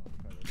 Okay, hold on.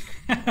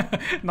 Let me try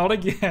this. Not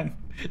again.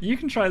 You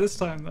can try this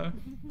time though.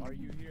 Are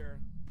you here?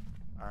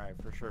 All right,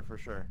 for sure, for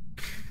sure.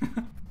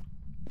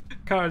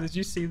 Kara, did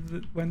you see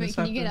when Wait, this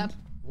can happened? you get up?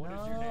 What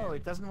is your No, name?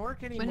 it doesn't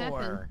work happened?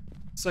 anymore.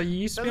 So you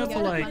used to be able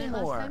Doesn't to got work up on like, it last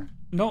anymore. time?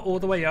 not all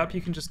the way up, you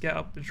can just get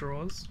up the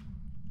drawers.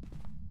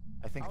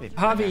 I think they.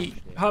 Harvey,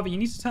 patched it. Harvey, you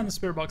need to turn the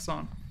spirit box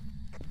on.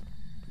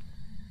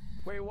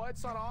 Wait, what?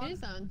 It's not on? It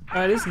is on.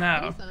 Oh, it is It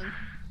now. is on.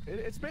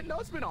 It's been no,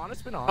 it's been on.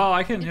 It's been on. Oh,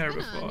 I couldn't It's hear it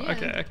been before. on, yeah.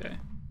 Okay, okay.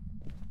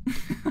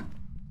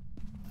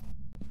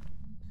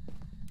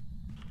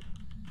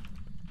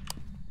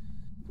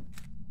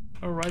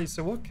 Alrighty,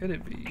 so what could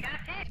it be? I got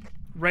a pick.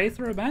 Wraith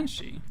or a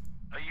Banshee?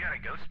 Oh, you got a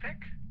ghost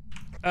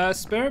pick?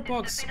 Spirit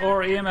box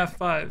or EMF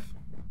 5?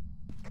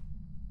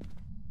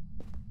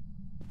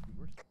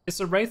 It's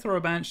a Wraith or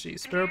a Banshee.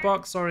 Spirit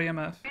box or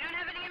EMF? We don't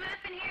have an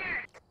EMF in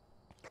here.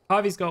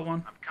 Harvey's got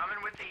one. I'm coming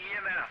with the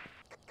EMF.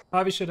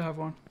 Harvey should have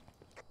one.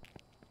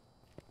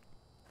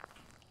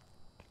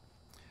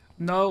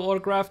 No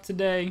autograph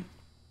today.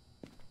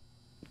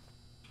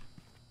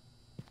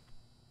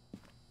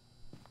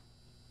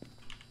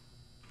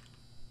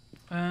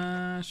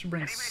 Should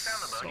bring Anybody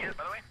found the bone salt. yet,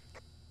 by the way?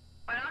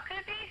 What else could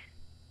it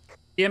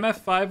be? EMF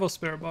 5 or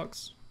spirit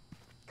box?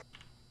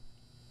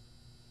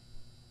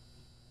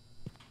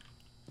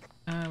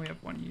 We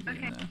have one UV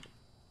in there.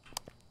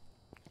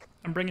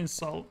 I'm bringing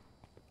salt.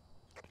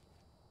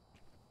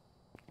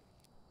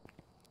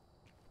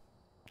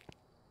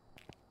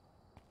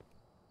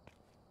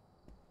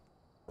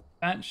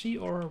 Banshee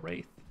or a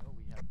Wraith? Oh,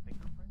 we have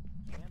fingerprints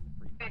and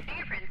free. My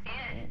fingerprints,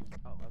 yeah.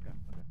 Oh, okay.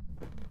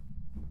 Okay.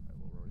 Alright,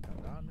 we'll write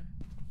that down.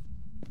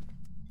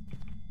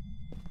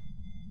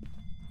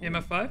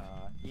 EMF 5?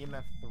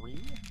 EMF 3.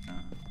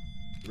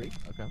 3.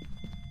 Okay.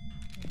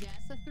 Yes,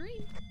 a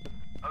 3.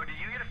 Oh, did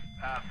you get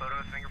a photo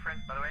of the fingerprint,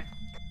 by the way?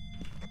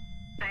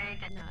 I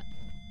did Not.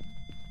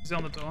 Is it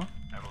on the door?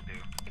 I will do.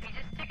 If you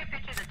just take a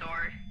picture of the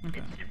door, Okay.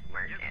 it should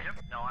work. Yep, Yeah.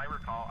 yep. No, I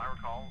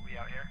recall. We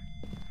out here.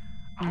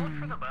 I'll look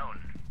for the bone.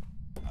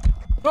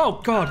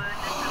 Oh god!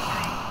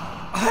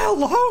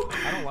 Hello?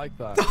 I don't like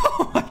that.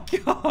 Oh my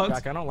god!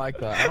 Jack, I don't like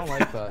that. I don't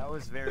like that. That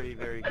was very,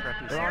 very creepy.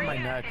 They're on my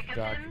Yeah, neck, take 'em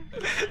Jack.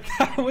 in.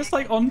 That was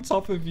like on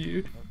top of you.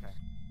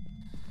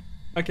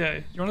 Okay.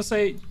 Okay, you wanna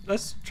say,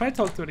 let's try to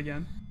talk to it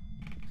again.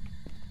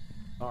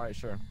 Alright,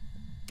 sure.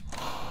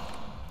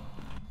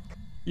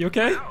 You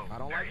okay? Oh, I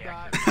don't there like you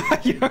that. Are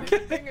you It did the okay?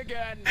 thing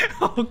again.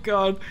 Oh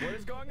god. What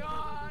is going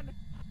on?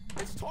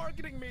 It's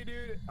targeting me,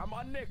 dude. I'm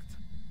unnicked.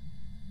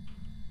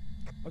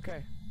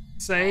 Okay.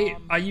 Say,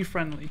 are you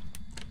friendly?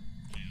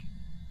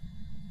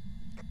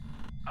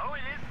 Oh, it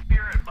is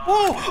spirit box.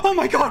 Oh! Oh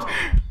my god!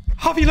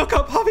 Harvey, look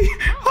up! Harvey!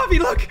 Harvey,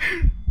 look!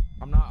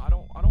 I'm not. I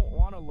don't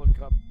want to look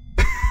up.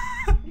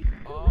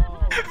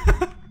 Oh.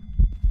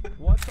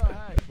 What the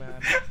heck,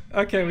 man?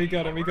 Okay, we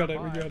got it, we got it,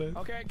 we Alright. got it.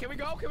 Okay, can we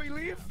go? Can we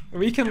leave?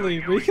 We can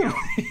leave, we can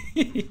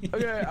leave.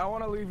 Okay, I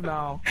want to leave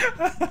now.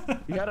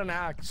 He had an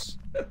axe.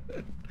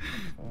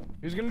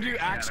 He was gonna do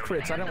axe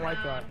crits. I didn't like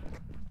that.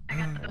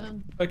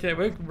 Okay,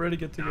 we're really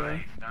good to go.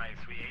 Nice, nice.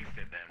 We aced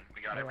it then.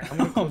 We got I'm everything.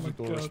 gonna Oh close my the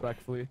door God.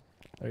 respectfully.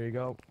 There you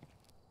go.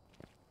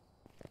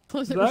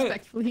 Close it That-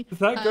 respectfully.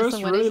 That So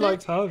ghost what really is it?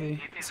 liked Harvey.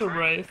 It's a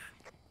Wraith.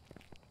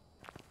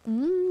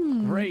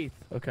 Wraith.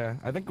 Okay,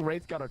 I think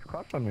Wraith got a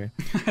crush on me.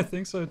 I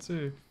think so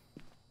too.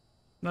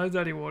 No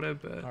dirty water,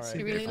 but Alright. see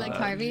You if really they like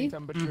follow. Harvey?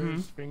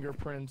 Temperatures,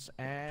 fingerprints,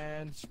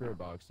 and spirit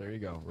box. There you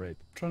go, Wraith.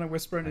 Trying to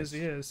whisper in his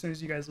Nice. ear as soon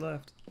as you guys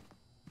left.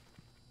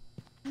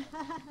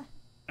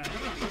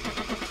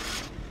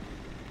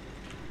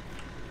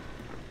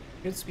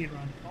 Good speed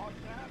run.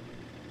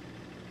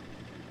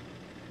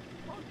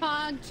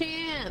 Pog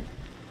champ.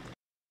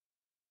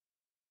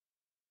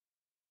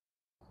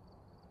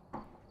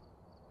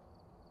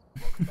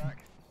 Welcome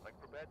back. I've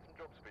prepared some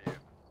jobs for you.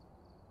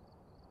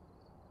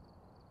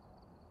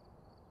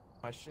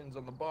 My shin's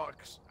on the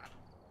box.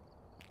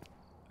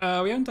 We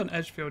haven't done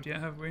Edgefield yet,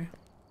 have we?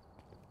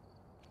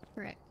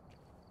 Correct.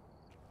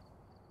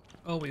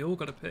 Oh, we all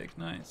got a pick.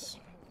 Nice.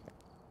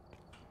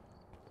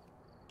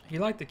 You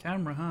like the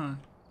camera, huh?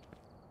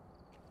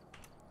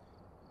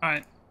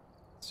 Alright.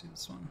 Let's do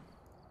this one.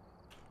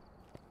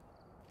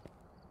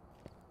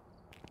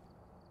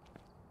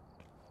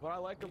 What I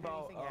like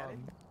about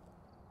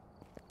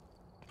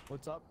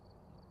what's up?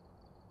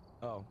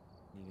 Oh.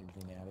 Need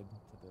anything added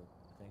to the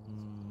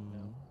things?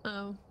 No.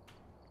 Oh.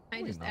 I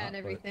Probably just not, add but-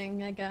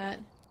 everything I got.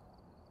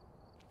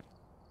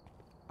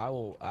 I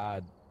will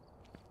add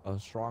a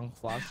strong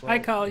flashlight. Hi,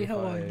 Carly. if How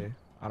are you?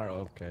 I don't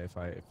know. Okay, if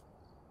it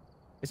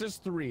says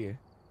 3.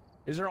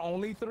 Is there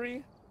only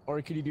 3,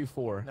 or can you do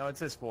 4? No, it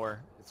says 4.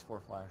 It's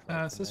 4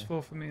 flashlights. It's just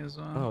 4 for me as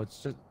well. Oh,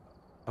 it's just.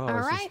 Oh, All it's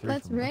just right, 3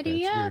 let's for me. ready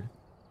okay, it's up. weird.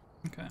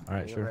 Okay. All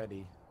right, Get sure.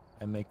 ready.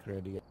 I make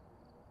ready.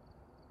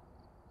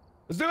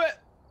 Let's do it.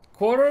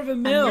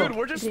 250,000. Dude,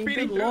 we're just Good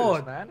speeding through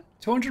Lord. this, man.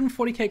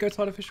 240k go to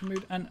artificial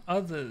mood and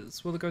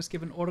others. Will the ghost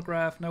give an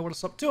autograph? No, what to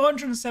stop?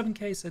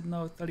 207k said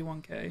no.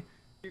 31k.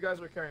 You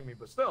guys are carrying me,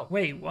 but still.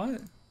 Wait, what?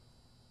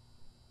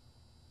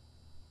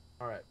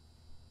 All right.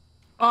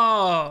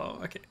 Oh,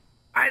 okay.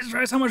 I just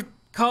realized how much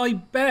Carly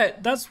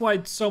bet. That's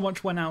why so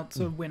much went out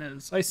to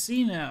winners. I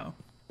see now.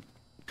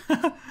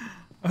 I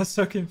was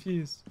so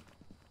confused.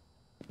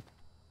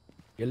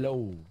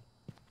 Hello.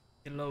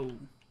 Hello.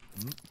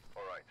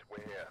 Alright,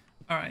 we're here.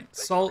 Alright,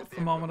 salt,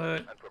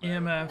 thermometer,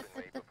 EMF,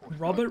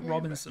 Robert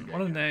Robinson.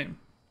 What a name.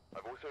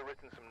 I've also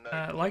written some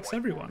notes. Likes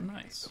everyone.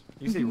 Nice.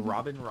 You say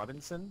Robin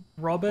Robinson?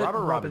 Robert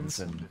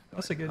Robinson. Robinson.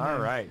 That's a good All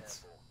name. right.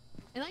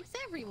 It likes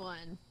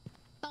everyone.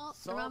 Salt,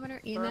 Salt,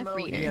 thermometer, EMF thermo,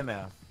 reader.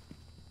 EMF.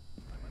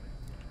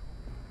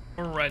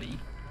 Alrighty.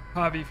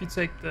 Harvey, if you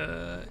take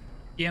the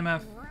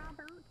EMF,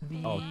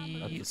 the Oh,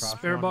 that's the fast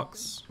spirit one.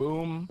 box,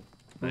 Boom.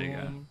 there you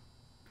go, boom,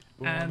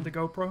 boom. and the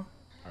GoPro. All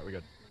right, we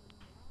good.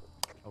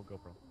 Oh,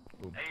 GoPro.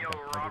 Boom. Hey yo, Okay,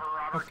 we're Robert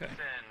good. Robertson. Okay.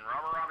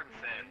 Robert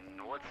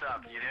Robinson. What's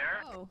up? You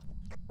there? Oh.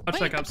 I'll Wait,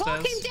 check the upstairs.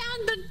 pole came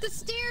down the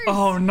stairs.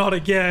 Oh, not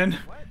again.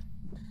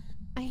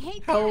 I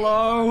hate that.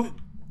 Hello.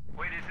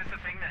 Wait, is this a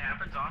thing that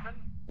happens often?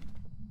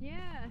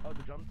 Yeah. Oh,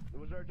 the jump.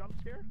 Was there a jump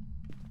scare?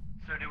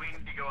 So do we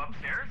need to go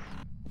upstairs?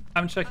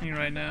 I'm checking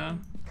right now.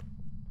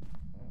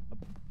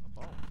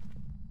 Oh.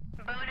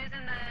 Bone is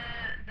in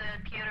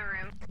the piano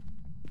room.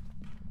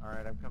 All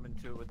right, I'm coming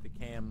to it with the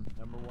cam.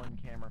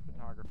 #1 camera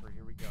photographer.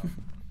 Here we go.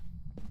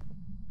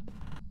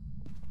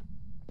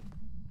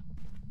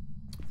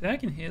 I think I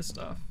can hear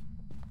stuff.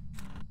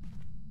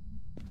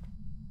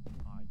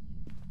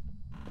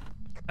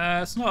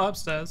 It's not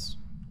upstairs.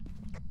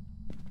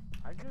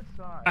 I just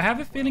saw it. I have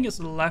a feeling it's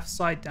the left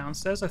side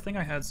downstairs. I think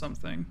I heard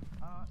something.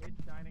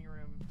 It's dining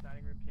room,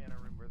 piano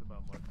room, where the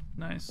bum was.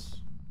 Nice.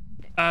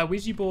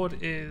 Ouija board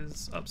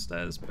is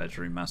upstairs,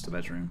 bedroom, master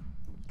bedroom.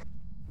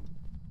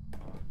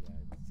 Oh yeah,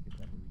 let's get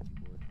that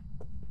Ouija board.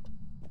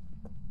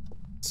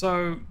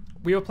 So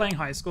we were playing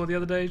high score the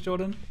other day,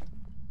 Jordan,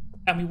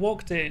 and we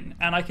walked in,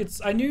 and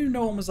I knew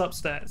no one was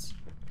upstairs.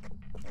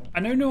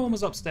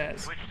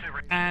 Switch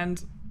to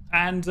And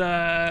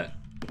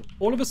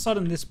all of a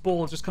sudden, this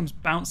ball just comes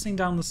bouncing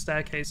down the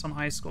staircase on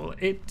high school.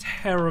 It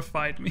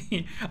terrified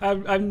me.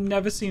 I've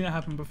never seen it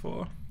happen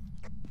before.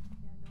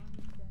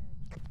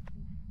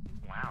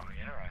 Wow,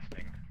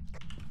 interesting.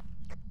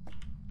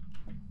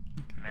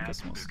 Okay, I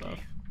guess more stuff.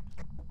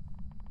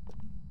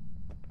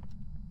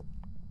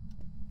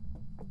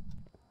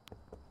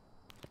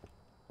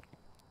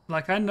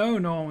 Like, I know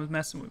no one was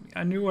messing with me.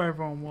 I knew where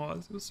everyone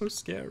was. It was so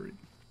scary.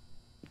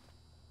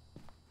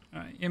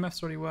 Alright,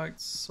 EMF's already worked.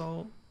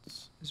 Salt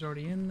is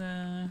already in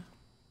there.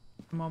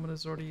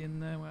 Thermometer's already in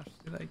there. We'll have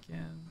to do that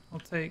again. I'll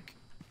take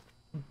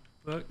a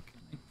book.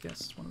 I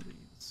guess one of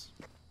these.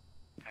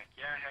 Heck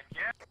yeah, heck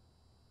yeah.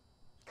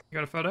 You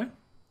got a photo?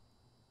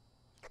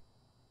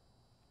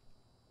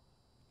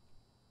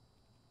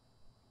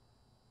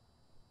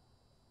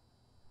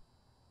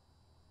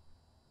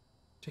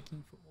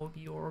 Checking for all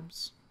the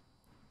orbs.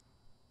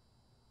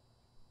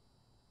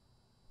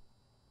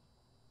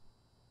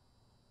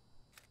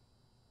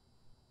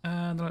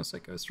 And then looks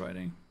like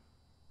ghostwriting.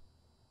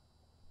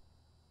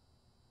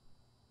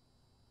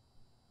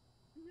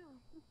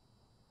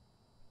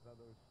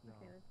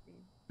 Okay, let's see.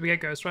 Did we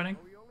get ghostwriting?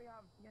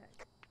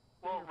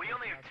 Well, we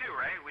only have 2,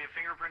 right? We have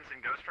fingerprints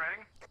and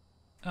ghostwriting.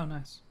 Oh,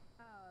 nice.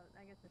 Oh,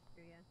 I guess that's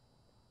true,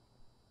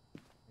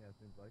 yeah. Yeah, it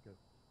seems like it.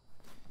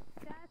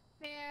 That's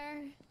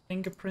fair.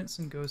 Fingerprints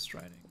and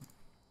ghostwriting.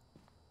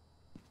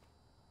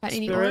 Got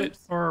any Spirit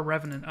orbs? or a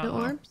revenant? No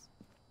orbs?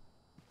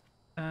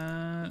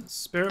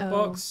 Spirit Oh.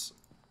 box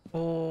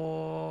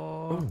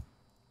or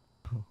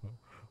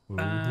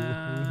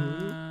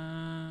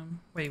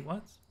wait,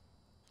 what?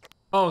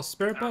 Oh,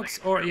 spirit box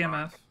or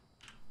EMF?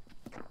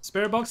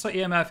 Spirit box or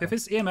EMF? If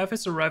it's EMF,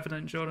 it's a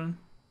revenant, Jordan.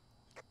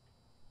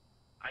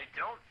 I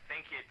don't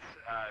think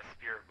it's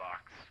spirit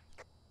box.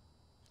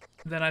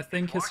 then I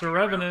think it's walking a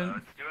around, revenant. though.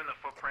 It's doing the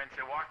footprints.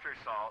 It walked through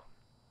salt.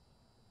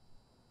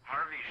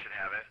 Harvey should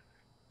have it.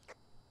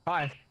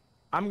 Hi.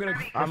 I'm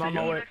on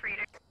my way. I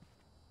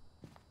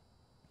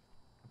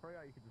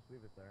forgot you could just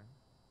leave it there.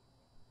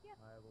 Yep.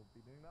 I will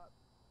be doing that.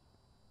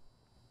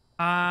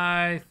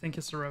 I think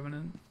it's a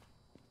revenant.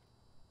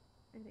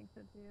 I think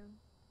so too.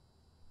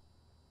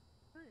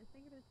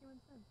 Think of it as you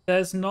said.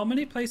 There's not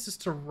many places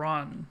to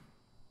run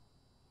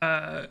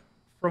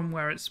from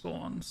where it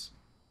spawns.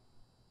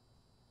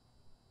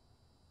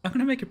 I'm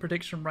gonna make a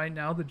prediction right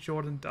now that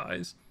Jordan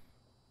dies.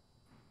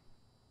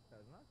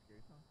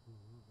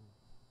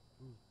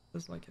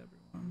 Just like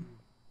everyone.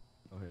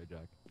 Oh, hey,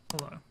 Jack.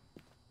 Hello.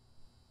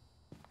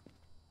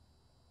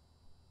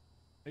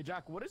 Hey,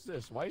 Jack, what is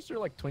this? Why is there,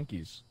 like,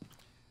 Twinkies?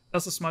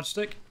 That's a smudge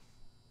stick.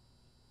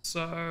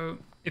 So,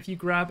 if you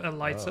grab a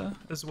lighter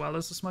as well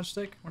as a smudge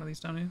stick, one of these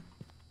down here.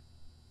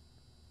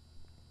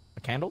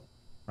 A candle?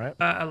 Right?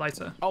 A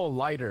lighter. Oh, a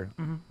lighter.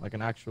 Like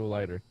an actual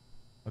lighter.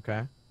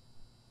 Okay.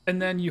 And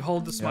then you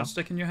hold the smudge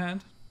stick in your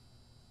hand.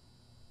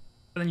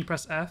 And then you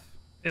press F.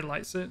 It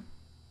lights it.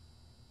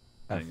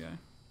 There you go.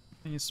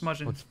 And you're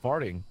smudging. Oh, it's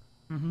farting.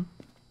 Mm-hmm.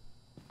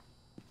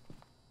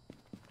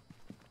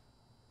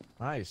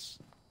 Nice.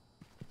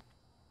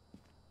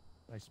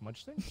 Nice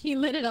smudge thing? He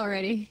lit it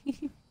already.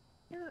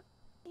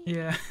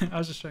 Yeah, I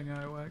was just showing you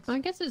how it works. Well, I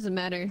guess it doesn't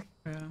matter.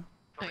 Yeah.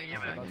 Something you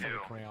That's meant like to. a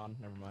crayon.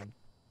 Never mind.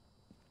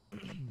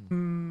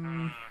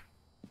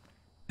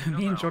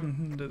 Me and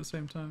Jordan did it at the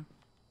same time.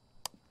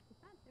 It's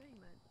not doing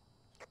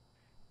much.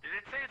 Did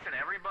it say it's an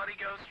everybody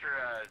ghost or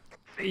a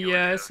singular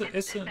Yeah, ghost?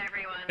 it's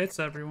everyone. It's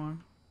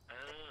everyone.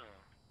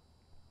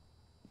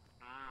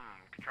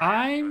 Could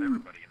try it with I'm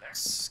everybody in there.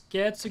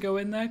 scared to go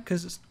in there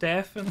because it's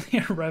definitely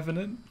a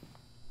revenant.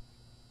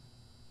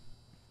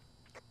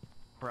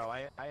 Bro,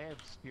 I have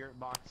spirit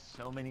box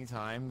so many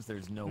times,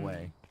 there's no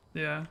way.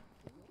 Yeah.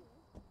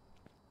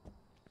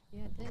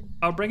 Yeah, it did.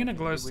 I'll bring in a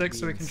glow would stick be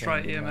so we can try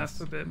insanely EMF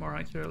nice. a bit more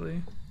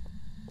accurately.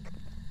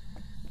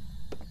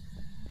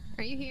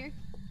 Are you here?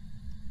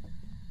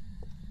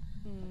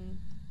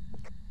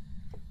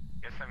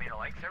 Guess I mean it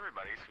likes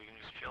everybody, so we can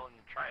just chill and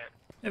try it.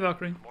 Hey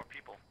Valkyrie. More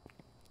people.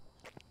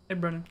 Hey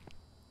Brennan.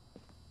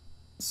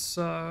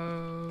 So...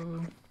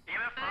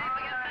 EMF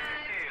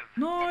 5!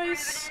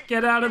 Nice!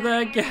 Get out of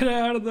there, get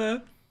out of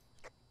there!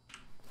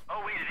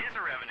 Oh wait, it is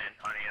a revenant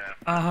on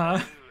EMF. Uh-huh.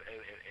 Ooh,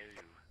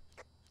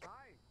 ooh.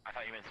 I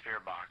thought you meant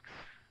spirit box.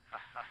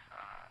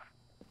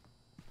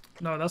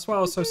 No, that's why I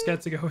was so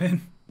scared to go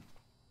in.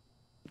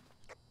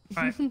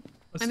 Alright,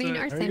 let's I mean, do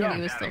our it.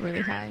 sanity was still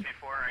really high.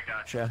 Before I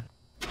got Gotcha.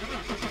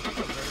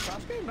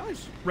 Fast game,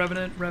 nice.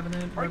 Revenant,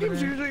 Revenant, Our game's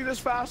Revenant. usually this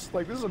fast.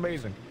 Like, this is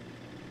amazing.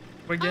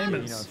 What game You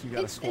know, is? if you got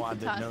a It's a squad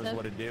that knows toss-up.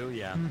 what to do,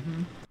 yeah.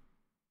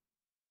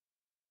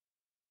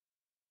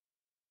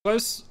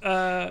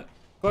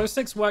 Glow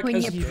sticks work When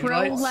as you're you pro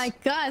light.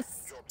 like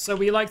us. So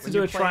we like to When do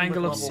you're a playing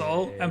triangle with of level-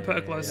 salt and put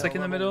a glow yeah, stick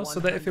in the level middle so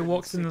that if it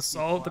walks in the 160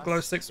 salt, the glow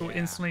plus, sticks will yeah.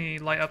 instantly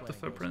light up the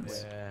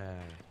footprints. Yeah.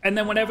 And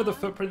then whenever the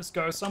footprints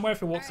go somewhere,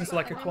 if it walks into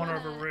like a Everyone, corner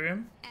of a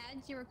room,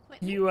 Add your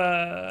equipment. you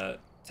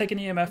take an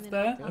EMF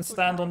there and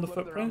stand on the Flip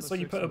it around footprints, the or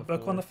you six put a and the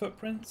book on the four.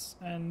 footprints,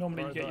 and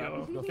normally you Or get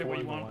the get what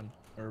you four want. one,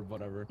 or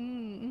whatever.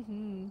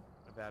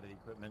 I've added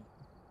equipment.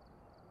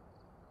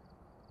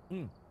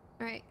 All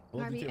right, We'll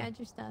do Harvey, too. add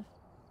your stuff.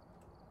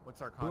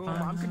 What's our Boom,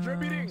 contact? I'm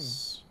contributing.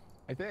 Farmhouse.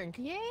 I think.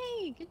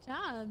 Yay! Good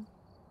job.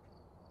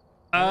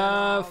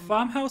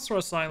 Farmhouse or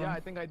asylum? Yeah, I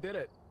think I did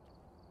it.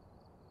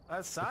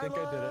 Asylum! think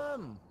I did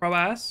it. Pro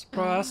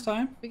ass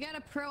time. We got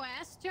a pro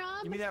ass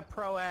job. Give me that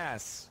pro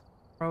ass.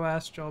 Pro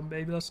ass job,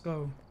 baby. Let's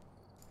go.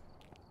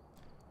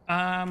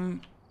 I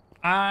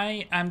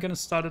am gonna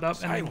start it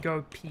up and then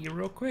go pee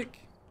real quick.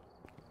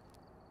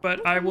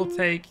 But I will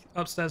take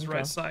upstairs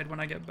right side when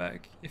I get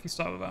back. If you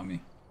start without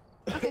me.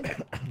 Okay.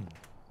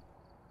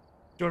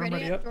 Jordan,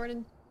 ready up?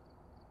 Jordan?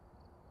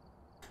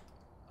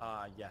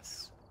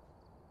 Yes.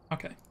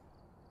 Okay.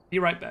 Be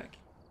right back.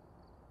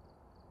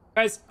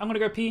 Guys, I'm gonna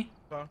go pee.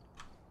 Huh?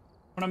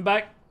 When I'm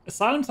back,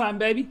 asylum time,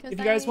 baby. If you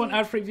guys want I-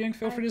 ad-free viewing,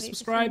 feel I free to wait to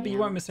subscribe, see but you you.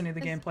 won't miss any of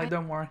the 'Cause gameplay. I-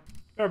 Don't worry.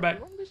 Be right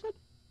back. What they said?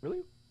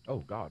 Really? Oh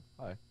God.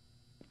 Hi.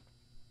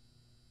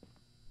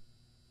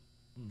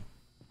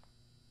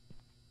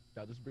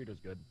 Yeah, this burrito's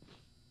good.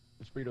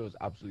 This burrito is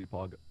absolutely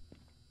pog.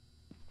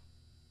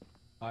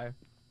 Hi.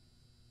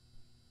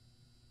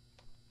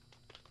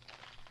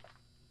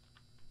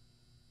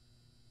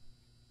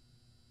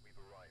 We've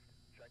arrived.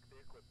 Check the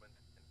equipment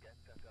and get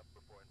set up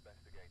before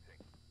investigating.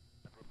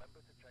 And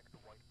remember to check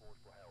the whiteboard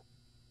for help.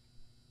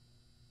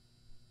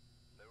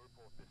 No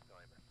report this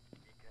time.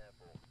 Be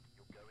careful.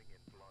 You're going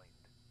in blind.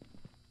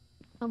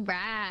 All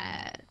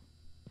right.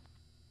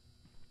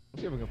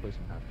 Let's see if we can play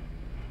some hack.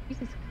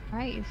 Jesus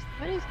Christ!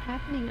 What is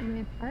happening in my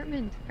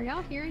apartment? Are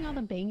y'all hearing all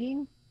the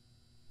banging?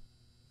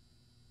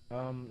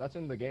 That's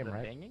in the game, The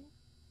right? banging?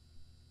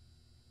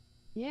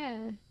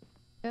 Yeah.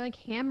 They're like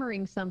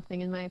hammering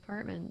something in my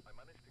apartment. I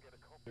managed to get a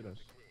copy It of is.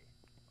 the key.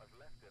 I've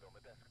left it on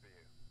the desk for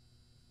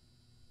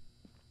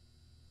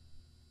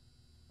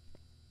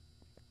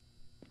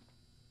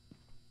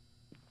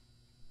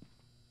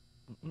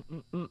you. All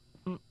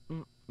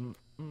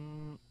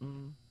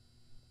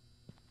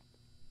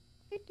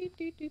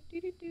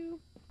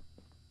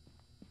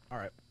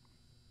right.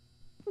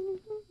 I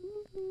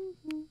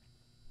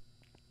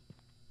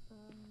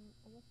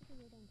guess we can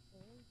go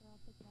downstairs or I'll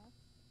pick it up.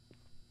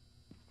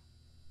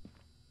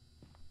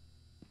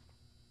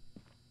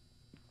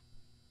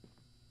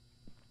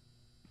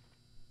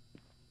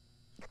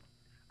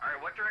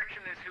 Alright, what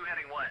direction is who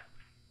heading what?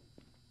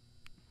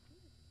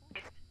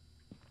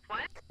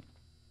 What?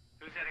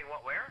 Who's heading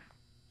what where?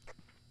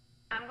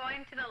 I'm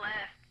going to the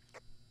left.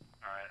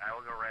 Alright, I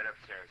will go right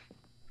upstairs.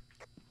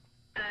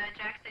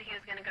 Jack said he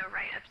was gonna go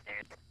right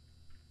upstairs.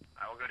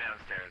 I will go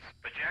downstairs.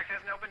 But Jack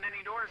hasn't opened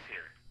any doors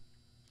here.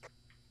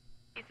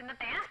 He's in the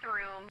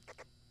bathroom.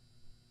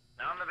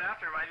 Now in the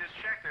bathroom, I just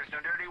checked. There's no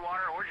dirty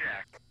water or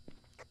Jack.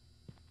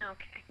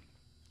 Okay.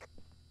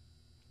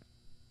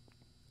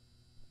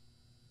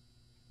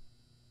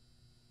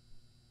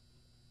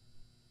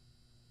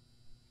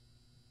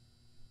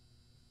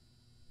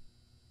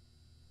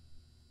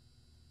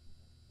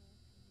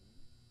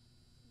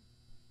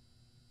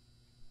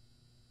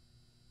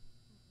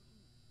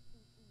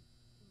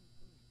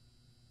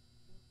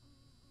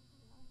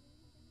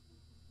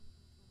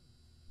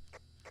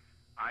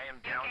 I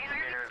am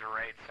downstairs,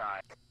 right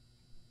side.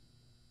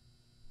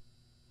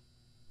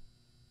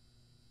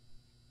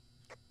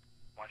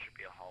 One should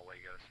be a hallway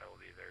ghost, so I will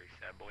be very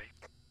sad boy.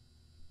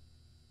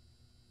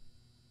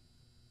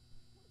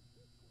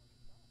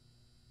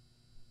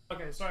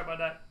 Okay, sorry about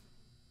that.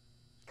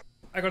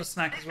 I got a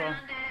snack as well.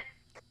 Found it.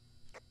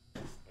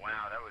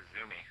 Wow, that was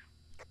zoomy.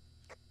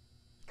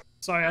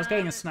 Sorry, I was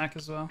getting a snack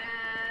as well.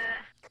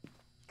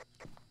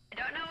 I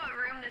don't know what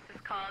room this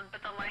is called,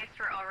 but the lights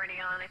were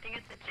already on. I think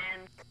it's a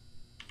gen.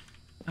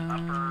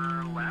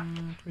 Upper left?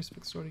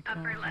 Crucifix already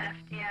Upper gone. left,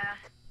 yeah.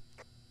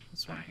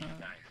 This one. Nice,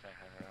 nice.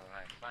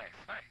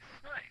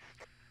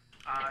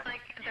 It's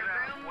like the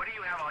room. What do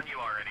you have on you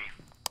already?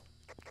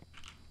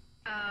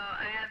 Oh,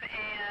 I have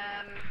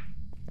a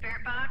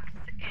spirit box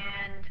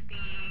and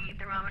the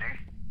thermometer.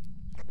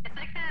 It's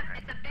like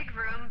it's a big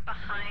room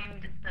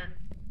behind the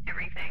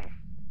everything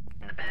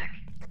in the back.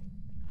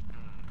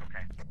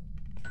 Okay.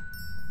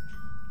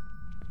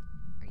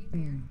 Are you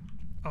here?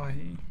 Oh, I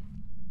hear you.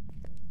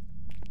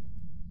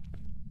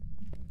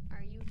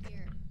 Are you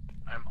here?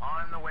 I'm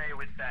on the way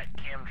with that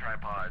cam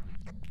tripod.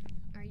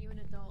 Are you an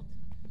adult?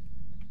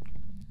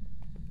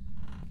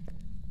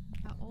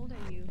 How old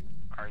are you?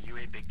 Are you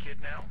a big kid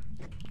now?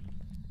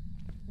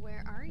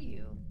 Where are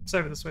you? It's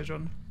over this way,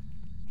 Jordan.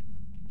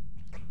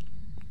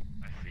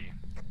 I see.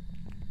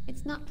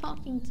 It's not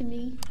talking to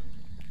me.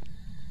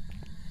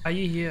 Are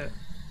you here?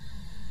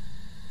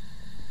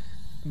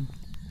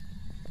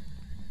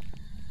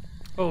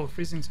 Oh,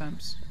 freezing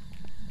temps.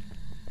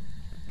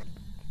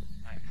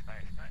 Nice,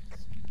 nice,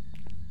 nice.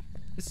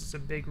 This is a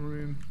big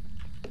room.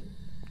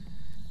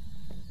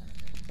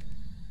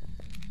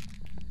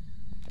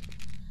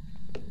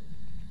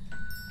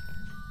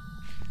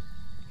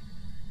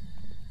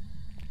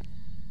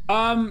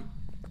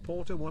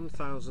 Porter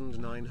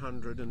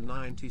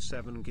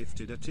 1997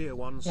 gifted a tier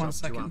 1 sub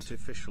to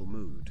Artificial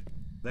Mood.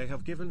 They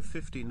have given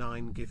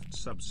 59 gift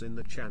subs in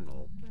the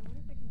channel.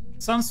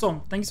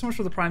 Sunstorm, thank you so much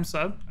for the Prime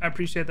sub. I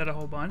appreciate that a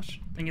whole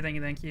bunch. Thank you, thank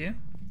you, thank you.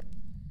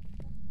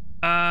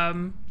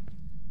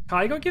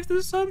 Kai got gifted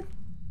a sub?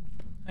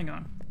 Hang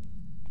on.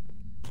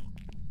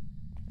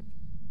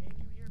 Can you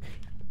hear me?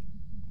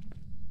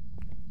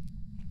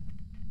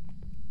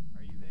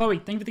 Are you there? Chloe,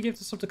 thank you for the gift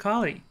of sub to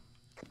Kali.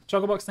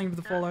 Chocobox, thank you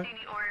for the follow. See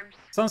any orbs.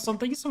 Sunstorm,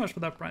 thank you so much for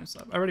that Prime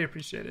sub. I really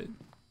appreciate it.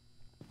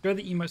 Enjoy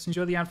the emotes,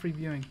 enjoy the ad-free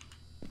viewing.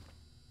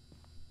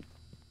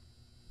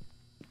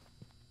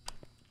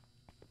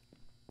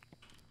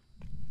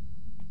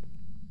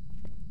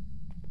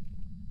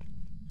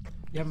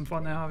 You having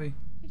fun there, Harvey?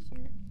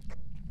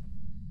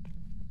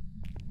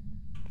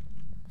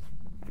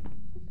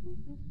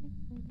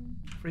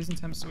 Freezing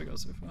temps so we got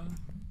so far. Are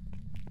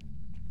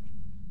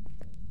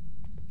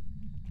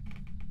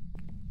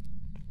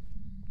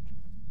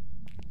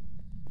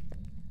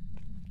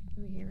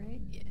we here, right?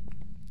 Yeah.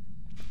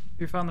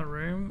 Who found the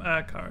room?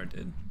 Kara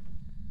did.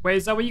 Wait,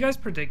 is that what you guys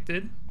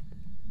predicted?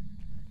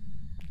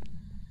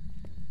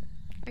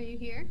 Are you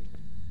here?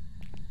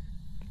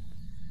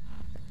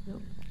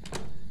 Nope.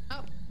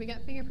 Oh, we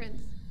got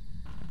fingerprints.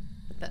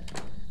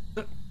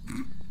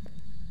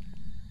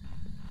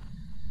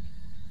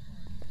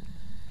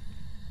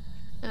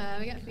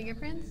 We got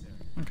fingerprints.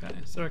 Okay,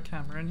 is there a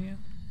camera in here?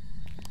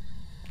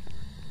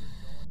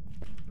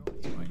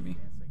 Showing me.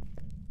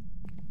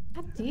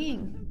 God dang.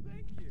 Thank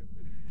you. Thank you.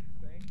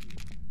 Thank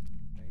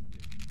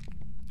you.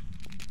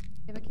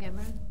 You have a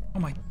camera? Oh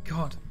my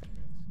god.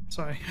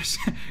 Sorry,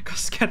 I got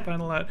scared by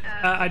an alert.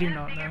 I do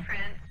not know.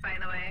 Fingerprints, by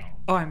the way.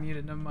 Oh, I'm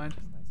muted, never mind.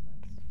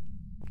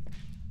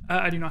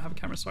 I do not have a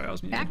camera, sorry, I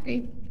was muted.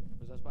 Factory.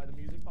 Possessed by the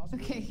music,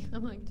 possibly? Okay,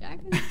 I'm like, Jack.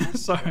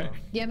 Sorry.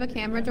 Do you have a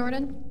camera,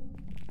 Jordan?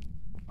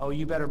 Oh,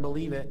 you better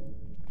believe it.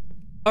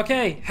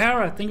 Okay,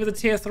 Hera, thank you for the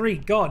tier 3.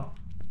 God.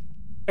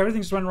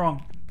 Everything just went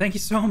wrong. Thank you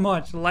so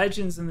much.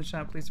 Legends in the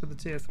chat, please, for the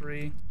tier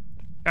 3.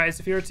 Guys,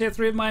 if you're a tier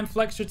 3 of mine,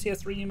 flex your tier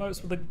 3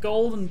 emotes with the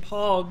golden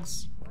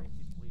pogs.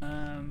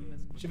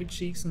 Jivik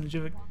Cheeks and the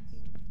Jivik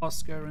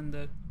Oscar and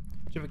the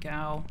Jivik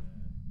Owl.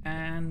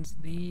 And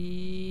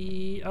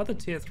the other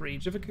tier 3,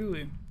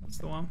 jvckk. That's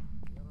the one.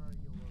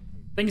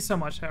 Thank you so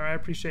much, Harry. I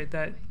appreciate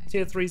that.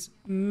 Tier 3's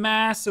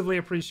massively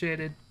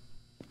appreciated.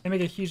 They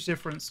make a huge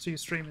difference to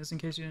streamers, in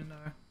case you didn't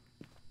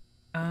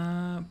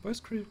know.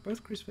 Both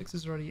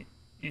crucifixes are already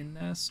in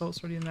there.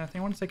 Salt's already in there. I think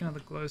I want to take another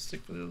glow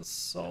stick for the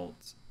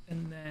salt.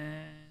 And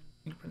then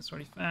fingerprints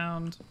already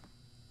found.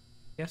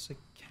 Yes, a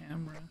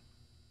camera.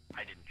 I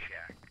didn't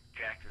check.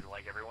 Jack, is it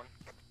like everyone?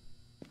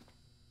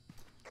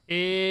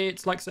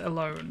 It likes it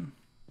alone.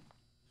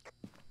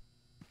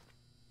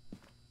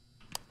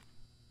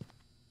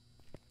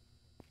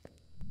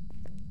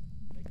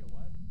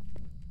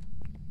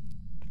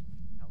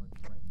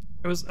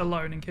 It was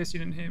alone, in case you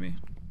didn't hear me.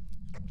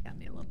 Got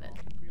me a little bit.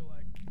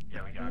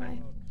 Yeah, we got it.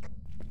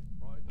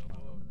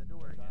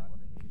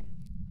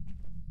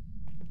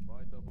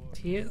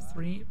 Tier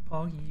 3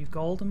 Poggy, you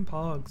golden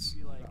pogs.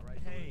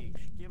 Hey,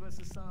 give us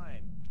a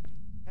sign.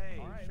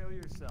 Hey, show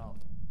yourself.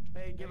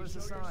 Hey, give us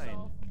a sign.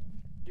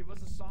 Give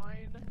us a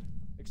sign.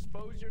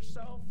 Expose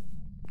yourself.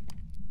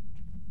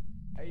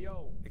 Hey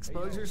yo.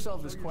 Expose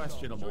yourself is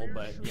questionable,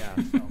 but yeah.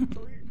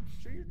 Show your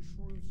true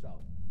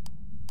self.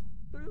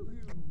 Who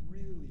you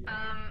really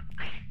are.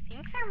 I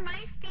think there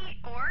might be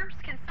orbs.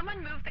 Can someone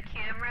move the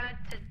camera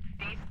to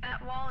face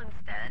that wall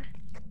instead?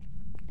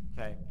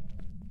 Okay.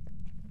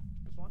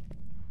 This one?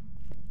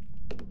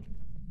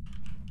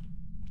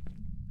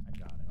 I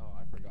got it. Oh,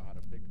 I forgot how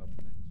to pick up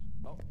things.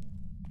 Oh.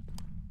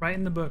 Right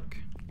in the book.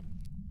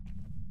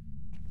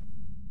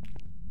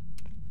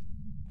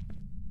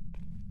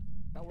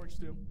 That works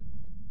too.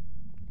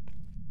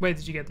 Wait,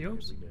 did you get the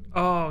orbs?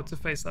 Oh, to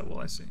face that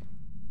wall, I see.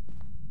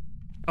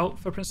 Oh,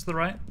 footprints to the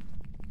right.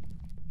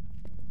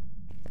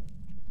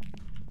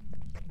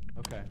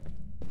 Okay.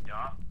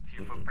 Yeah,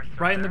 few footprints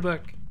Right in the there.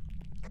 book.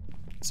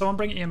 Someone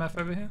bring EMF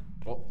over here.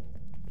 Oh.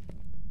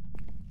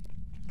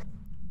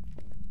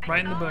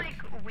 Right in the book. I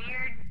saw like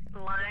weird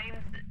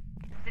lines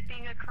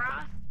zipping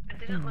across. It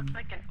didn't look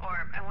like an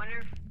orb. I wonder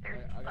if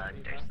they're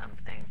bugged or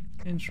something.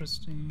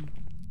 Interesting.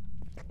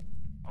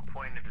 I'll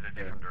point it in a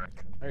different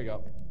direction. There you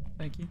go.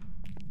 Thank you.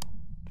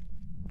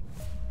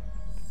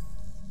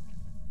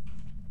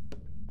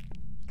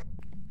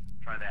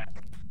 Try that.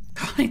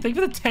 Thank you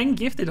for the 10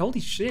 gifted. Holy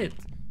shit.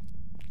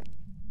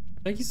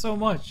 Thank you so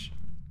much.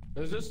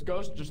 Does this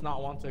ghost just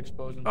not want to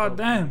expose Oh, himself?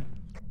 damn.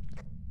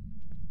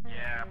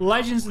 Yeah.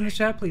 Legends in the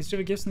chat, please. Do you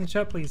have gifts in the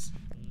chat, please?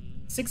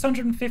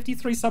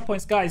 653 sub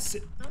points, guys. I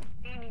don't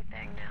see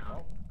anything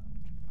now.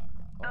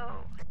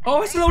 Oh.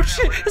 Oh, it's a little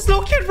shit. It's a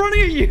little kid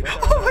running at you.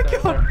 Oh my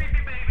god. Creepy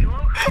baby,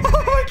 little creepy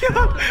Oh my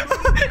god.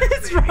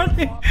 It's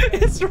running.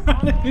 It's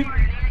running.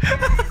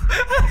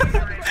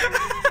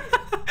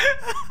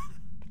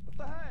 What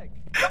the heck?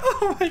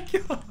 Oh my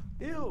god.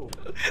 Ew.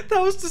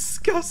 That was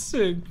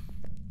disgusting.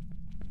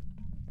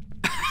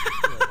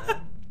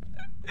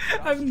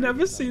 I've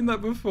never seen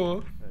that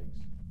before.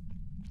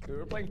 We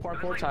were playing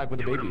parkour tag with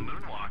a baby.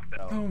 Moonwalk,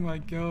 though. Oh my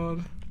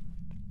god.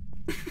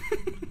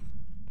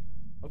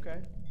 Okay.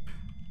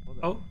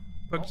 Oh,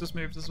 book just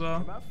moved as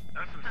well.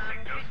 That's some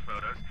sick ghost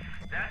photos.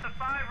 That's a 5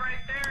 right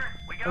there.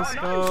 We got Let's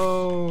it. go.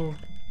 Oh,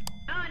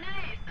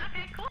 nice.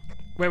 Okay, cool.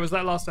 Wait, was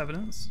that last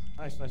evidence?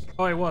 Nice, nice.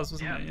 Oh, it was,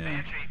 wasn't Yeah, it? Yeah.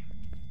 Banshee.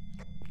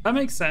 That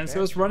makes sense. It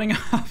was running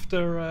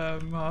after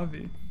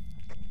Harvey.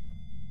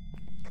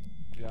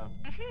 Yeah.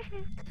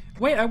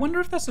 Wait, I wonder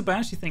if that's a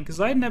Banshee thing, because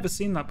I had never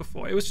seen that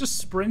before. It was just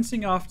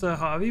sprinting after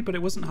Harvey, but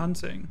it wasn't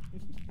hunting.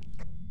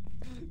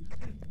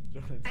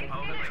 I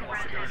Oh, think like, it's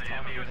what's the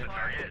enemy was the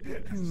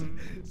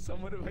target?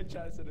 Someone in my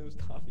chat said it was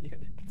Tommy in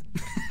it.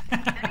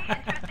 That'd be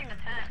interesting to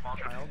test. Small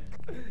child.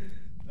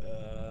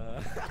 Oh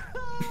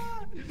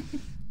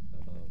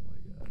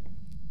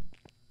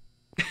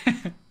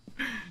my god.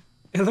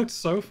 It looked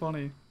so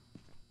funny.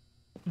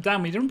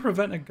 Damn, we didn't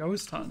prevent a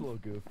ghost That's a hunt. little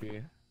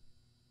goofy.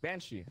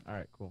 Banshee.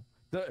 Alright, cool.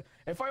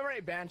 If I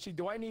write Banshee,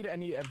 do I need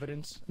any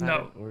evidence?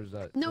 No. Or is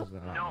that Nope. does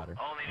that not No, matter?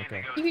 only need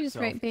Okay. to go. You can just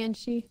write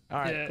Banshee.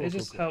 Alright, Yeah, cool, it cool,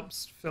 just cool.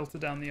 helps filter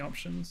down the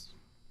options.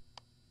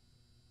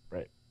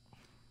 Right.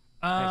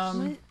 I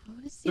wanna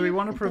see do we if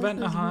want to it does prevent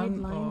a those weird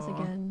hunt? lines Or...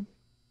 again.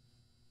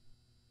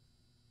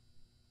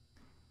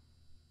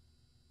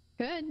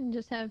 Good, and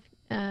just have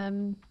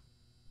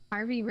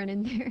Harvey run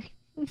in there.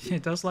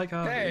 It does like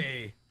Harvey.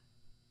 Hey!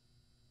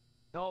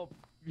 No,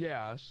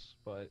 yes,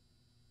 but...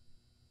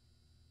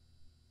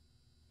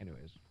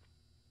 Anyways.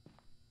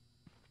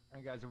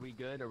 Alright guys, are we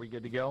good? Are we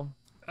good to go?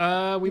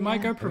 We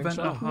might go Yeah. prevent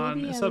so. a hunt.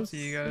 Maybe It's I up was to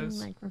you seeing,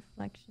 guys. like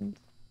reflections.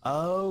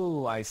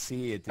 Oh, I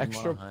see. It did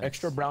more hunts.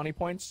 Extra brownie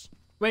points?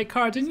 Wait,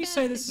 Cara, didn't you Yeah,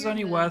 say I this is figured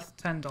only that. worth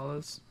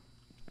 $10?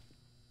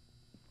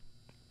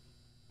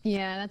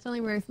 Yeah, that's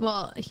only worth.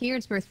 Well, here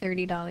it's worth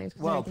 $30.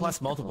 Well, plus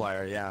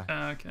multiplier, yeah.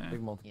 Okay.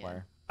 Big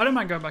multiplier. I don't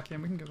mind going back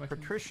in. We can go back in.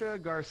 Patricia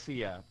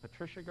Garcia.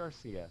 Patricia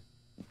Garcia.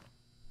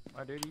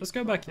 Why, dude, Let's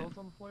go back in. What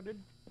are you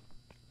doing?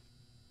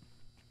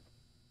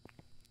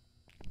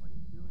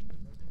 You're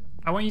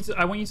making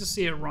I want you to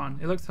see it run.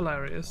 It looked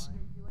hilarious. Why are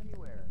you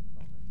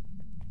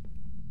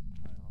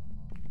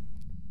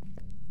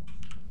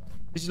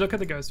Did you look at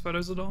the ghost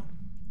photos at all?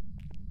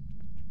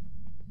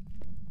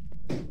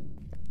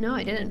 No,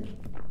 I didn't.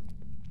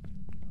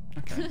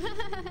 Okay.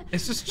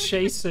 It's just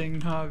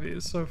chasing Harvey.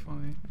 It's so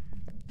funny.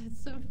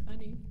 That's so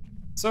funny.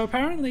 So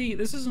apparently,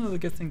 this is another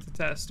good thing to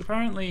test.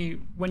 Apparently,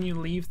 when you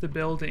leave the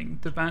building,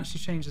 the Banshee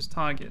changes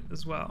target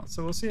as well.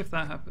 So we'll see if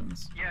that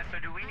happens. Yeah, so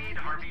do we need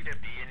Harvey to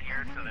be in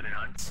here so that it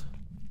hunts?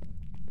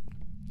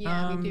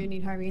 Yeah, we do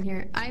need Harvey in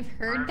here. I've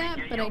heard Harvey, that,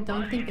 get but I your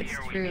don't butt think in it's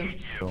here, we true.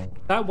 need you.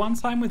 That one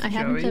time with I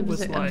haven't Joey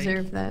was like...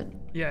 observed that.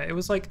 Yeah, it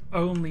was like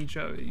only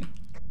Joey.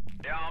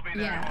 Yeah, I'll be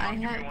there. Yeah, I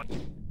have...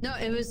 No,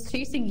 it was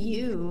chasing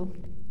you.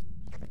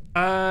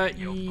 Oh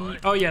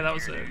yeah, that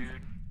was it.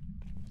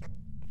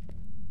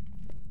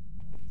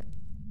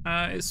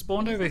 It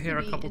spawned over here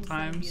a couple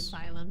times. The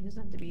asylum. It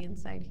doesn't have to be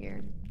inside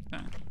here.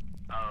 Okay.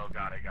 Oh,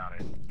 got it.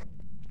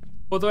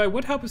 Although I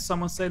would help if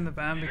someone stayed in the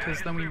van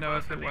because then we know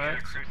if it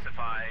works.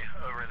 Crucify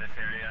over this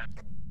area.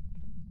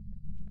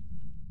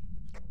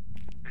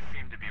 This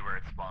seemed to be where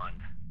it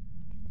spawned.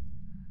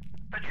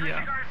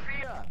 Patricia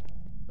Garcia!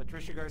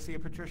 Patricia Garcia.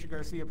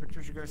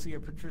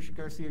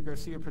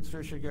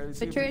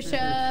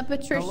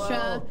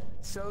 Patricia.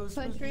 So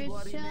spooky,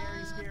 bloody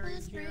Mary,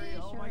 scary.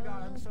 Oh my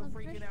god, I'm so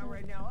freaking out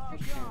right now. Oh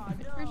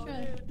god, no,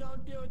 dude,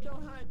 don't do it.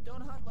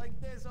 Don't hunt like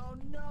this. Oh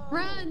no.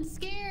 Run,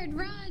 scared,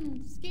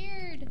 run,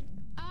 scared.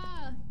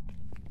 Ah,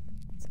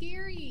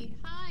 scary,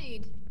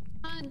 hide,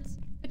 hunt,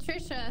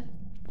 Patricia.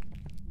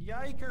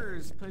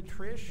 Yikers,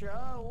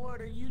 Patricia,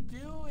 what are you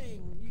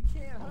doing? You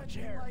can't hunt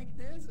me like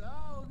this.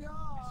 Oh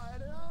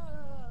god.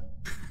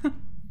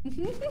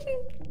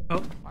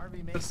 Oh,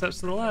 Harvey, the steps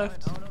to the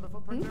left. Oh no, the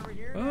footprint's over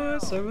here. Oh,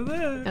 it's over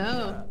there.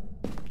 Oh.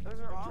 Those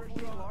are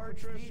awfully large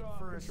feet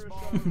for a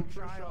small little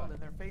child,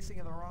 and they're facing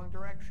in the wrong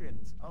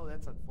directions. Oh,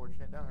 that's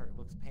unfortunate. That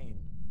looks pain.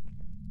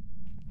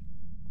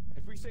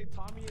 If we say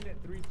Tommy in it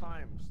 3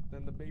 times,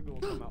 then the baby will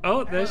come out.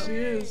 Oh, there she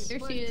is. There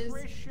she is.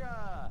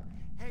 Patricia.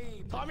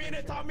 Hey, Tommy in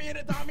it, Tommy in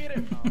it, Tommy in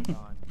it. Oh,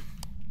 God.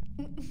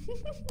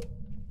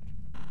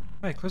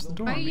 Wait, close the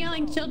door. Why are you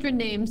yelling children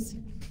names?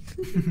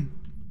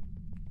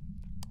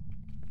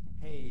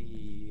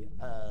 Hey,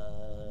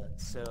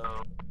 so...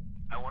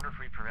 I wonder if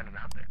we prevent it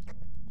out there.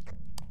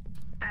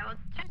 I will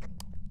check.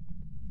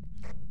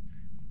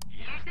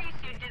 Usually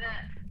she would do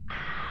that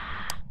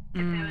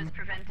if it was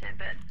prevented,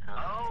 but...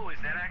 Oh, is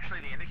that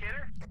actually the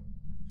indicator?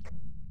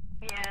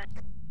 Yeah.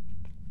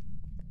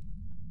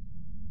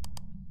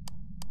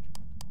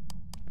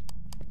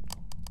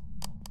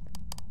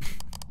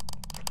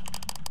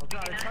 Oh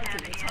god, it's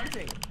hunting, it's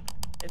hunting!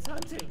 It's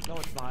hunting! No,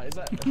 it's not. Is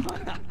that?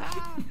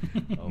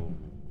 Oh.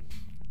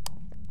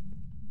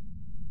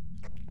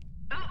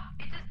 Oh,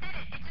 it just did it.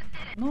 It just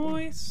did it.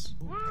 Nice.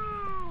 Woo!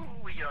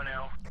 We go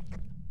now.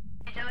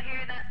 Did y'all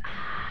hear that?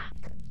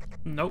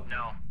 Nope.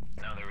 No,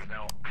 there was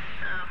no.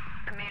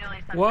 I mean, only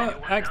sometimes.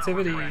 What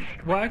activity?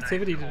 What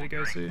activity did it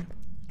go to?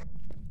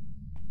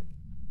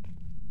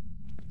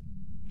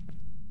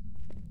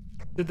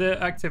 Did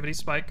the activity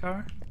spike,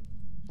 Kara?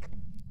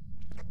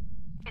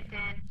 It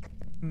did.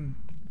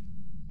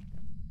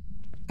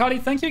 Carly,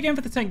 thank you again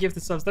for the 10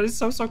 gifted subs. That is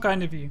so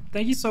kind of you.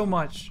 Thank you so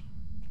much.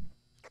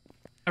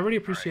 I really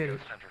appreciate it.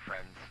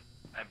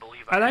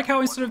 I like how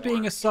instead of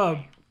being a sub,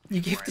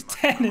 you gifted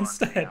 10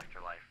 instead.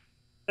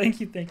 Thank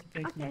you.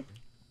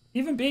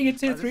 Even being a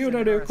tier 3 would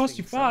only cost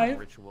you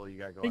 5.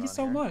 Thank you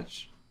so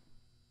much.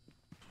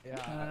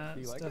 Yeah,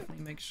 let's like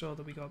definitely make sure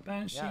that we got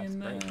Banshee in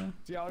there.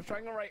 See, I was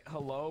trying to write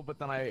hello, but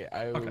then I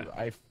didn't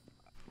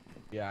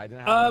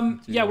have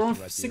yeah, we're on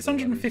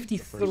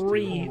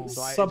 653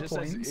 sub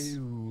points.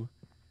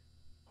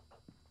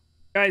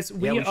 Guys,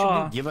 we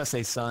are give us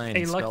a sign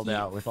a spelled lucky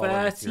out with all the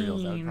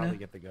materials. That would probably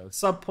get the 13 ghost.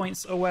 sub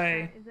points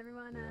away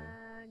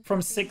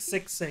from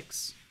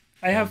 666.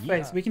 I have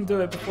faith. We can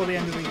do it before the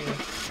end of the year.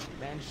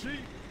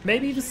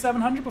 Maybe even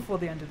 700 before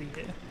the end of the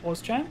year.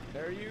 Horse champ?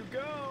 There you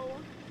go.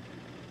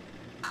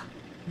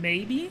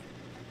 Maybe?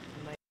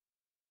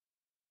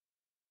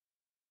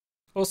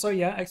 Also,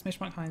 yeah,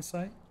 exclamation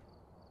hindsight.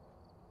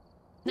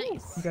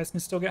 Nice. You guys can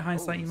still get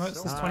hindsight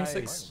emotes. There's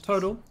 26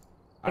 total.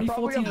 I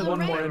probably 14 have of one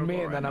them more are in me,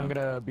 right and then now. I'm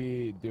gonna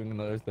be doing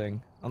another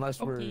thing.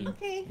 Unless we're...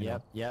 Okay.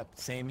 Yep.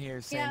 Same here,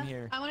 Yeah,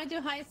 here. I want to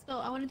do high school.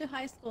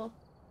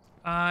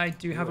 I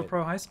do have a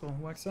pro high school.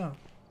 Works out.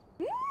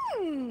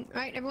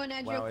 Alright, everyone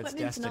add your Wow, it's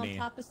equipment and destiny.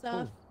 I'll top us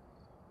off.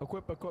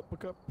 Equip.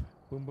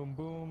 Boom, boom,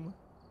 boom.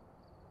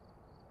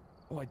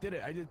 Oh, I did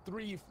it. I did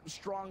 3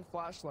 strong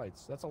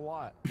flashlights. That's a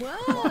lot.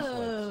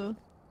 Whoa!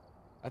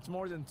 That's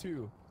more than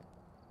 2.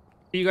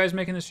 Are you guys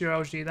making this your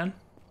LG then?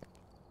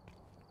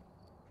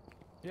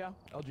 Yeah,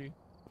 LG.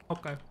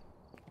 Okay.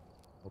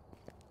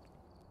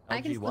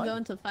 I can LG still what? go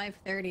until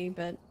 5:30,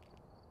 but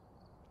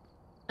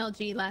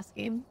LG last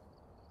game.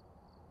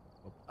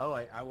 Oh,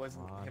 I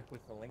wasn't hip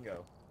with the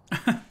lingo.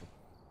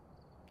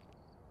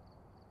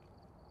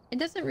 It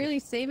doesn't really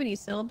save any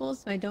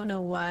syllables, so I don't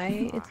know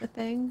why it's a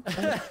thing. But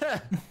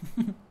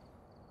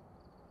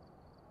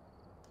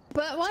It's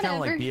kind whatever. of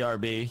like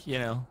BRB, you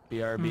know,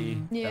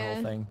 BRB, the Yeah.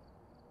 whole thing.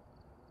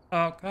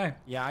 Okay.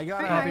 Yeah, I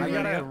Alright.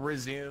 gotta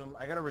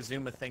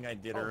resume a thing I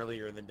did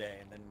earlier in the day,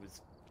 and then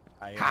was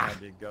I had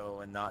to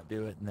go and not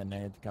do it, and then I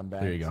had to come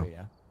back. There you go. So,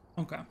 yeah.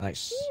 Okay.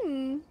 Nice.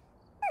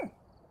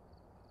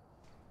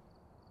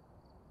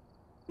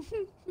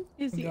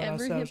 Is he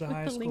ever hip with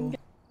the lingo?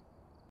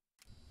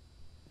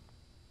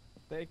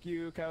 Thank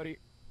you, Cody.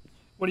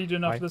 What are you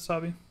doing after this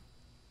hobby?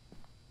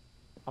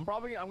 I'm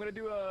gonna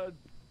do a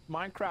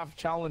Minecraft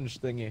challenge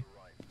thingy.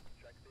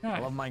 I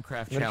love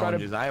Minecraft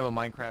challenges. I have a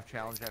Minecraft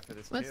challenge after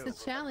this What's the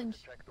challenge?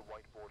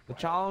 The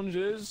challenge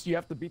is you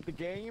have to beat the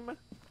game,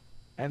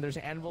 and there's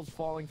anvils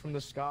falling from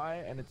the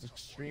sky, and it's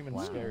extreme and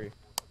scary.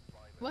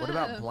 What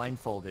about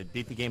blindfolded?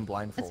 Beat the game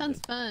blindfolded. That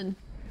sounds fun.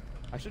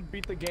 I should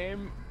beat the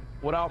game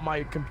without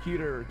my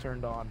computer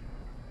turned on.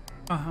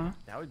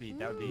 That would be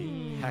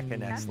heckin' next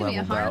That's gonna be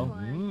a level, hard bro.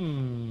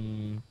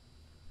 one.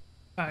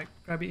 Alright,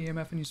 grab your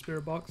EMF and your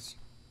spirit box.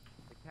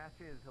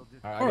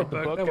 Alright, I got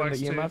the book and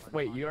the EMF.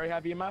 Wait, you already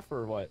have EMF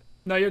or what?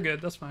 No, you're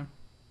good. That's fine.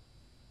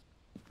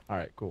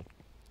 Alright, cool.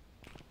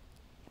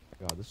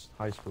 God, this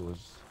high school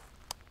is...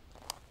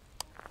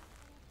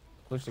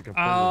 Looks like a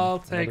prison. I'll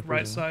take Another right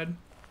prison. side.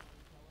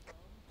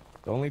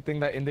 The only thing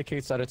that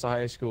indicates that it's a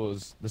high school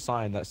is the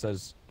sign that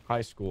says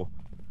high school.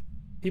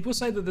 People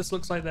say that this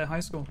looks like their high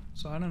school,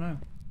 so I don't know.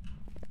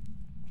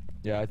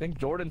 Yeah, I think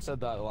Jordan said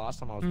that the last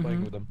time I was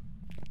playing with him.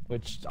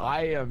 Which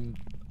I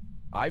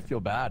feel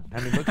bad. I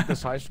mean, look at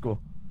this high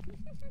school.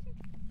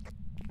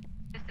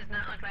 This does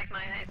not look like my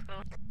high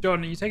school.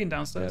 Jordan, are you taking Yeah, it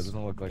downstairs?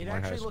 doesn't look like my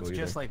high school It actually looks either.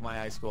 just like my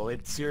high school.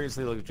 It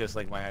seriously looks just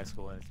like my high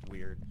school, and it's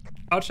weird.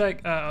 I'll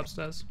check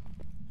upstairs.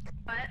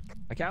 What?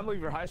 I can't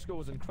believe your high school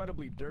was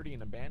incredibly dirty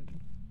and abandoned.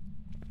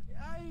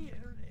 Not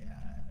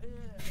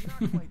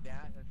quite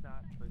that. That's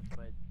not, but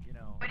you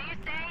know. What are you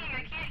saying?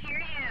 I can't hear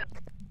you.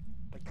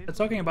 They're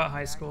talking about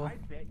high school. I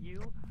bet you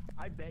the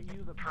I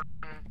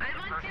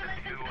want to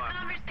listen to the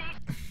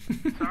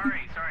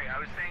conversation. sorry, I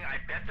was saying I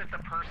bet that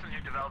the person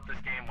who developed this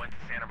game went to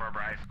Santa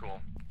Barbara High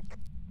School.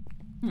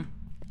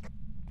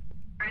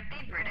 Aren't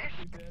they British?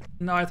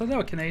 No, I thought they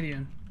were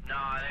Canadian. No,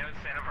 they went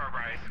to Santa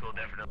Barbara High School,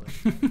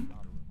 definitely.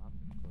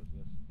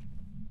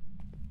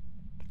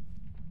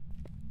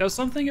 There was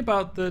something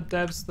about the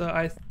devs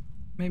that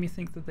made me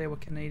think that they were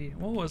Canadian.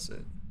 What was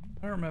it?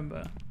 I don't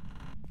remember.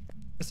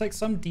 It's like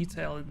some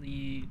detail in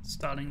the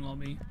starting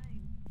lobby.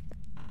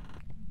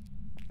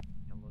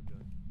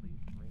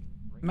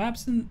 The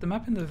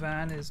map in the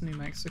van is New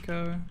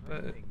Mexico,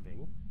 but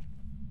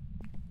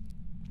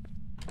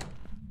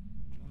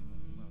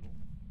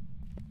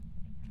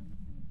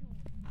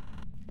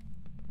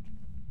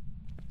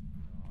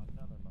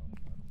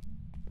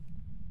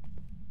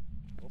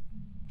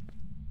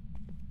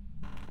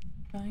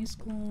high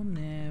school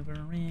never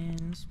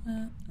ends.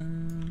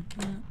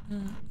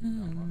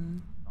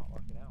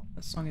 That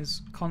song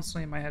is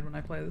constantly in my head when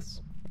I play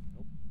this.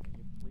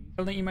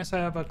 I think you must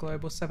have a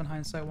global 7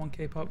 hindsight, 1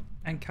 K-pop,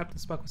 and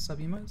CaptainSparklez sub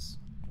emotes.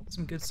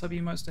 Some good sub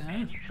emotes to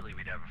have. Usually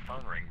we'd have a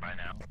phone ring by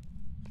now.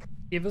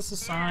 Give us a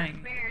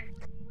sign. Weird.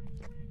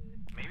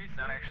 Maybe it's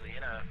not actually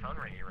in a phone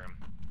ringy room.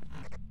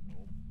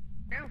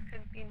 True,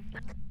 could be.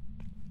 Give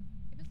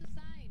us a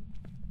sign.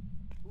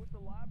 Who's the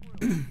lab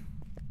room?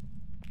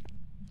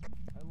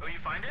 Oh, you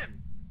find it?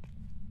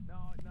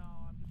 No,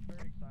 I'm just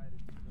very excited.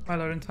 My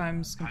loading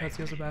times compared to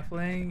yours are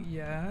baffling.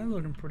 Yeah, I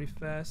load them pretty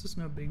fast. It's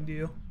no big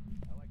deal.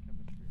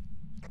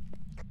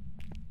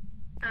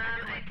 I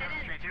like chemistry. I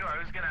Chemistry didn't. too. I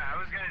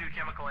was gonna do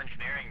chemical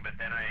engineering, but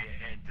then I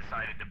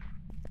decided to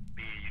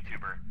be a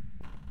YouTuber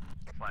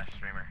 /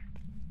 streamer.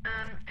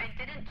 I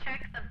didn't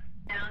check the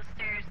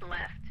downstairs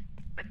left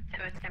with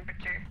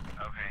temperature.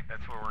 Okay,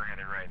 that's where we're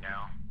headed right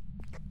now.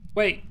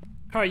 Wait,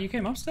 Kara, you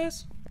came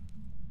upstairs?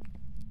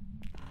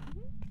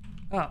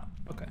 Oh,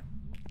 okay.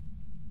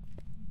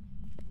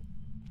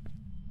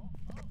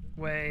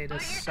 Wait a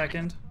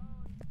second.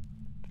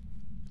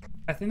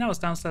 I think that was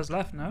downstairs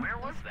left, no? Where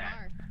was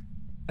that?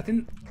 I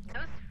think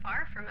That was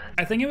far from us.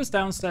 it was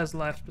downstairs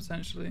left,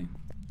 potentially.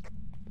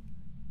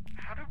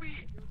 How did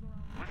we?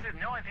 Was it?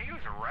 No, I think it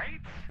was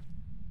right.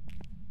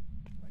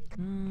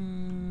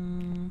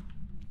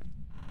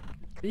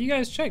 But you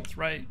guys checked,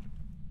 right?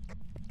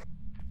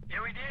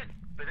 Yeah, we did.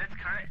 But that's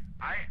kind of.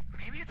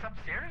 Maybe it's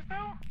upstairs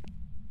though.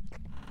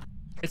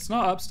 It's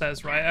not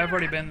upstairs, right? I've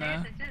already been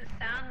there. It didn't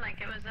sound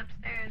like it was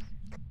upstairs.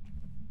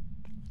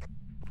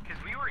 Because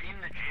we were in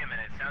the gym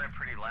and it sounded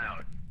pretty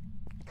loud.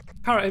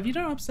 Kara, have you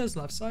done upstairs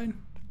left side?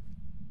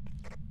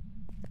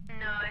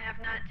 No, I have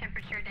not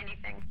temperatured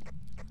anything.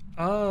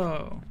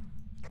 Oh.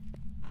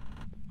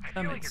 I That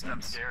feel like makes it's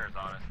sense. upstairs,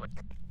 honestly.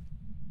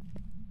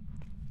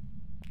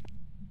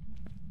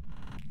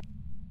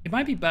 It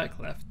might be back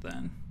left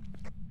then.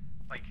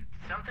 Like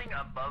something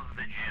above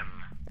the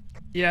gym.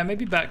 Yeah,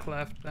 maybe back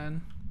left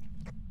then.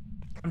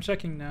 I'm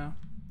checking now.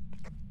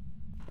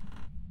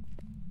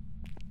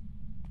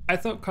 I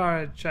thought Kara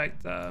had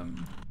checked,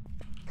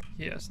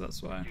 yeah, so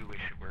that's why. I do wish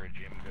where a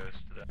gym goes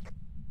to that.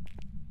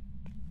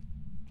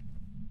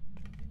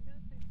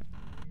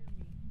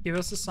 Give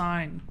us a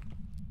sign.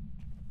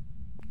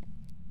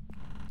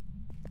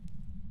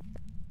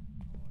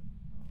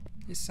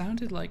 It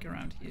sounded like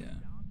around here.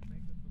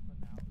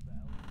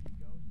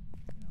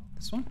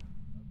 This one?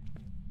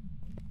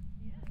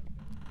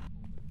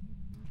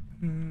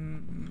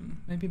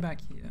 Maybe back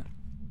here.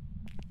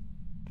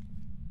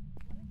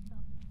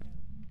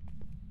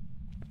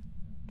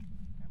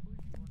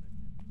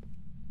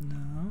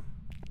 No.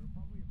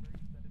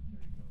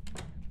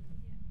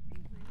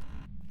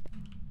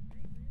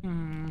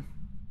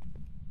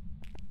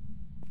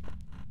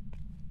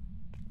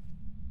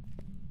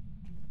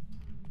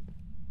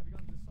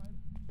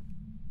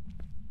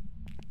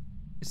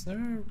 Is there?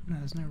 No,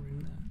 there's no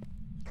room there.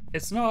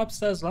 It's not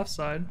upstairs left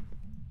side.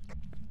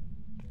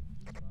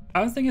 I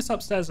don't think it's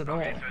upstairs at all.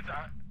 Okay, so it's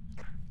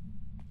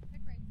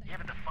yeah,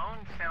 but the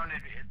phone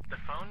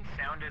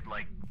sounded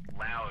like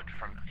loud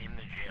from in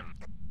the gym.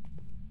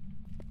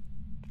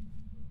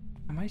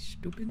 Am I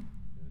stupid?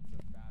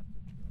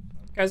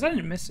 Guys, I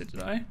didn't miss it,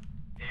 did I?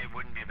 It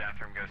wouldn't be a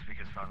bathroom ghost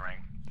because phone rang.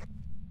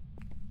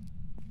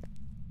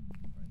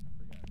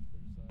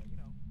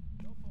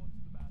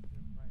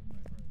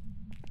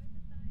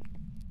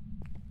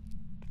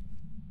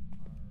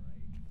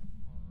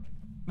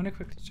 I'm gonna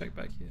quickly check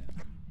back here.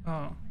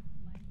 Oh,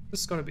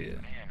 this has got to be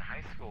it. Man,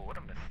 high school, what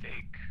a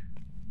mistake.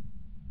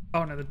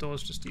 Oh no, the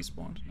door's just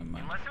despawned. Never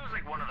mind. Unless it was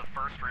like one of the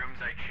first rooms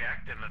I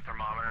checked and the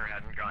thermometer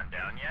hadn't gone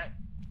down yet.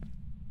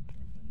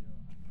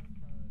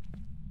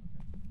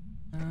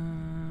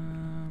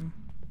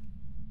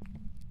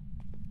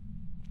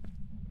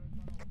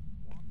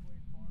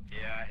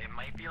 Yeah, it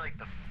might be like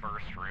the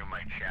first room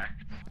I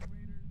checked.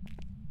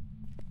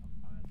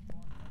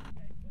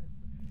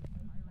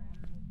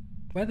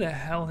 Where the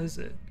hell is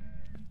it?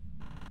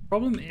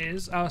 Problem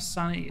is, our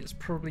sanity is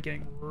probably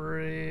getting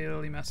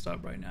really messed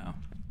up right now.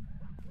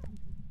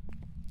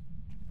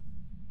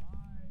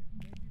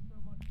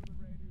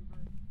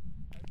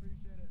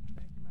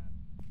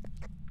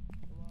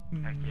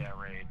 Heck yeah,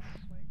 raids.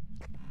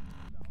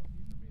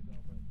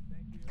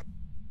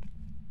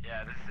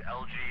 Yeah, this is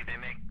LG. They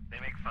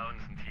make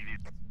phones and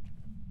TVs.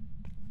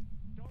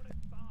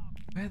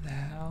 Where the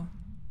hell?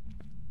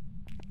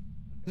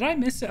 Did I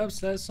miss it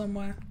upstairs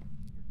somewhere?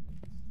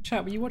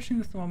 Chat, were you watching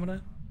the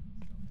thermometer?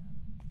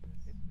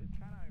 It's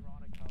kind of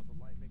ironic how the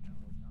light makes it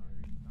more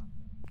scary.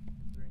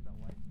 Considering that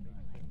light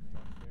makes things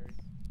more scary.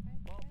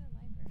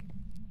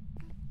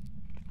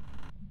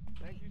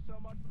 Thank you so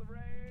much for the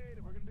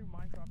raid. We're gonna do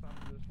Minecraft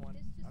after this one.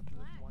 After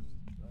this one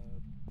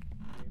game.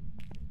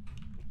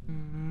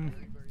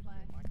 Very scary.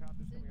 Minecraft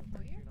is coming up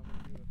very soon. I'm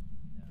gonna do an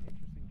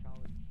interesting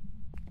challenge.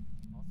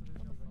 Also, there's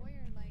no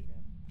foyer light.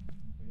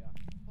 But yeah.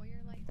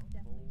 Foyer light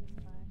definitely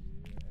just flashed.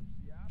 Yeah.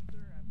 MC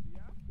after.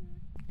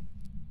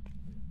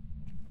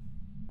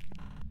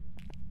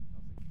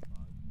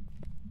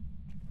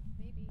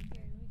 Maybe.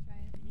 Here, let me try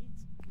it.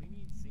 We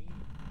need Zine.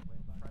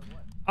 Wait, try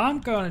what?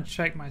 I'm gonna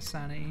check my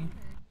sanity.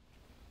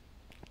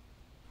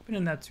 Been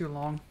in there too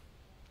long.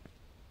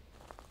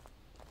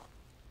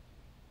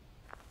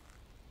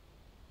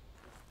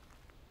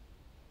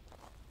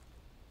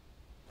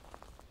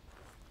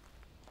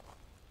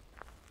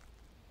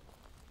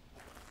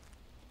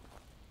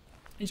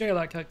 You check out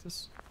that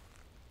cactus.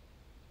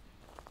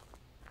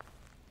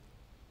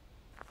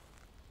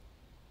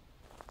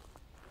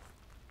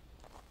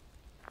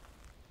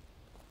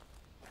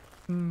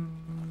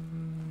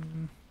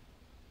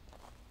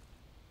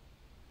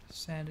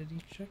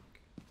 Sanity check.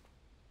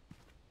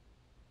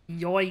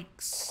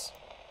 Yikes.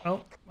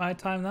 Oh, I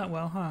timed that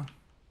well, huh?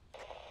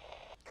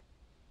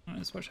 Alright,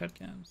 let's watch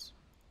headcams.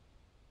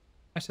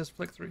 Let's just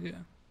flick through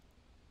here.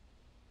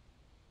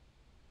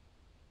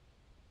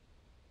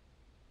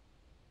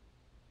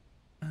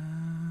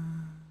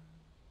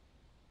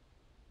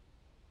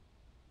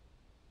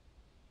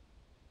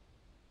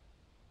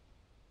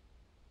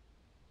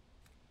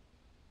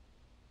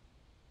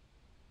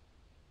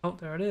 Oh,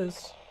 there it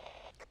is.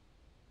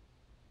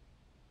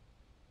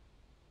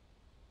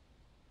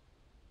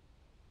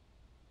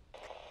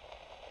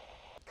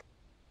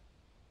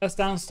 That's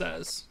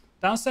downstairs.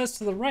 Downstairs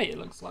to the right, it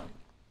looks like.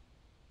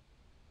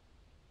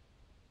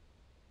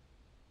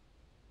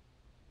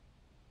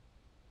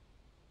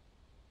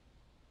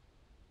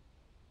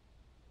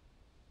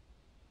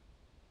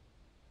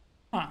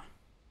 Huh.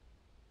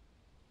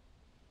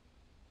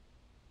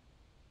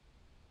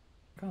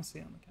 I can't see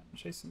it on the camera. I'm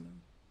chasing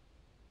them.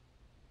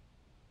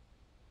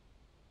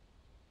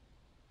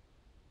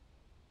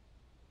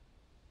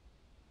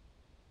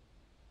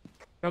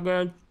 You're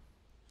good.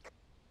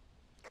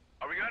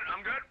 Are we good?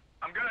 I'm good.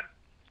 I'm good.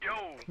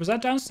 Yo. Was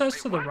that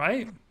downstairs to the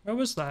right? Where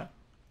was that?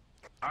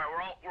 Alright,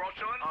 we're all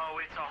chilling? Oh,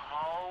 it's a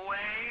hallway?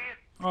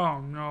 Oh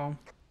no.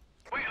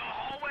 Wait, a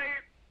hallway?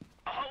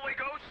 A hallway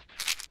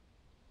ghost?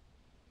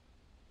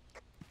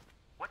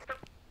 What the?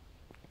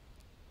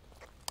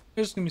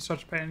 This is gonna be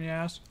such a pain in the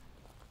ass.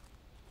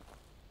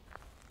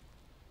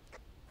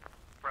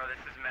 Bro, this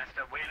is messed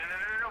up. Wait,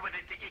 no, but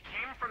it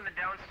came from the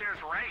downstairs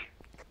right.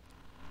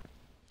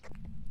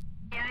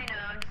 Yeah, I know.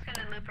 I'm just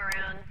gonna loop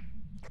around.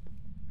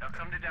 Now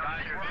come to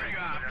downstairs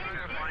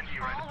right. It's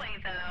hallway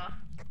though.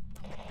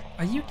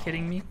 Are you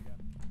kidding me?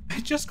 I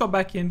just got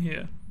back in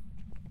here.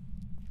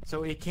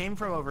 So it came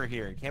from over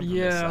here. It came from this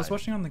Yeah, side. I was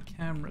watching on the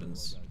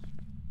cameras.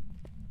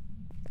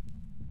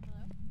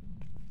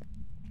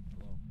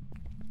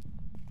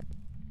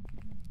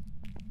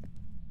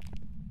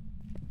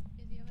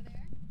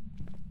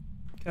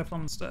 Careful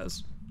on the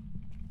stairs.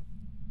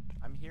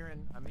 I'm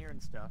hearing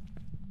stuff.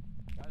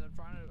 Guys,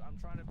 I'm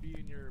trying to be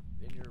in your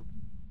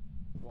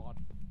wad.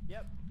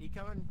 Yep, he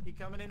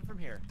coming in from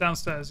here.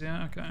 Downstairs,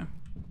 yeah, okay.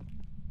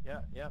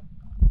 Yep.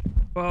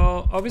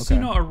 Well, obviously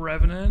not a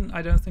revenant.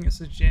 I don't think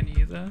it's a Jinn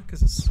either,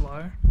 because it's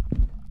slow.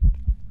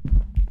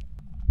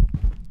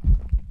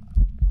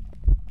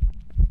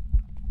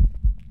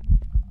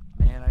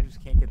 Man, I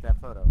just can't get that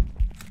photo.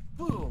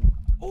 Boom!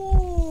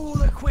 Ooh,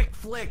 the quick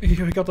flick!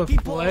 You got the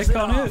flick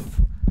on it?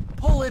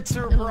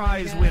 Pulitzer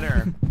Prize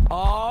winner!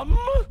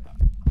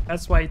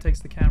 That's why he takes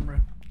the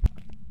camera.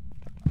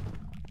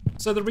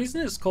 So the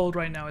reason it's cold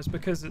right now is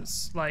because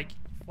it's, like,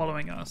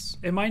 following us.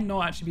 It might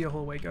not actually be a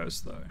hallway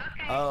ghost, though.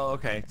 Oh,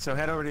 okay. So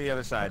head over to the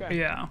other side. Okay.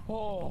 Yeah.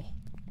 Oh.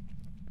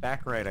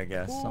 Back right, I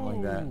guess. Ooh.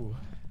 Something like that.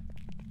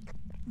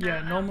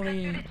 Yeah,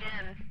 normally...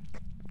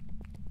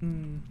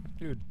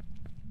 Dude.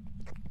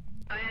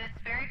 Oh yeah,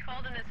 it's very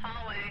cold in this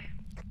hallway.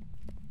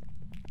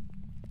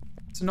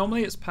 So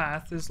normally its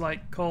path is,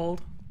 like,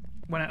 cold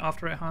when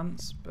after it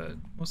hunts, but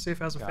we'll see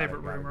if it has a favorite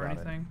room or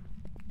anything.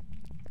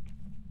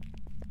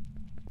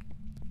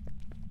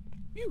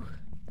 Phew.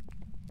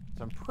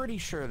 So I'm pretty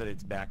sure that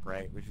it's back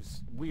right, which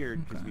is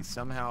weird because we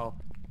somehow,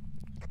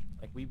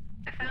 like we.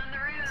 I found the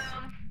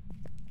room.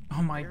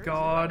 Oh my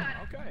god!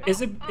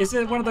 Is it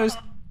one of those?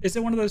 Is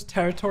it one of those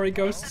territory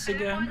ghosts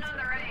again? One on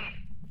the right.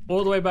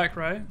 All the way back,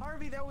 right?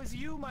 Harvey, that was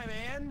you, my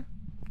man.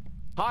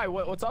 Hi,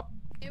 what's up?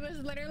 It was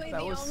literally the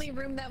only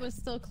room that was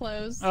still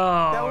closed.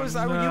 Oh, that was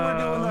no. You were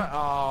doing the.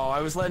 Oh,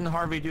 I was letting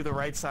Harvey do the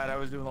right side. I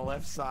was doing the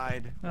left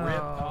side. Rip.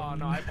 Oh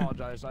no, I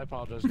apologize. I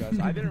apologize, guys.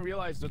 I didn't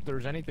realize that there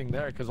was anything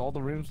there because all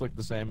the rooms looked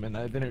the same, and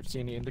I didn't see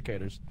any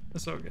indicators.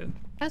 That's so good.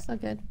 That's so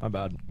good. My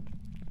bad.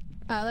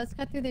 Let's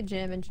cut through the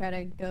gym and try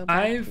to go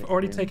back. I've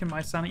already taken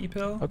my sanity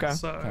pill. Okay.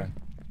 So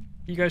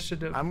you guys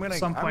should at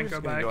some point go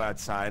back. Go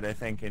outside, I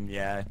think, and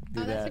yeah, do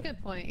that. That's a good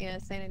point. Yeah,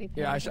 sanity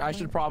pill. Yeah, I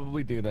should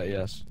probably do that.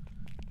 Yes.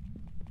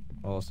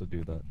 I'll also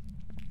do that.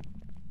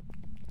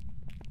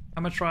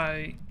 I'm gonna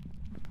try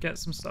get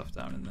some stuff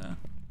down in there.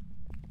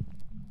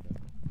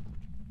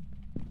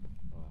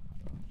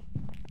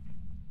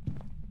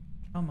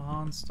 Come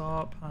on,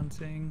 stop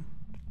hunting.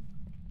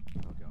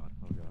 Oh god,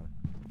 oh god.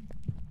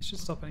 It should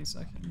stop any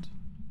second.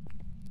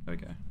 There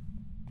we go.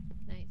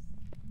 Nice.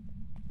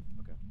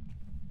 Okay.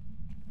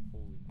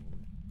 Holy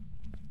moly.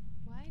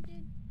 Why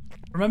did...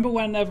 Remember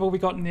whenever we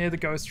got near the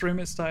ghost room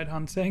it started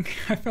hunting?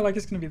 I feel like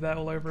it's gonna be that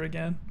all over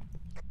again.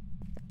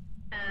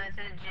 Is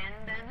it a Jinn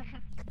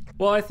then?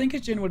 Well, I think a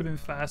Jinn would have been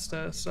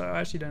faster, so I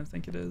actually don't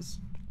think it is.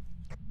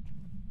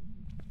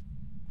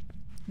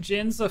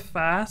 Jinns are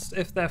fast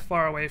if they're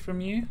far away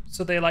from you,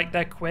 so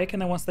they're quick,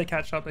 and then once they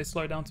catch up, they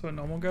slow down to a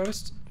normal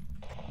ghost.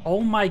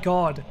 Oh my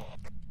god!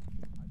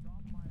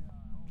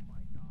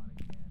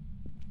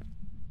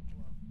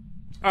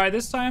 Alright,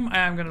 this time I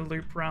am gonna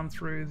loop around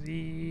through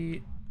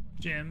the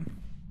gym.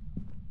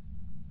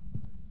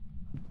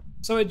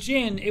 So a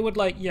Jinn, it would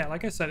like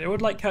I said, it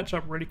would catch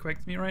up really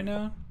quick to me right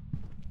now.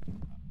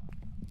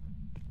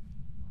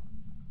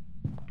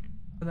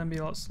 But then be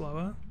a lot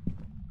slower.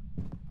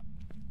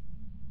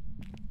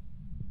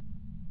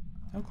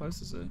 How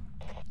close is it?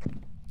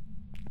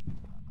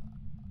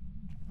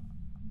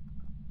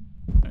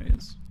 There he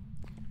is.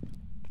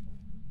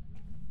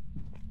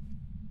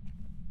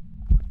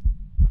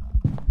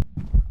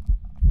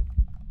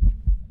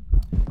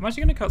 I'm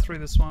actually gonna cut through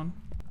this one,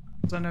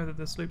 because I know that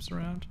this loops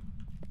around.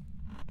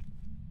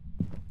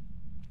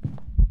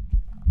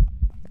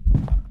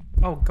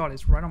 Oh god,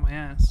 it's right on my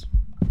ass.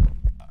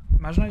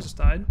 Imagine I just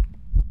died.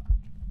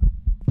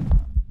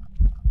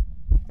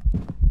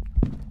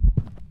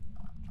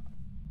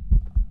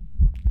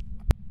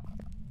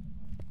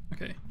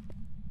 Okay.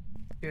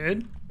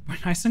 Good. We're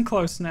nice and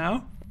close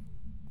now.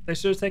 They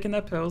should have taken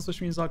their pills, which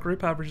means our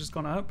group average has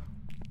gone up.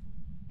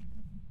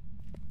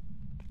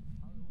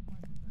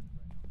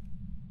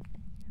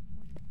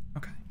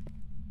 Okay.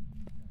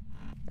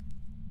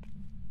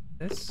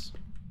 This.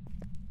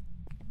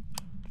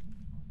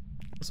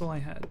 That's all I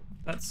had.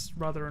 That's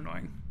rather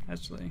annoying,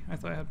 actually. I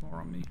thought I had more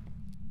on me.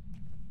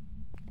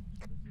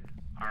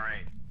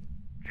 Alright.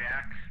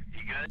 Jack,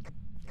 you good?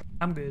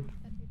 I'm good.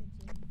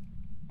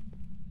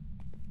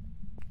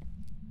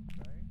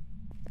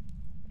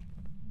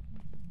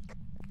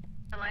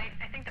 The light,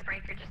 I think the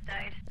breaker just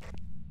died.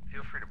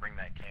 Feel free to bring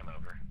that cam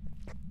over.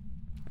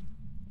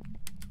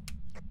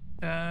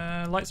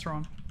 Lights are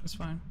on. That's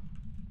fine.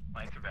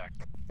 Lights are back.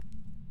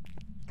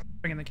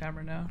 Bringing the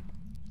camera now.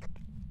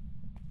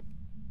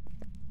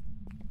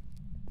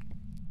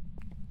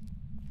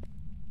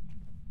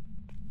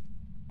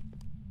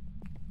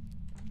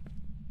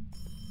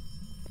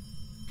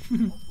 Ring,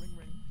 ring.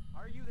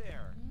 Are you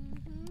there?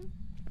 Mm-hmm.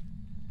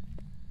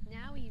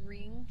 Now we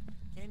ring.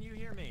 Can you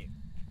hear me?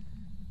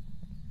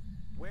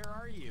 Where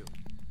are you?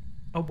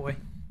 Oh boy.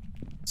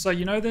 So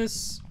you know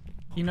this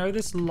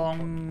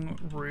long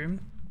room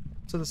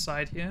to the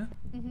side here?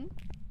 Mm-hmm.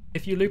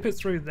 If you loop it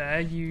through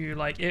there,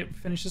 you it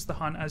finishes the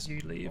hunt as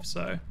you leave,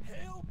 so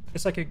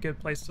it's like a good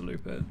place to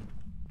loop it.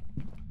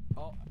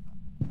 Oh.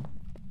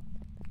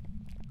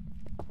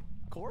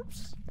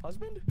 corpse?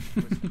 Husband?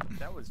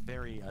 That was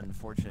very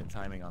unfortunate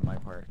timing on my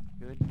part.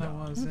 Good. That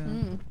was,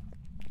 yeah.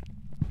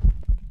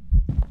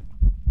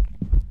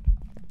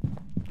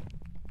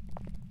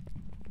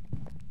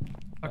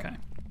 Okay.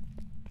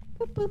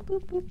 Boop, boop,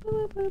 boop, boop,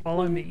 boop, boop,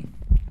 Follow boop. me.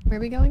 Where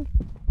are we going?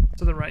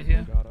 To the right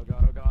here. Oh god, oh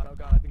god, oh god, oh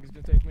god, I think he's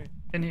gonna take me.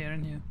 In here,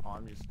 in here. Oh,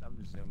 I'm just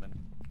zooming.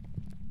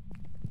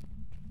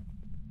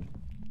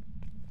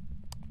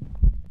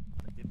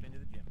 Gonna dip into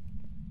the gym.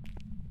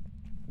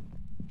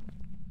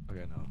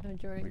 Okay, no. No,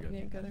 Jordan, you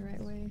didn't go the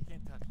right way.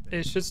 Can't touch It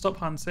this. should stop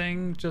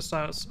hunting just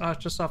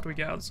after we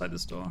get outside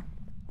this door.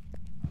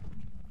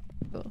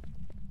 Cool.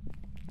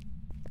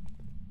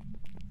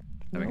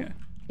 There we Nope. go.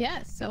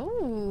 Yes.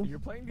 Oh. You're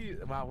playing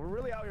the. Wow, we're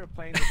really out here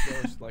playing this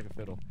ghost like a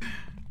fiddle.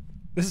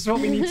 This is what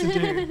we need to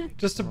do,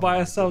 just to buy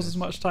ourselves as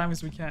much time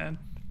as we can.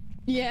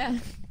 Yeah. It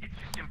just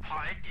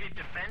it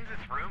defends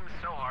its room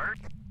so hard.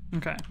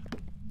 Okay.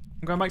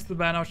 I'm going back to the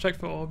van. I'll check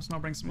for orbs and I'll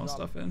bring some more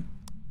stuff in.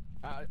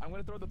 I'm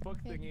gonna throw the book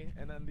thingy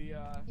and then the.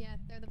 Yeah,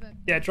 throw the book.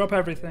 Yeah, drop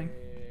everything.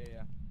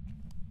 Yeah.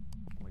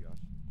 Oh my gosh.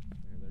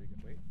 There you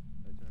go. Wait,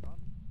 did I turn it on?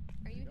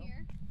 Are you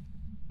here?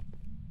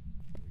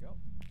 There we go.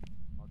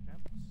 All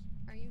champs.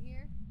 Are you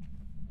here?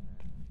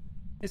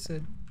 It's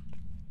Sid.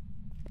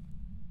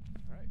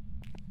 Alright.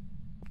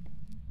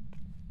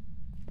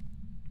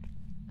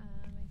 I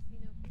see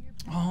no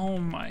fingerprints. Oh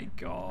my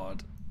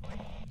god.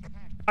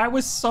 I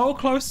was so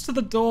close to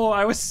the door.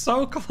 I was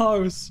so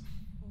close.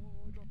 Oh,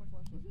 I dropped my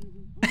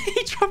flashlight.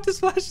 He dropped his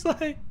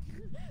flashlight.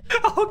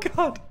 Oh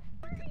god.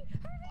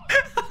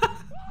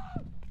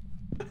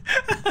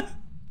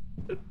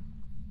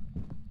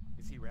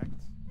 Is he wrecked?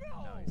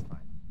 No, he's fine.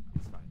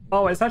 He's fine.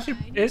 Oh, it's actually,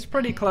 it's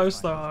pretty close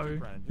He's fine.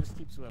 though. Just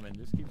keep swimming.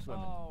 Just keep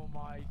swimming. Oh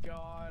my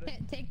god.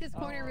 Take this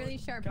corner really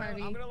sharp, Can I-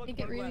 Harvey. I'm gonna look Take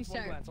one it really glance, one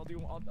sharp. glance.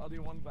 I'll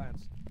do one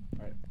glance.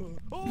 Alright.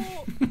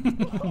 Oh!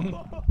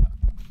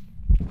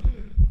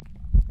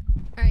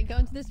 Alright, go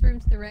into this room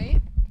to the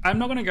right. I'm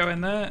not gonna go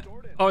in there.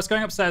 Oh, it's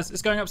going upstairs.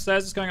 It's going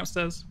upstairs. It's going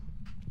upstairs.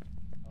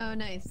 Oh,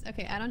 nice.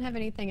 Okay, I don't have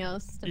anything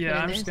else to Yeah, put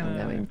in I'm there, just so I'm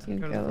gonna going to go to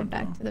the go front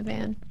back door. to the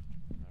van.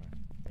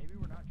 Maybe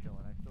we're not chilling.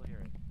 I still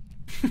hear it.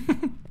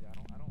 Yeah,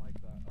 I don't like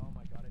that. Oh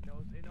my god, it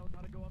knows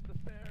how to go up the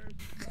stairs.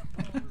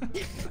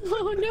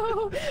 Oh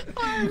no,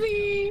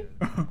 Harvey!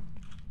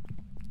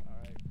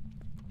 Alright.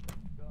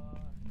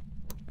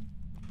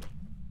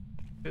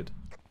 Good.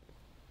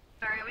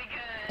 Alright, we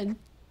good.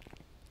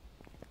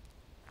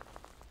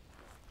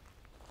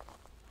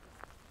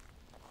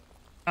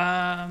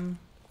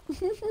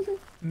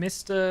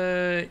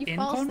 Mr. You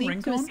fall Incon, asleep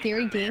to a Rincon?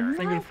 scary game?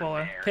 Thing with the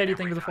follow. Katie,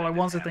 thing with the follow.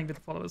 One's a thing with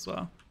the follow as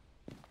well.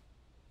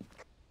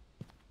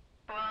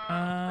 Well,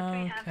 what do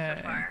we have Okay.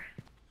 so far?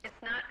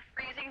 It's not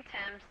freezing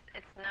temps.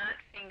 It's not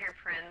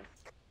fingerprints.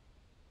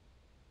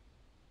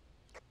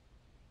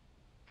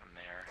 It's a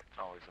mare. It's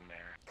always a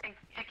mare.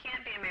 It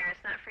can't be a mirror.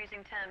 It's not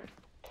freezing temps.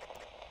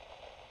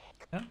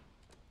 Yeah.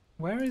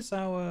 Where is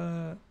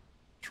our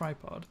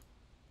tripod?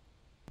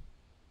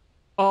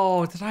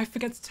 Oh, did I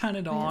forget to turn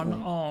it on?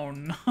 Oh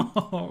no.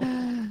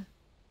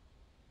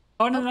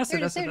 Oh no, that's there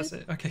it, it is, that's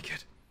there it. it Okay,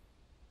 good.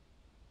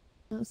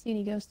 I don't see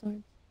any ghost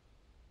orbs.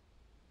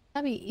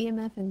 That'd be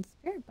EMF and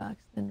spirit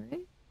box then,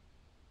 right?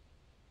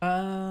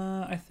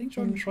 I think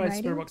Jordan And tried writing?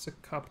 Spirit Box a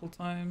couple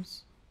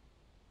times.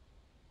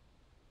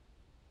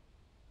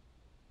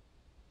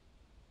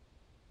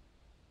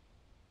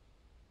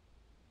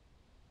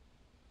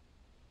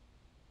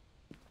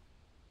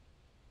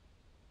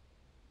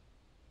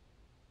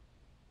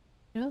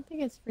 I don't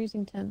think it's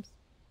freezing temps.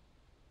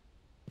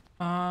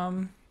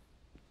 Yeah,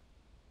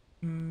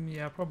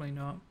 probably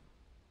not.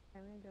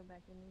 I'm gonna go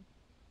back in there.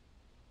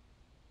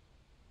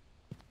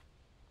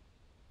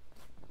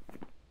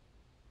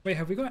 Wait,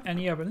 have we got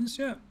any evidence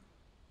yet?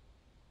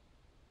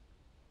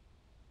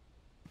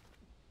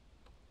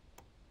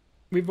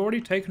 We've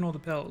already taken all the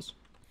pills.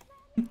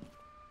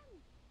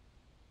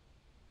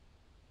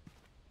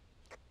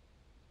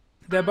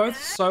 They're both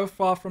so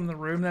far from the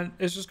room that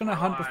it's just gonna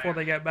hunt before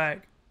they get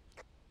back.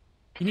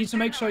 You need to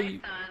make sure you...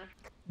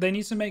 They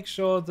need to make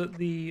sure that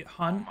the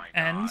hunt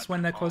ends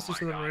when they're closer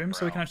to the room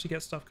so we can actually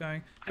get stuff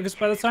going. Because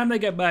by the time they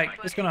get back,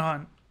 it's gonna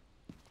hunt.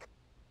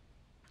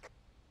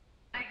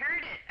 I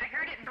heard it. I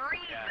heard it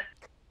breathe. Yeah.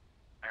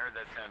 I heard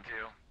that sound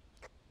too.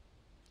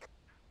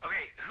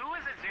 Okay, who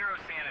is at zero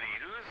sanity?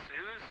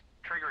 Who's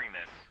triggering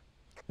this?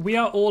 We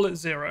are all at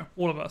 0.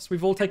 All of us.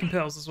 We've all taken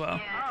pills as well.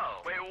 Yeah.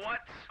 Oh, wait, what?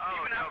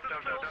 Oh,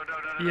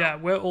 no. Yeah,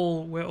 we're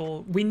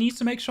all... We need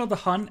to make sure the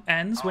hunt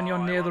ends when you're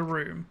near the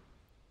room.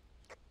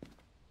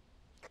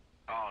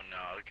 Oh, no,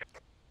 okay.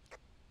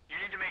 You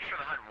need to make sure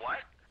the hunt what?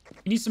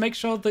 You need to make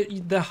sure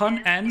that the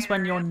hunt ends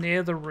when you're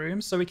near the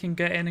room so we can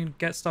get in and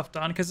get stuff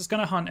done, because it's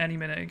going to hunt any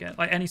minute again,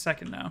 like any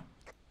second now.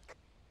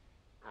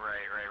 Right.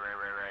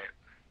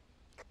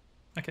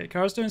 Okay,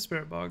 Kara's doing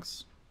spirit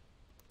bogs.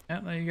 Yeah,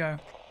 there you go.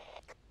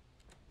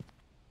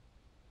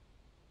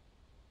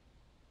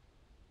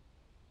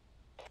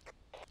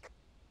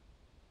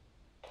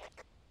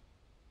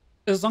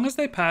 As long as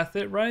they path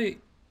it right,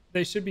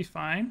 they should be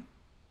fine.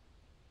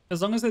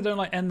 As long as they don't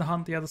like end the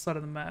hunt the other side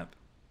of the map.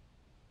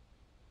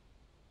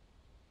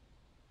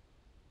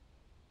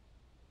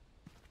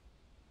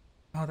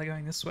 Oh, they're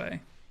going this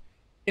way.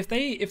 If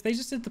they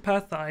just did the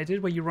path that I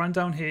did, where you run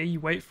down here, you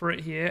wait for it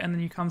here, and then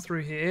you come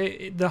through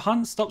here, the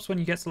hunt stops when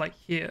you get to like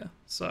here.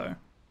 So.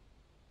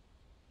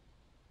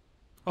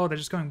 Oh, they're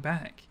just going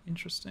back.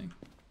 Interesting.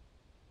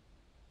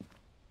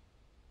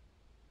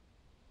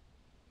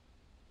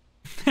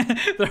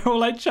 They're all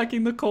like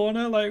checking the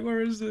corner, like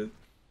where is it?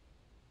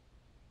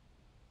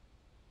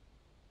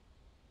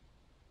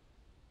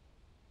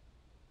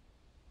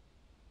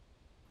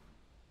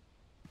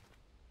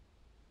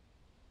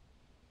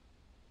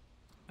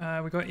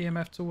 We got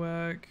EMF to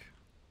work.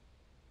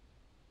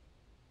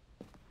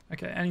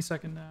 Okay, any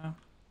second now.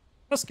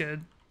 That's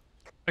good.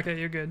 Okay,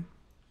 you're good.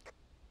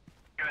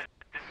 Good.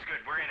 This is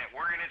good. We're in it.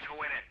 We're in it to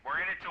win it. We're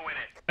in it to win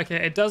it.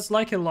 Okay, it does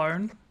like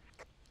alone.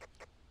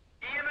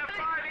 EMF 5,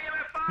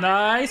 EMF 5.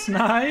 Nice,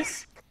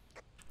 nice.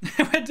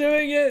 We're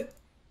doing it.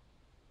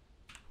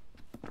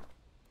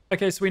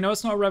 Okay, so we know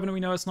it's not a Revenant, we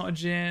know it's not a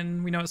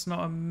Djinn, we know it's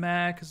not a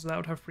Mare, because that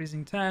would have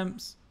freezing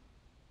temps.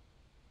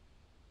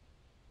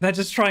 They're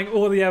just trying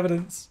all the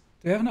evidence.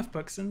 Do we have enough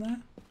books in there?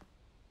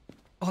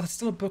 Oh, there's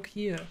still a book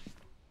here.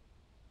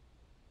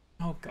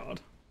 Oh,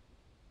 God.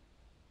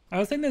 I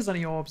don't think there's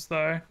any orbs,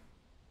 though.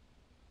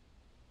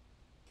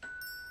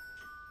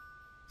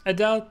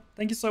 Adele,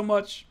 thank you so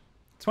much.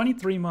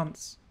 23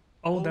 months.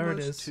 Oh, Almost there it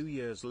is. 2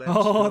 years left.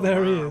 Oh,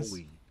 there he Wow, is.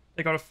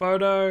 They got a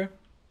photo.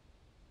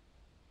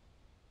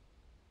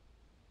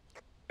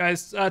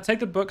 Guys, take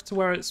the book to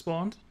where it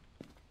spawned.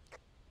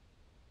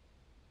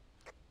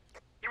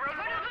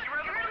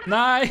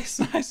 Nice,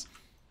 nice.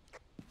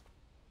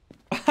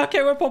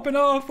 Okay, we're popping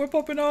off. We're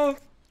popping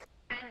off.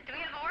 And do we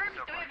have orbs?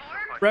 Do we have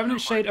orbs?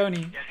 Revenant Shade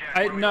Oni.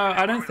 No,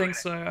 I don't think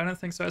so. I don't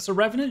think so. It's a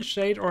Revenant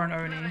Shade or an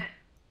Oni. I'm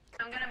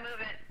gonna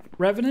move it.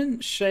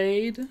 Revenant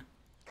Shade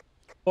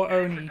or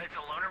Oni. It's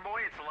a loner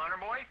boy. It's a loner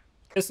boy.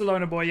 It's the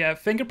Loner Boy, yeah.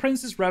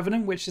 Fingerprints is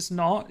Revenant, which is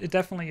not. It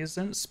definitely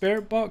isn't.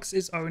 Spirit Box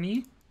is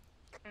Oni.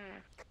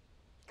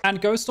 And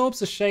Ghost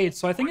Orb's a Shade,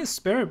 so I think it's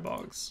Spirit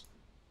Box.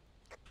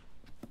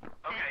 Okay,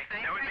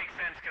 that would make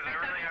sense because I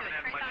really haven't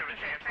had much of a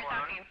chance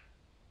alone.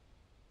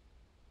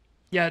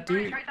 Yeah,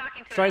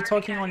 try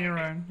talking on your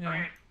own. Yeah.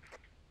 Okay.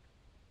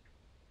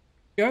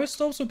 Ghost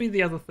Orbs would be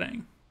the other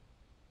thing.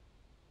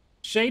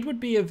 Shade would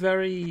be a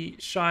very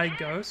shy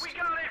ghost. We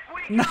got it.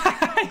 We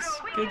got it.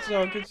 Nice. Good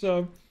job. Good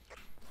job.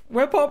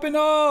 We're popping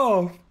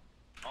off.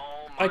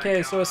 Oh my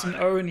Okay, God. so it's an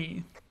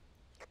Oni.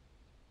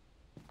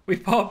 We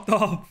popped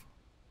off.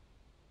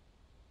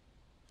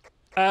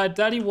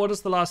 Daddy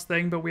Water's the last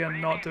thing, but we are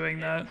not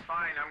doing that. It's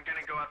fine. I'm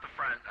gonna go out the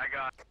front. I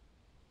got.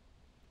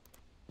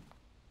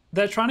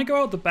 They're trying to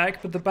go out the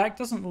back, but the back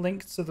doesn't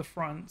link to the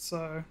front,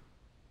 so.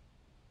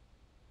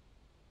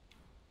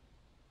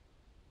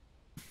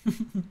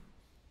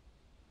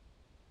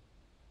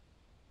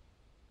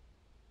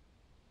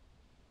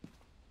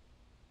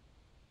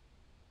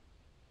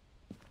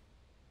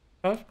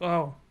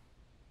 Oh.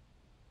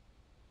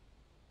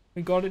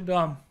 We got it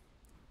done.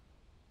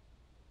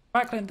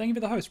 Backlin, thank you for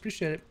the host.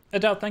 Appreciate it.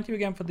 Adele, thank you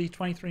again for the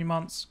 23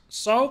 months.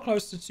 So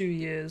close to 2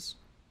 years.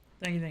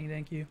 Thank you, thank you,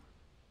 thank you.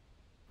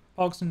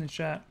 Pogs in the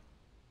chat.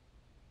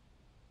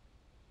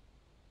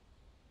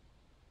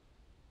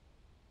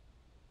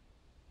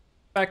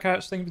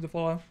 Backhatch, thank you for the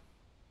follow.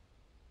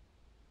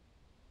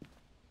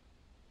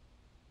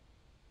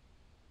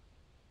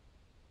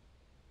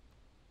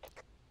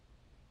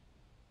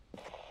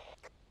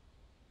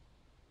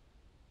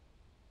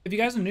 If you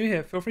guys are new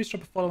here, feel free to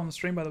drop a follow on the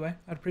stream, by the way.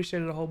 I'd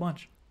appreciate it a whole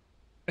bunch.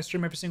 I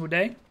stream every single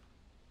day.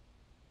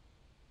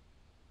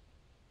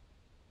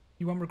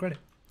 You won't regret it.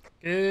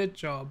 Good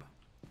job.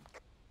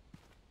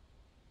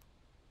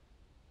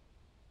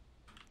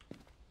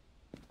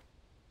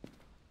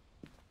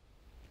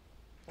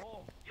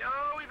 Oh, Yo,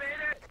 we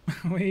made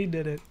it. We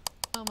did it.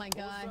 Oh my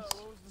gosh.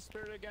 what was the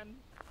spirit again?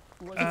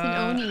 It's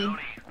an Oni.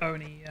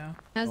 Oni, yeah.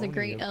 That was a Oni,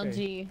 great okay.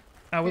 LG.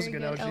 That was a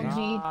Very good good LG.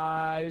 LG.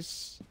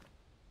 Nice.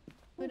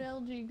 Good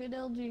LG, good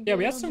LG. Yeah,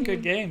 we had some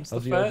good games. The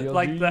LG.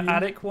 like the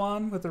Attic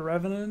one with the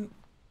Revenant.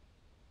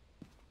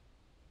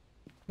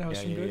 That was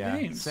some good yeah.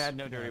 games. Sad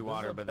no dirty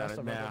water, but best that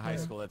I've nah, ever high played.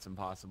 school that's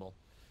impossible.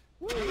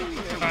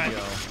 Alright.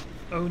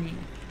 Oni.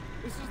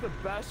 This is the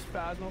best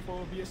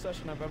Phasmophobia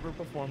session I've ever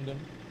performed in.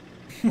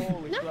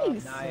 Holy crap.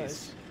 Nice.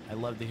 Nice. I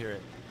love to hear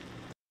it.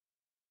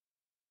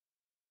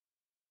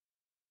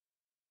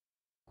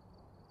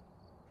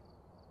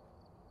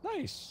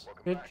 Nice.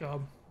 Good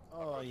job.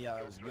 Oh yeah,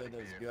 that was good. That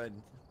was good.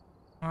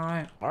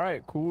 Alright.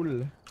 Alright,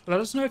 cool. Let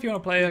us know if you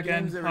want to play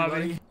again, games, Harvey,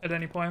 everybody. at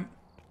any point.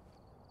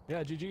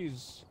 Yeah,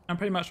 GG's. I'm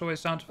pretty much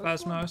always down to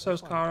That's Phasmo, fine, so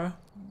is that's fine. Kara.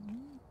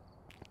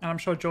 And I'm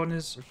sure Jordan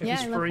is if Yeah,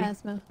 he's I love free.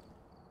 Phasmo.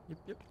 Yep,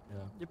 yep, Yeah.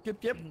 yep, yep,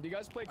 yep. Do you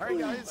guys play All right,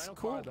 Codenames? guys, I know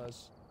cool. Kara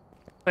does.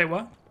 Wait,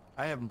 what?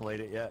 I haven't played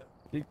it yet.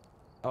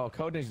 Oh,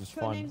 Codenames is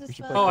fun. Codenames is We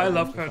should fun. play Oh, I Codenames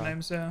love It's fun.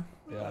 Codenames, yeah.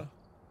 Yeah.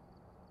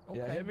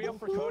 Yeah, Okay. hit me up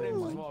for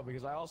Codenames as well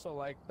because I also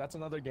like. That's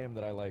another game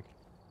that I like.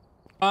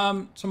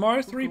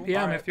 Tomorrow 3 cool.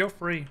 p.m. Alright. if you're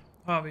free,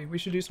 Harvey, we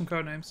should do some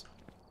Codenames.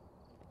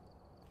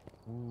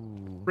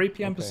 Ooh. 3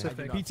 p.m. okay. Pacific.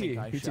 I do not think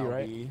I PT, shall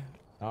right? be.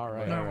 All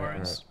right. No all right, all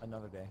worries.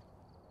 Another day.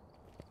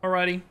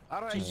 Alrighty.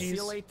 All right. GG's. See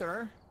you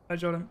later. Bye,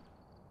 Jordan.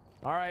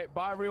 All right,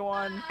 bye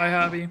everyone. Bye,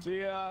 Harvey.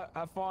 See ya.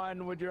 Have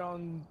fun with your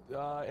own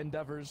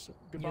endeavors.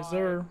 Goodbye. Yes,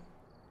 sir.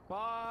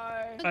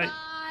 Bye.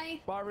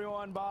 Goodbye. Bye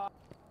everyone. Bye.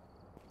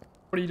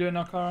 What are you doing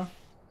now, Kara?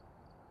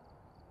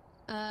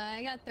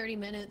 I got 30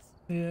 minutes.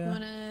 Yeah. You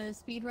wanna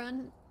speed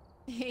run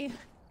a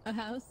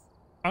house?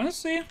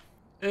 Honestly,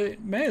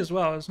 it may as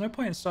well. There's no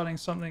point in starting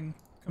something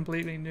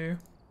completely new.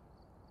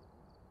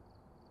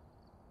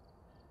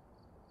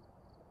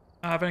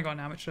 I've only got an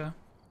amateur.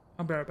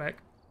 I'll be right back.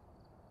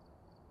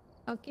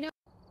 Okay, no.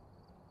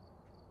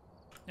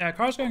 Yeah,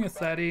 Kara's going with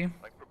 30.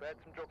 I've prepared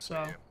some jobs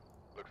So. for you.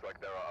 Looks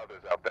like there are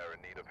others out there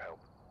in need of help.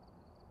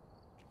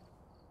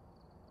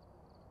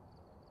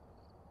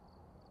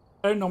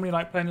 I don't normally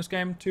like playing this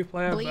game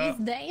 2-player, but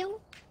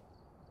Blaisdell?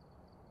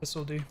 this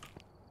will do.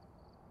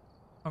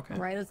 Okay.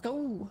 Alright, let's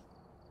go.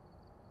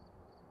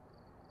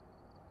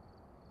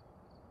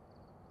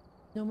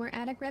 No more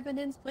attic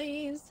revenants,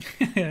 please.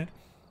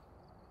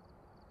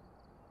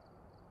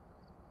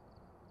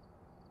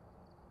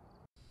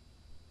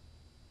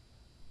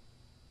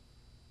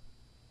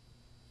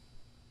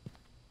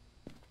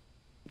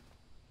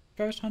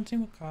 Ghost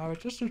hunting with Kara,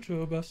 just the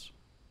two of us.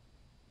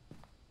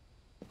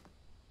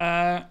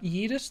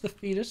 Yeetus the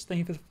fetus, thank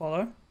you for the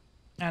follow.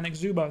 And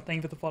Exubo, thank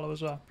you for the follow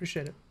as well.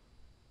 Appreciate it.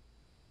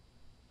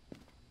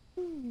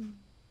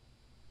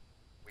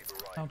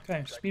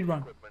 Okay,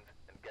 speedrun.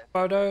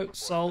 Photo,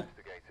 Salt,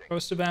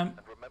 Roaster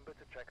Vamp.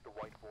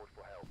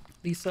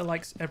 Lisa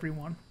likes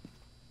everyone.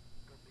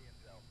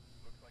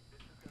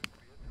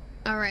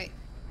 Alright.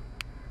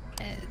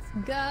 Let's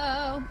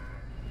go.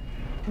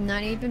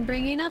 Not even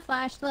bringing a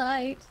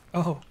flashlight.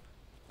 Oh.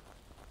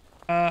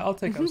 I'll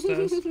take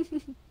upstairs.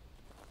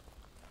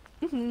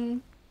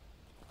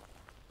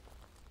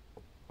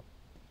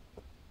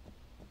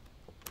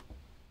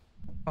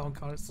 Oh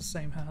god, it's the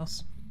same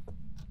house.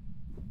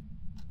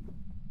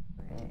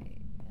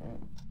 Right.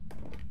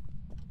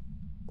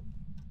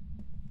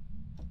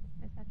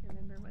 I just have to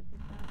remember what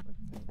this house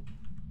looks like.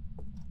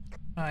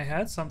 I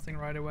had something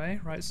right away.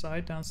 Right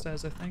side,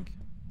 downstairs, I think.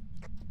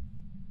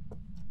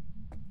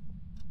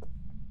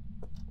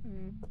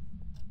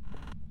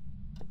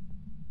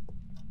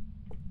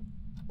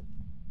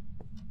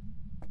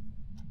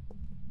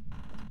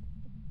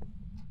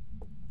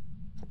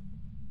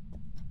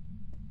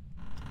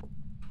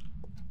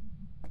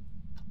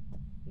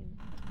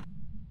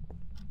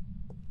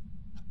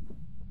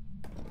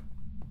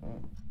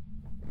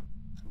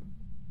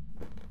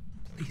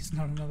 Please,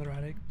 not another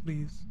attic,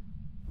 please.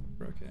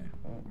 We're okay.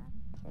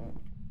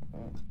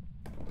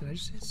 Did I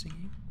just hit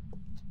singing?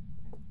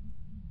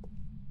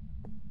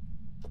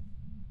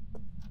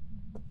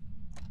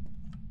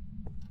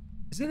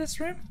 Is it this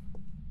room?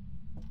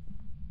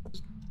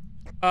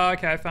 Oh,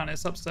 okay, I found it.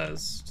 It's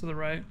upstairs to the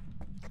right.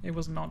 It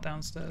was not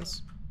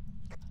downstairs.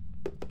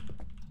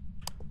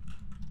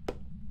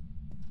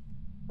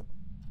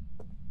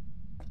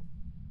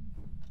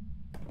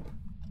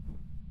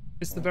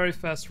 It's the very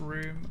first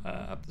room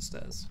up the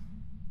stairs.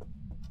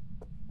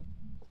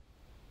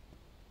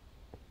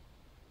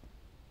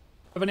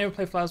 Have any ever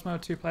played Phasmo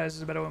with 2 players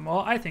is better with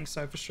more? I think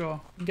so, for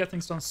sure. You can get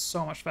things done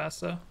so much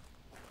faster.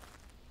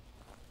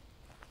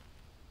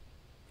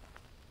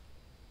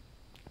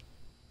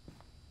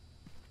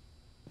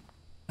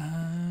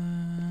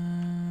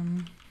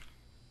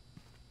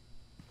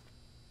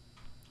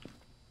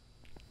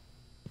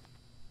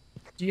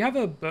 Do you have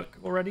a book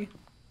already?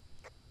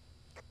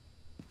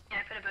 Yeah,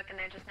 I put a book in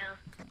there just now.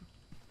 Okay.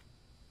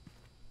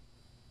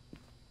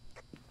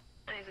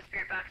 And there's a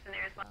spirit box in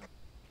there as well.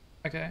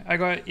 Okay, I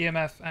got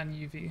EMF and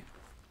UV.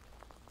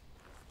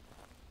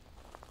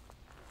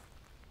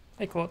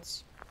 Hey,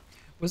 Quartz.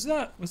 Was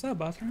that a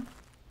bathroom? I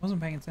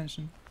wasn't paying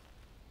attention.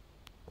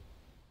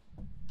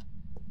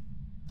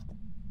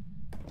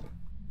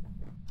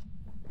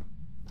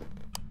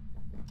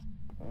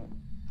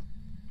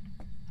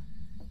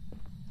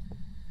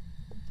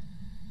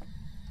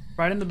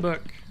 Right in the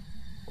book.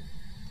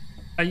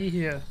 Are you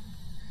here?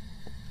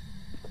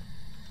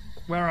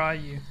 Where are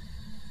you?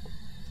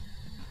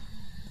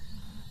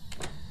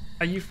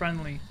 Are you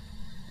friendly?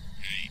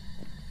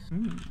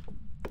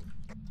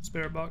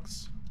 Spirit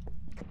box.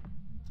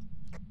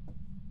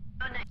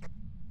 Oh, nice.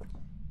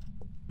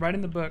 Right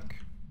in the book.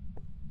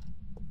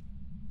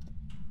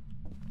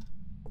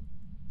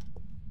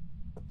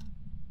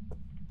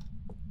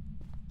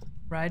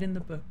 Right in the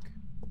book.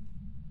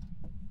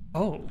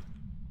 Oh.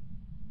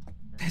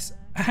 There's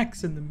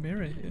axe in the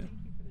mirror here.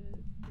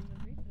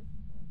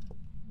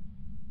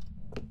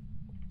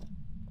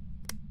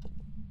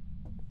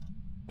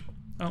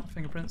 Oh,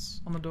 fingerprints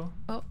on the door.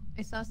 Oh,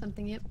 I saw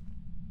something, yep.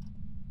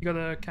 You got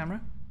the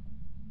camera?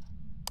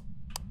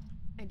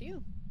 I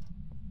do.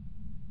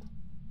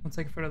 I'll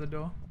take a photo of the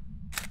door.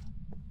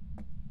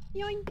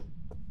 Yoink.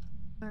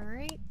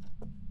 Alright.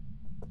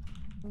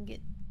 Get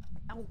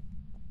out.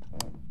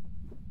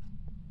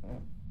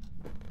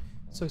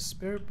 So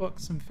spirit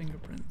box and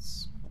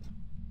fingerprints.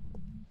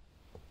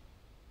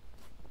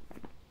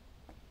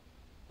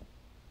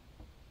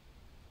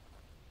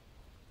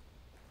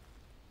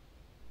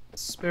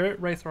 Spirit,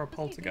 wraith, or a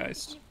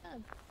poltergeist?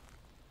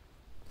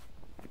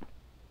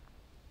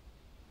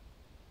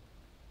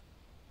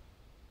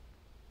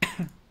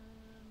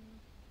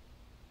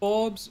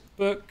 Orbs,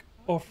 book,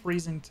 or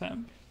freezing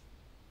temp?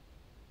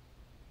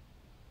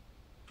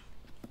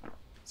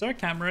 Is there a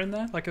camera in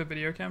there? Like a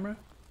video camera?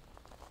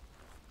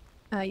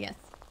 Yes.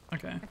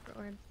 Okay. For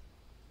orbs.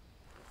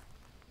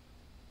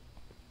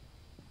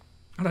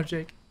 Hello,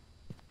 Jake.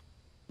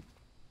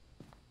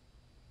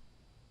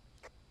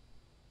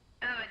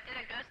 Oh, it did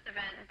a ghost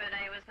event, but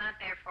I was not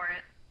there for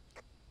it.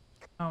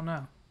 Oh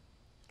no.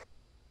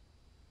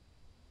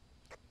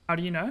 How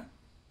do you know?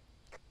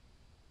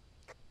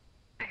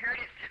 I heard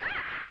it.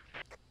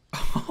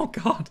 Oh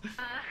god.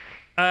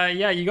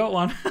 Yeah, you got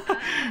one.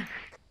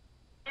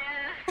 Yeah.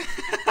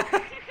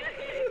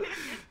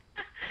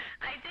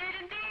 I did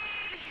indeed.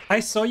 I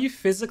saw you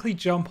physically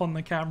jump on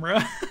the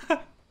camera.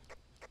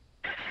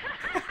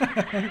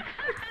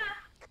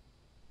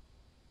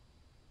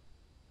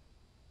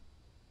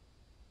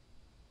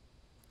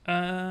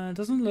 It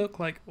doesn't look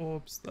like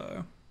orbs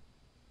though.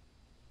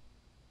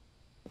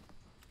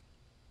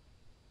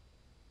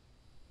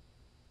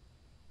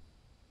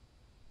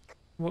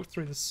 Walk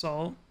through the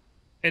salt.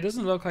 It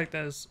doesn't look like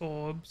there's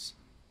orbs.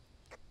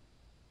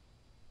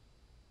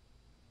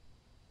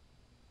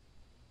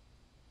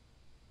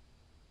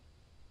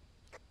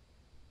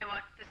 I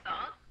walked the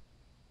salt.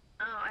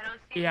 Oh, I don't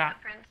see Yeah. any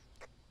footprints.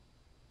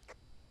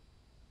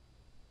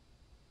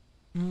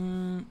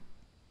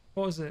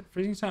 What was it?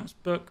 Freezing temps,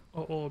 book,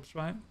 or orbs,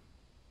 right?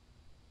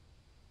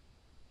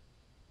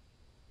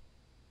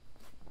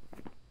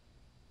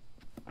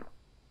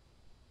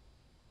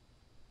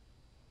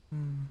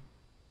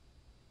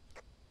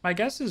 My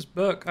guess is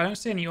book. I don't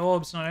see any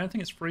orbs, and I don't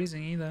think it's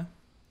freezing either.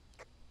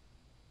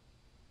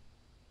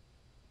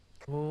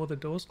 Oh, the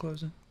door's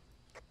closing.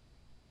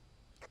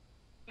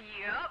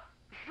 Yup.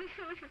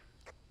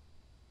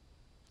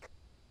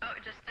 Oh,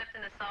 it just stepped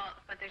in the salt,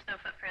 but there's no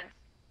footprints.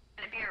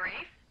 Can it be a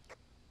reef?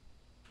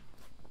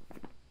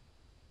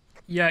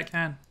 Yeah, it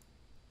can.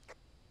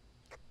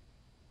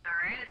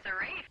 Alright, it's a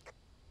reef.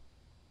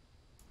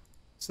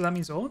 So that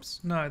means orbs?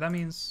 No, that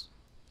means...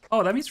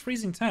 Oh, that means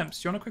freezing temps.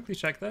 Do you want to quickly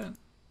check that?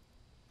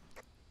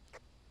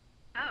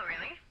 Oh,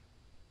 really?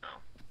 Oh.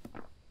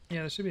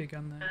 Yeah, there should be a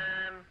gun there.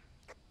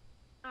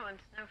 Oh, and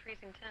no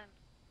freezing temps.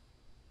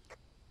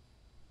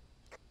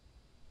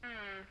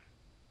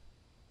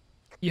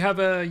 You have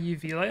a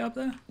UV light up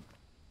there?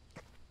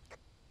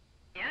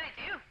 Yeah, I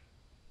do.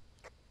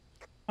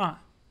 Huh.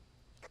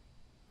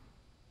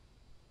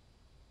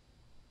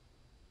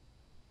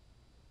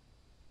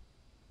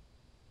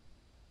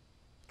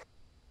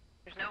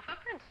 There's no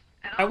footprints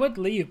at I all. would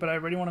leave, but I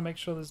really want to make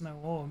sure there's no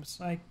orbs.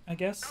 I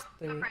guess Oh,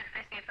 they would... footprint. I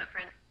see a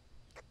footprint.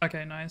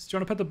 Okay, nice. Do you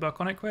want to put the book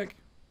on it quick?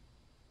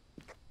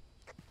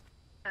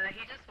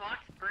 He just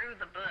walked through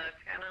the book.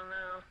 I don't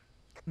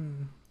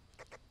know.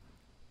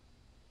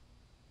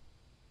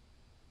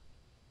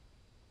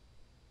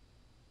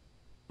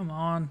 Come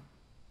on.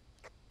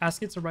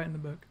 Ask it to write in the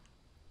book.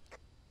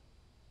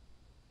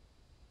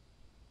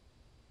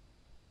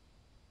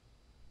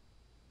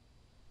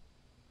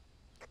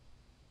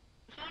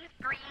 He's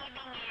breathing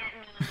at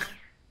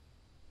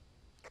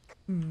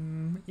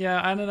me.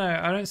 Yeah, I don't know.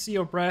 I don't see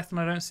your breath and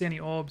I don't see any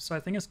orbs, so I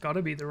think it's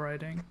gotta be the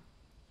writing.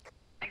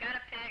 I got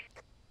a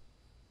pick.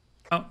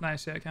 Oh,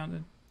 nice. Yeah, it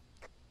counted.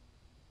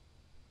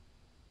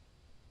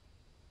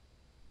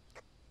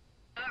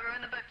 Oh, it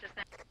ruined the book just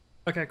now.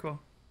 Okay, cool.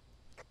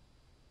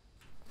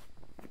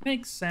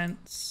 Makes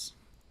sense.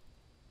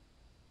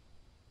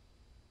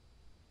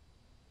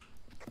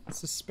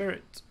 It's a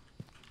spirit.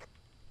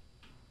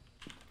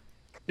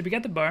 Did we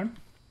get the bone?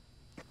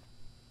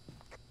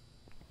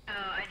 Oh,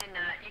 I did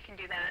not. You can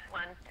do that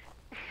one.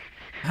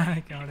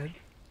 I got it.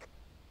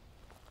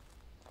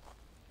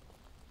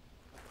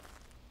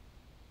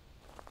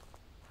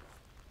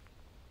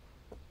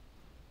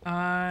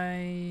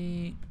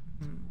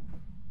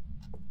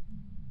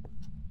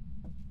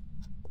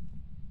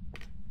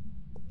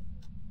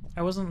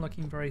 I wasn't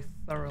looking very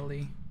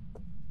thoroughly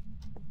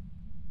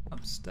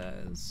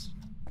upstairs.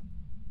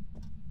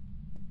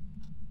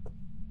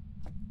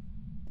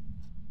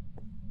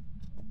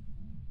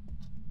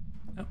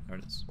 Oh, there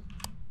it is.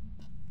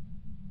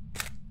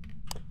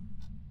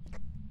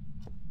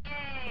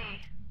 Yay!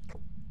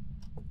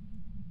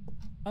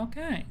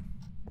 Okay.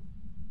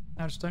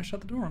 Now just don't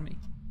shut the door on me.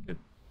 Good.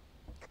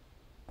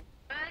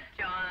 Good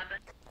job.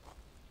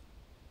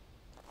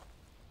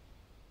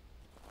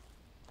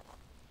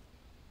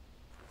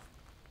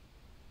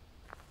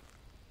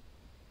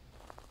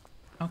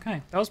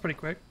 Okay, that was pretty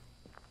quick.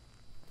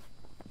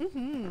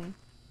 Mm-hmm.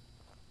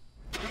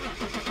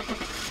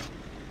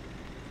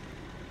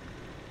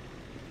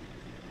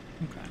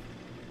 Okay.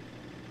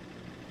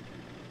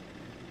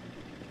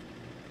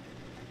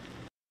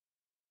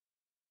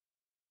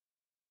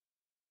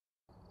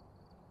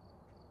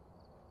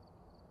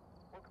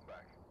 Welcome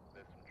back.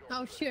 There's some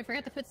jobs Oh shoot, I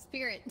forgot to put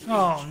spirit.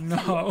 Oh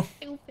no.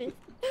 Stupid.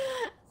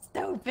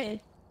 Stupid.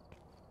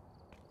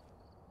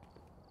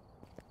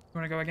 You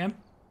wanna go again?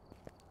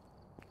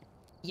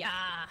 Yeah.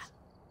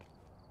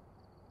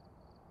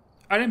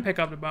 I didn't pick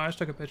up the bar, I just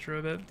took a picture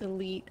of it.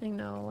 Delete. I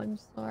know. I'm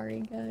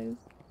sorry, guys.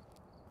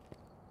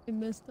 I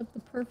messed up the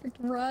perfect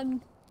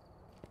run.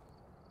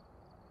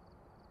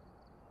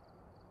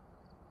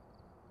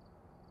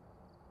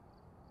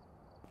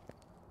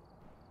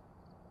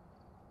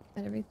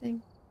 that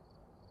everything?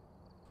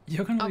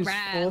 You're gonna lose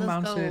Alright, 4 let's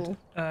mounted,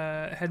 go.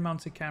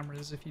 head-mounted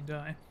cameras if you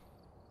die.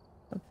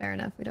 Oh, fair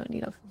enough. We don't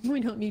need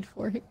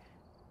 4.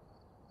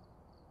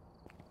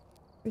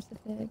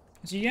 Crucifix.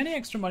 Do you get any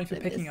extra money for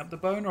picking up the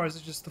bone, or is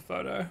it just the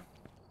photo?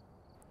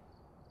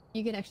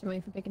 You get extra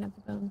money for picking up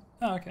the bone.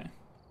 Oh, okay.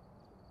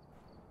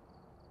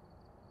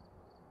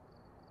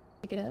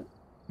 Pick it up?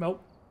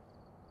 Nope.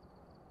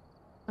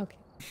 Okay.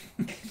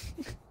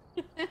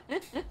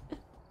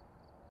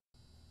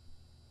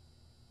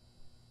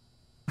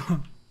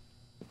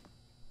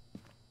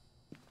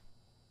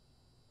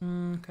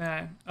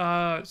 Okay.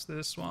 Oh, it's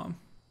this one.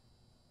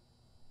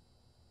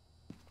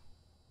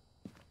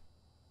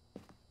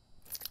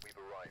 We've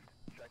arrived.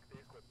 Check the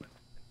equipment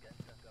and get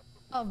set up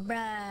before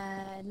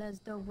Alright, let's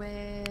do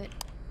it.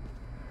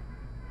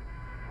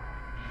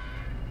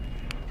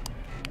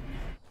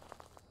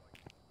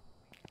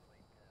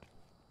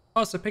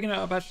 Oh, so picking it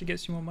up actually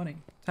gets you more money.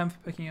 10 for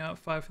picking it up,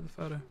 5 for the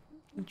photo.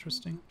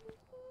 Interesting.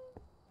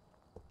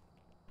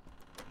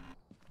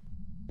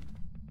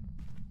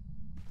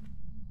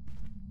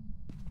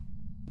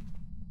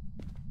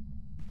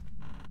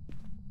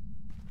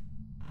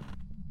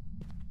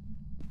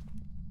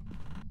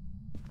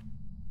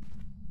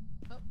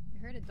 Oh,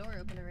 I heard a door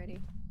open already.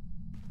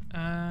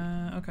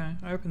 Okay.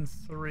 I opened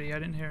 3. I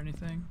didn't hear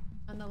anything.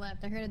 On the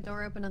left. I heard a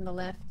door open on the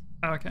left.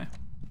 Oh, okay.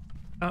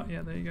 Oh,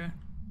 yeah, there you go.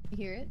 You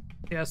hear it?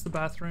 Yeah, it's the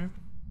bathroom.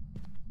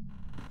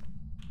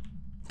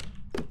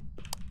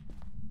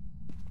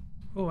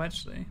 Oh,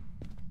 actually.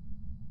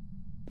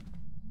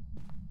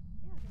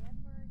 Yeah, they had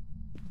more stuff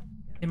to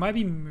go. It might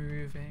be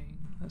moving.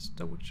 Let's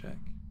double check.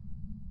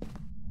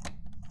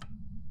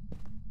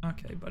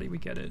 Okay, buddy, we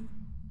get it.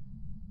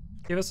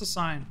 Give us a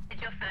sign.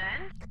 Did your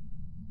phone?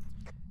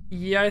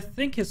 Yeah, I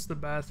think it's the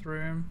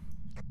bathroom.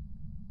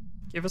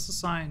 Give us a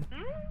sign.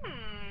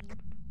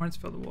 Wanted to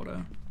fill the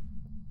water.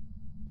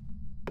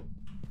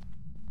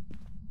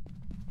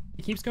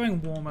 It keeps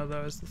going warmer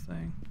though, is the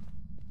thing.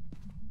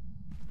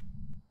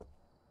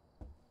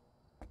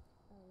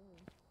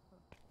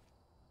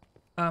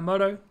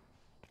 Moto.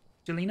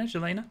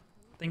 Jelena?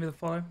 Thank you for the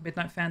follow.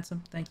 Midnight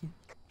Phantom, thank you.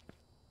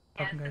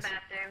 Yeah, Welcome, it's the guys.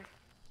 bathroom.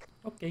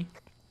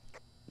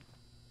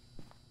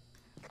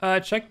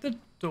 Okay. Check the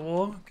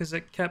door, because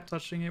it kept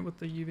touching it with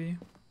the UV.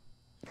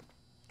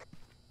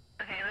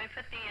 Okay, let me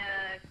put the,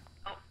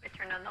 oh, it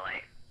turned on the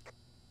light.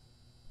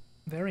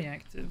 Very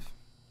active.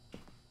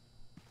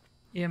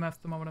 EMF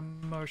thermometer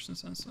motion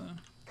sensor.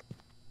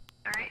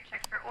 Alright,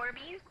 check for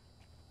Orbeez.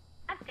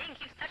 That thing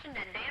keeps touching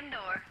that damn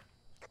door.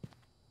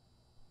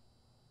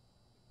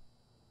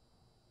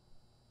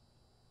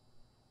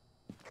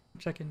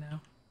 Check it now.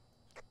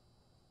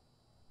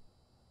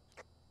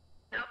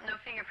 Nope, no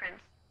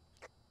fingerprints.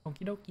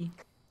 Okie dokie.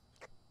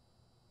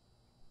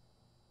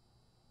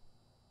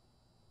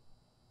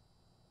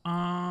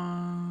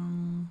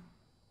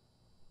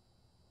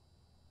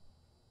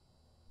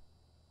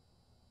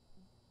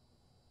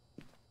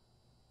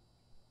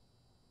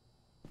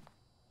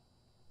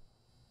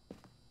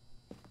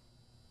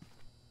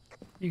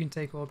 You can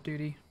take orb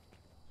duty.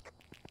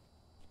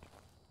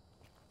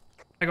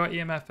 I got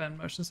EMF and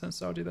motion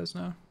sensor, I'll do those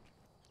now.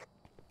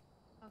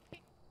 Okay.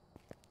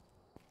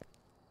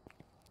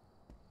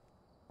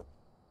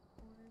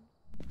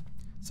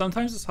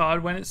 Sometimes it's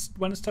hard when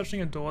it's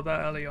touching a door that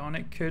early on,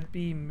 it could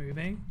be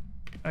moving.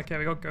 Okay,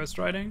 we got ghost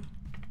riding.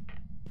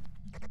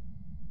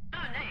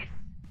 Oh, nice.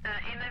 The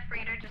EMF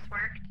reader just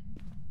worked.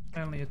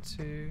 Only a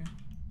 2.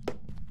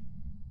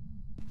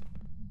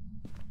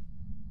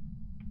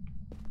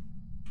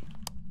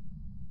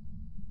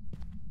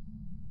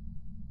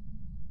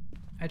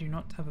 I do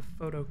not have a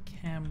photo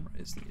camera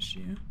is the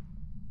issue.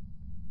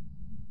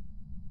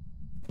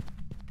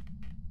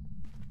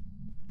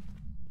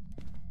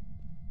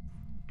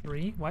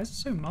 Three? Why is it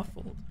so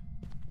muffled?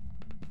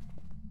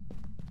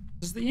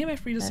 Does the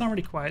EMF reader sound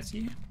really quiet to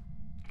you?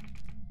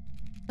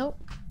 Nope.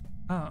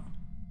 Oh.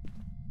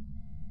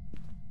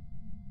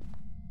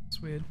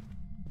 It's weird.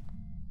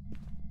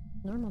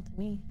 Normal to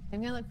me.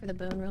 I'm gonna look for the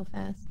bone real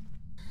fast.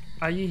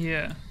 Are you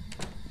here?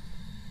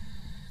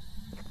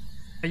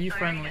 Are you Oh,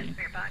 friendly? I got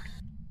spirit box.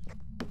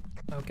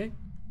 Okay.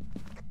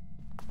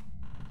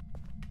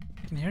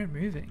 I can hear it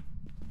moving.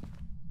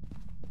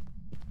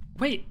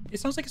 Wait, it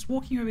sounds like it's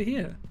walking over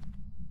here.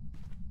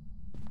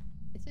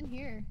 It's in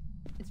here.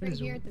 It's That right is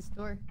here at this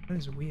door. That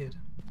is weird.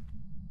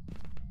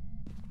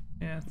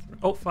 Yeah.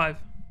 Oh, 5.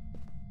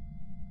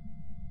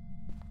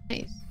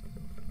 Nice.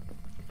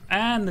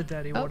 And the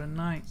daddy Oh. water,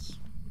 nice.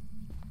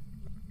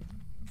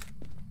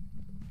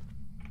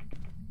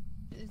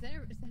 Is that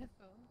a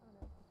phone? Oh,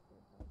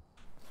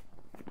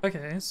 no.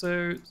 Okay,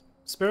 so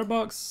Spirit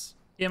Box,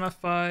 EMF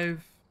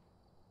 5.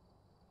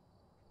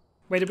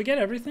 Wait, did we get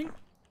everything?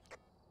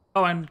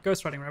 Oh, and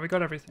Ghost Riding, right? We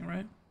got everything,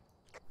 right?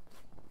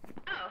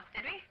 Oh,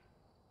 did we?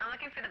 I'm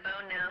looking for the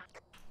bone now.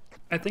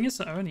 I think it's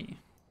Oni.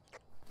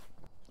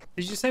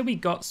 Did you say we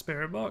got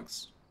Spirit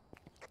Box?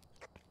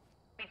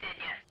 We did,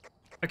 yes.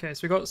 Okay,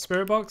 so we got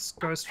Spirit Box,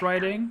 Ghost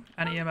Riding,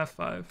 and EMF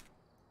 5.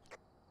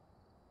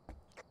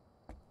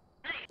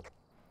 Nice.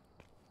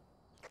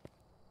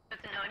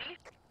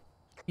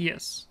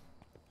 Yes.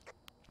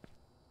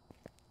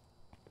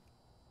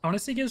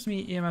 Honestly, gives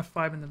me EMF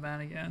 5 in the van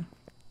again.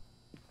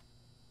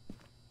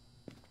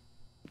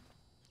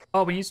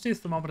 Oh, we need to do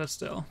thermometer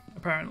still,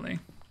 apparently.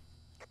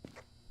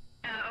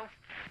 Oh,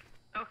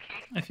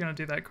 okay. If you want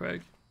to do that,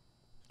 Craig.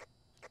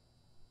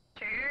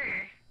 Sure.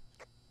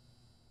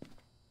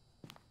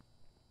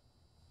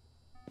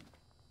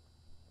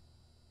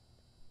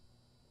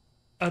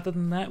 Other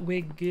than that,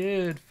 we're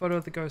good. Photo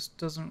of the ghost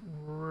doesn't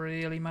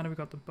really matter. We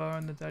got the bow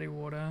and the dirty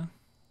water.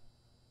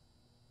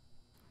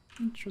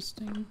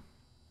 Interesting.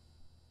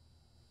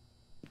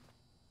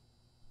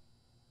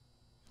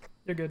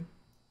 You're good.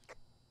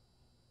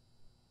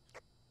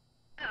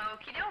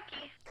 Okie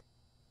dokie.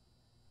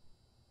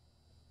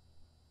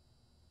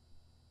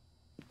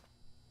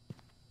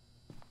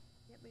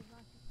 Yep, we've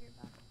lost the spirit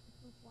box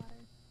with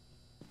water.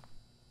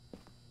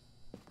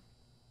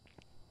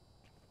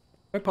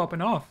 We're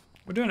popping off.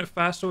 We're doing it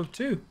faster with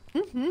 2.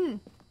 Mm-hmm.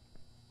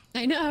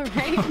 I know,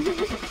 right?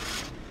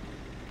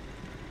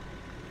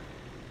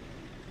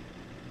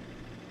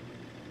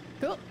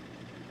 Cool.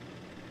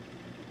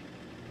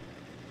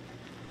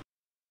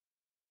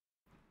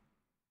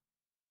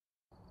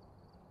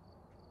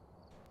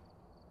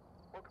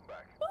 Welcome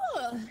back.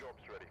 Ooh.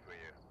 Job's ready for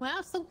you.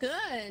 Wow, so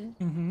good.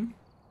 Mm-hmm.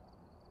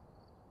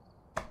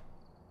 Can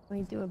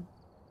we do a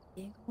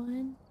big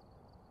one?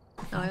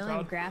 Oh, I only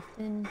have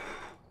Grafton.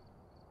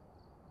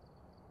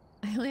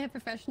 I only have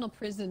professional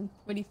prison.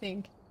 What do you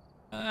think?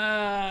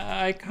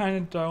 I kind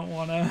of don't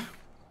want to.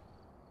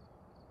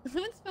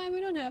 That's fine,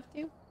 we don't have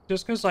to.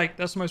 Just because, like,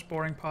 that's the most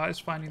boring part is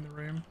finding the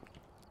room.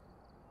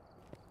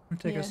 It'll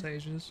take us Yeah.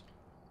 ages.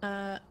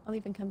 I'll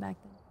even come back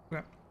then.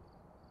 Okay.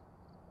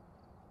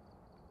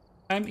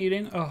 I'm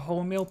eating a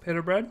wholemeal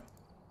pita bread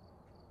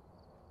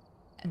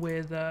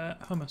with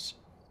hummus.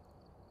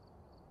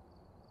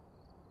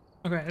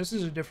 Okay, this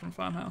is a different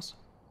farmhouse.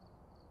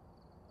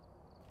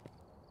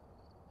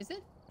 Is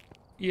it?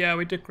 Yeah,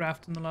 we did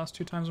Grafton the last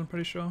 2 times, I'm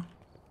pretty sure.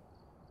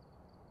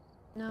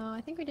 No,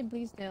 I think we did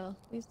Bleasdale.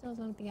 Bleasdale's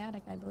one with the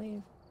attic, I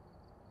believe.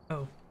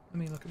 Oh, let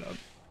me look it up.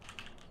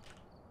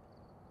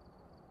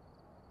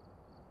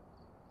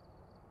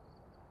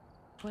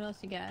 What else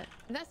you got?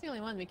 If that's the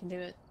only one, we can do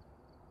it.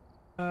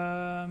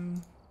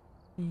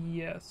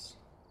 Yes.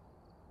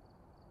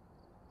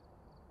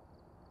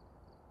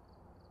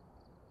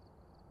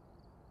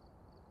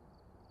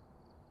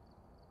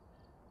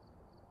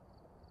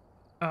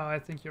 Oh, I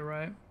think you're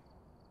right.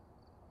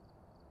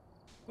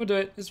 We'll do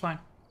it. It's fine.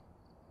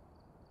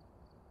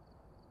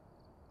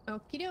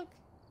 Okie doke.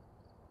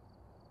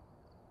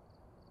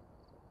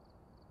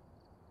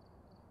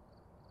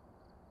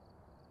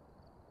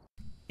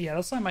 Yeah,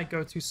 that's like my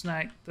go-to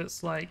snack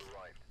that's like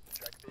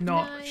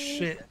not Nice.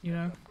 shit, you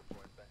know?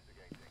 Before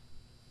investigating.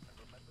 And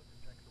remember to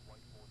check the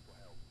whiteboard for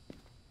help.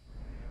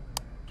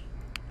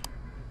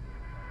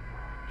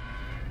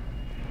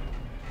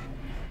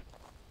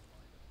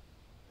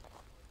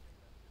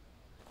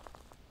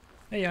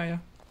 Hey, yeah.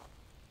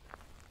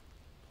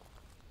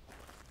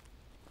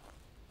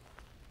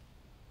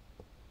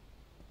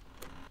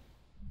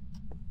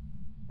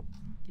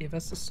 Give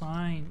us a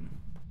sign.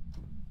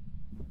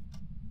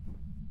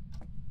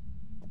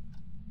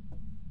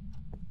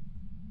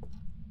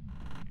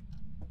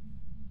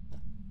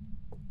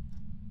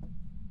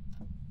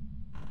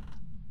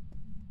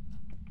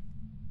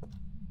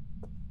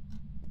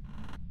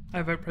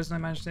 I vote president.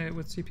 I managed it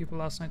with 2 people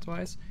last night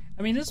twice.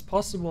 I mean, it's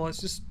possible.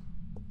 It's just...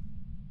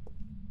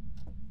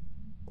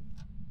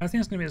 I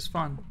think it's going to be as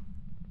fun.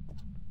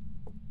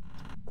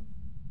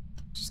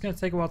 It's just going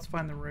to take a while to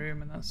find the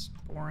room, and that's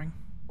boring.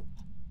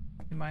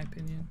 In my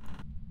opinion.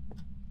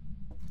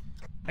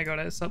 I got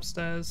it. It's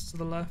upstairs to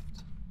the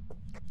left.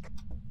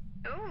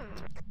 Ooh.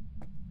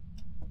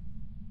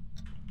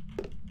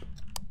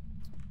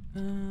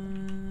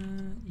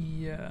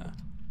 Yeah.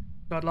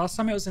 God, last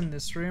time I was in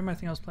this room, I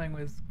think I was playing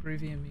with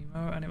Groovy and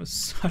Mimo, and it was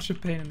such a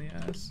pain in the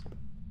ass.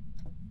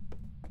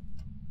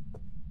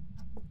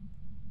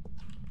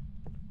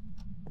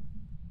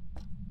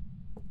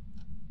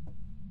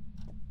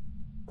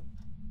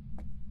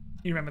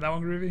 You remember that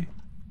one, Groovy?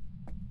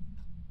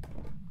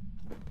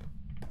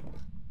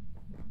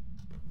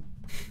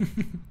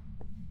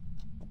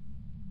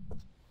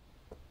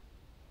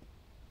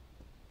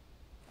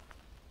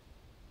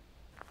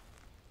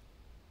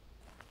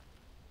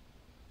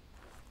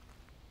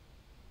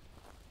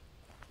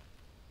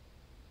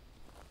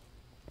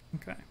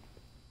 Okay.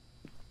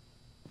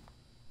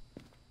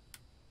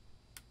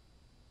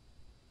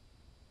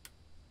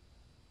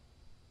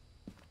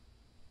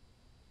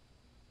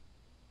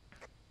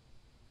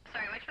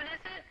 Sorry, which one is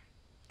it?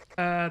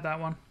 That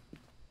one.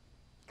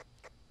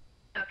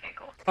 Okay,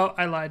 cool. Oh,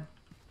 I lied.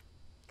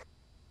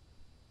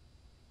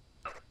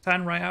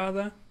 Turn right out of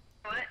there.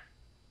 What?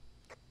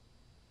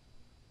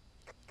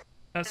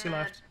 That's your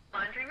left.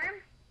 Laundry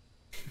room?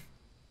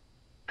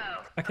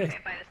 Oh, Okay. okay,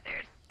 by the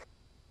stairs.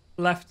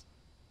 Left.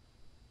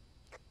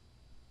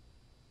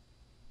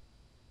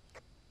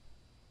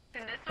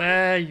 In this one?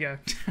 There you go.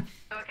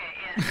 Okay,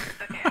 yeah.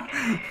 Okay,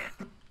 yeah.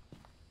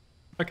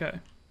 Okay.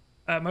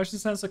 Motion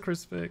sensor,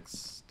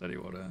 crucifix, steady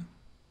water.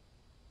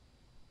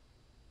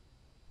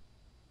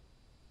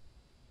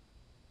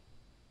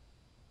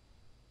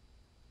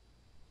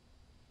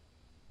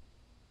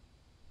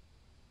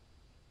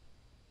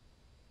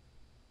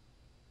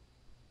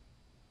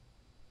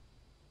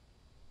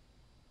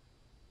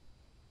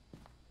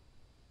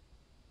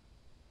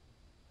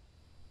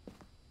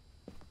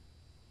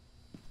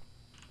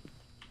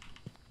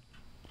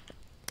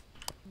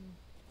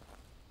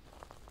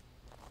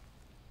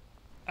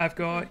 I've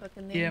got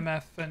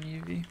EMF and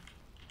UV.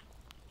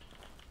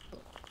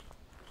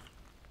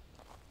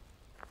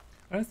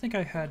 I don't think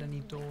I had any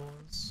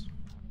doors.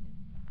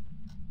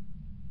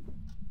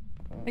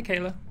 Hey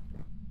Kayla.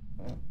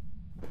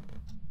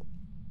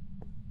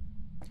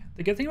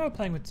 The good thing about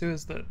playing with 2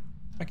 is that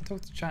I can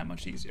talk to chat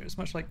much easier. It's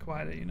much like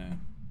quieter, you know.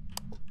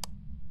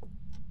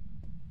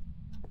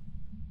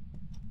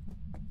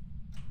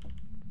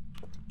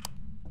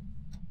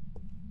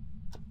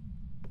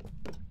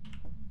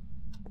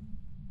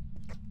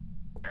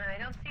 I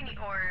don't see any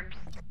orbs.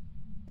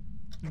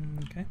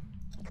 Okay.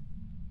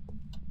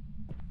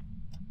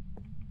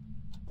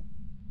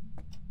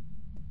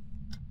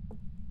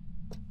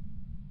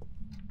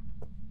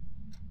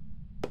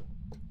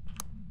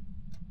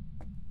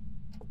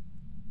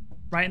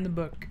 Right in the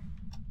book.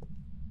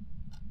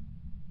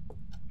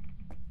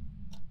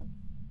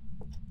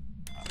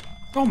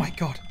 Oh my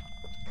god.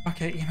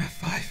 Okay, EMF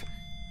 5.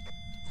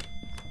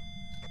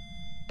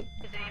 Is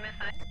it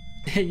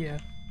EMF 5? Yeah.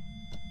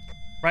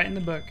 Right in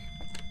the book.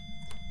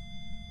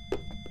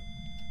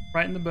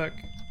 Right in the book.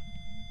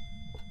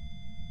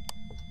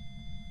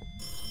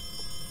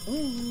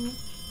 Ooh.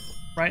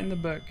 Right in the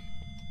book.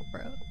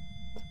 Bro. God,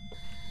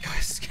 I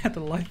scared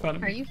the life out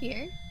of me. Are you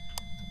here?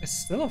 It's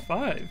still a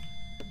 5.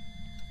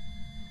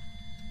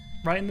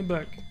 Right in the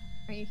book.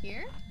 Are you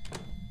here?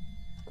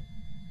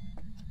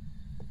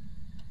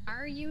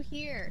 Are you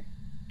here?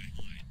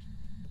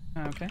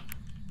 Okay.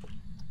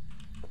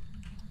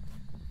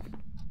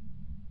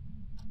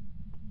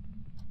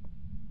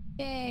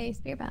 Yay,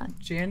 spirit box.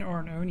 Jin or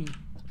an Oni?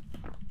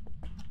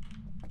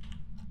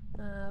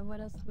 What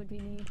else would we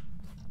need?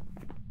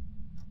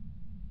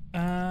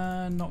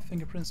 Not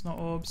fingerprints, not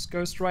orbs.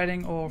 Ghost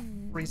writing or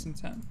freezing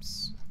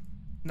temps?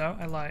 No,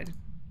 I lied.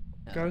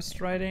 Oh, Ghost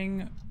okay.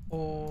 writing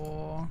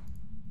or...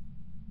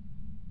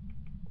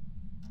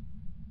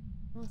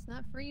 Well, it's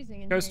not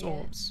freezing in Ghost here yet.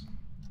 orbs.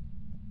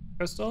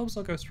 Ghost orbs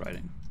or ghost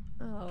writing?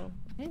 Oh,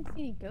 I didn't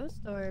see any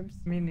ghost orbs.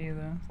 Me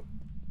neither.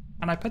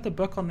 And I put the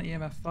book on the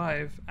EMF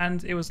 5,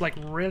 and it was like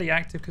really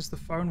active because the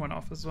phone went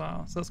off as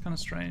well, so that's kind of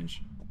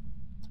strange.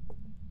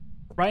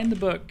 Right in the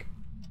book.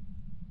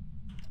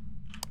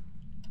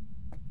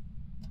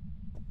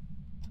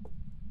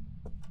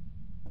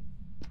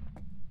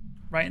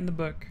 Right in the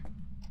book.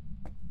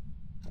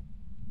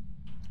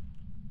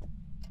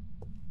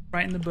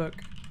 Right in the book.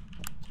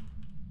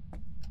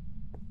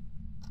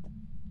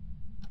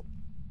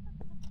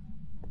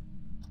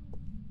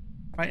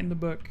 Right in the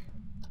book.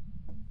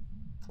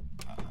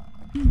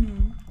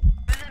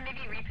 Maybe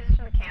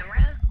reposition the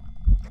camera?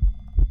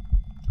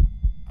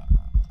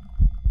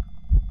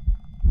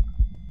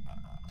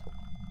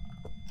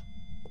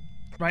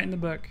 Right in the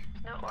book.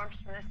 There's no orbs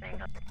from this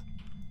angle.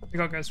 We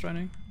got ghost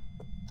writing.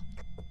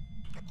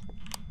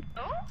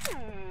 Oh,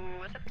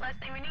 is that the last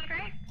thing we need,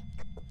 right?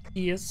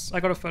 Yes, I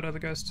got a photo of the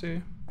ghost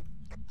too.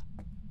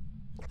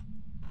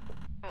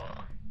 Cool.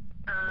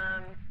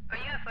 Oh, you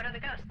have a photo of the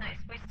ghost. Nice.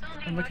 We still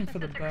need I'm looking for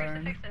the motion sensor,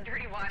 bone. crucifix, and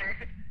dirty water.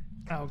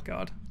 Oh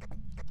god.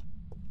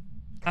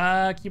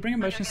 Can you bring a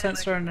I'll go motion get a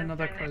sensor motion and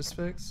another sensor next.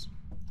 crucifix?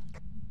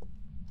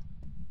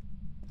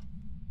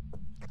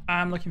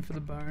 I'm looking for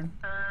the bone.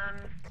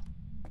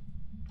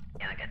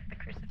 Yeah, I'll get the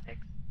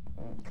crucifix.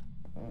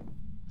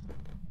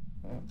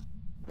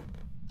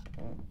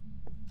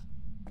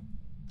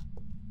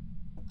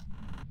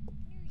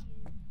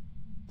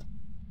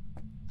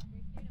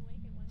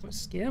 What's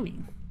scary?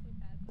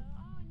 Oh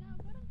no,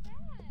 go to bed.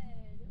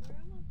 We're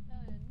almost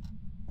done.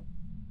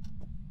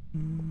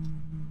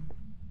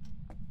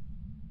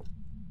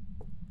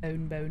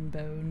 Bone, bone,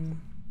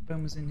 bone.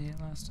 Bone was in here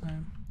last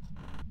time.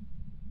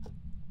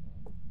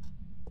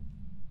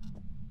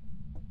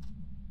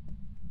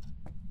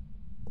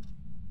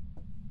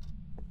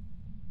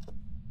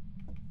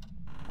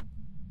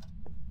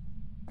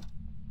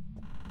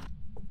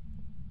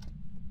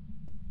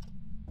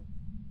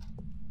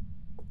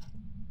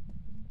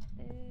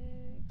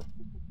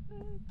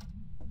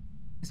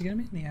 Is he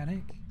gonna be in the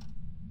attic?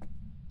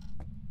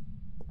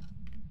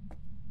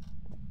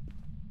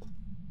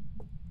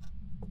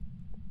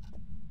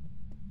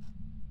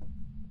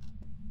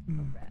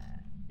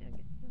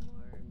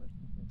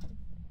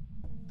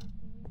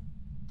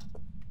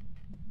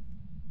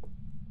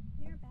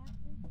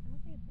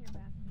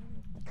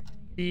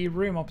 The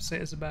room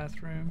opposite is a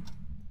bathroom.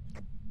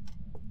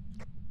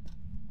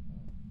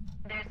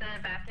 There's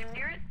a bathroom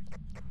near it?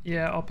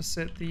 Yeah,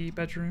 opposite the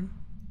bedroom.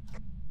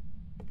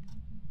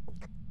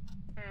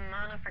 I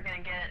don't know if we're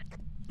gonna get...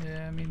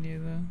 Yeah, me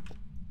neither.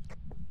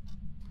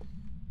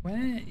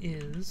 Where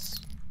is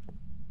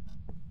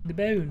the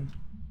bone?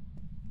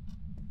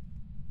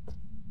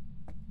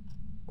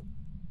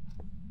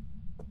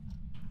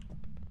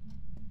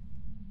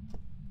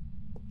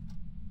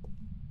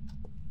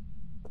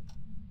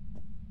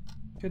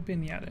 Could be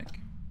in the attic.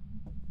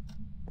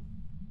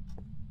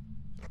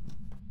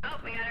 Oh,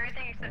 we got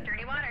everything except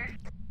dirty water.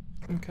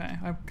 Okay,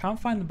 I can't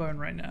find the bone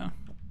right now.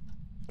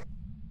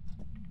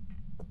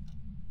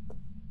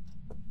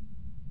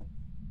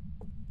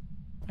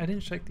 I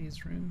didn't check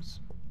these rooms.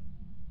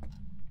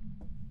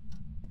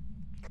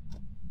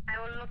 I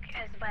will look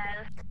as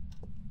well.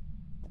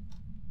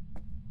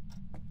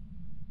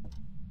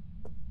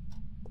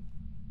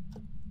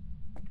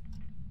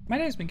 My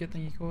day's been good,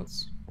 thank you,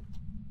 Quartz.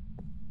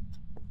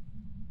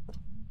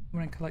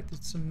 Went and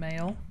collected some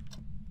mail.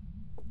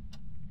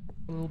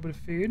 A little bit of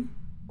food.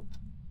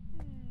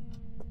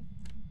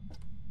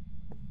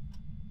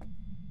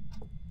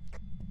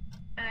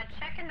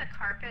 Checking the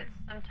carpets.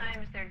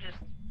 Sometimes they're just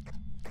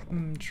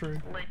True.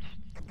 glitched.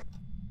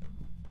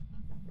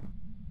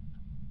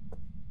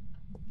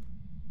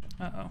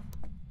 Uh-oh.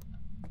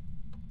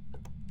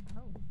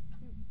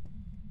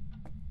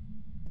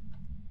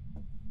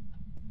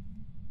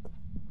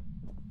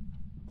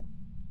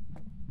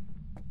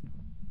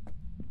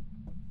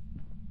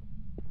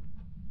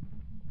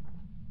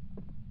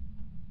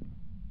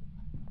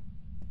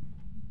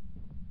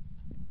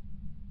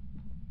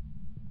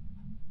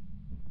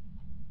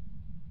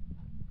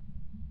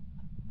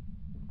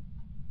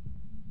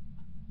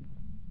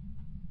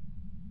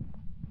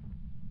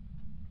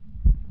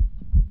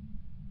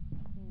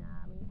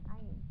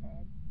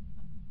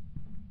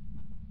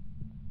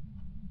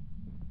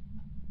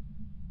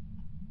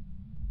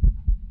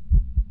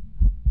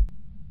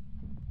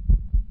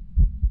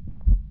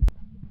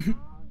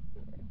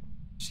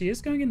 She is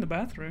going in the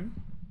bathroom.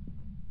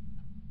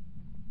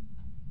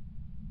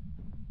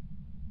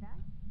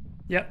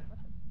 Yep.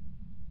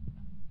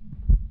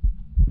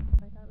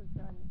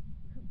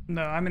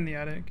 No, I'm in the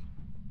attic.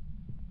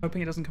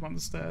 Hoping he doesn't come up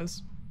the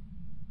stairs.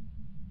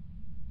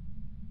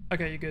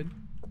 Okay, you're good.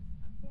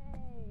 Yay.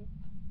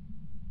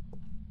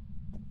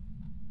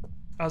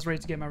 I was ready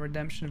to get my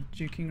redemption of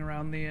juking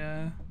around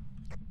the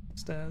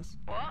stairs.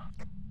 What?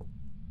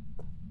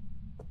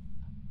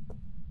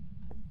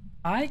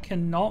 I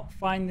cannot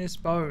find this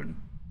bone.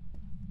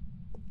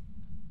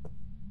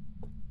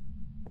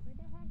 Where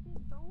the heck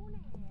is bone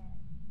at?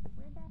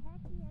 Where the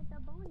heck is the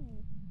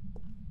bone?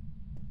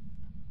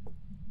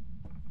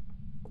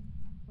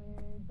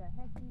 Where the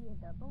heck is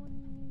the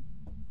bone?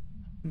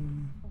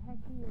 The heck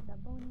is the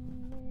bone?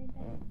 Where the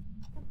heck is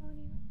the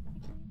bone? Where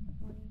the heck is the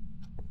bone?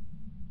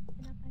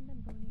 Can I find the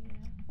bone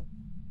yet?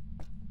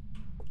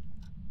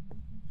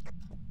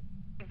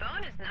 The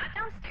bone is not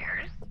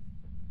downstairs.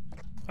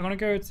 I'm gonna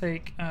go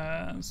take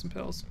some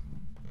pills.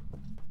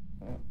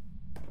 Okay.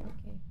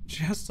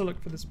 Just to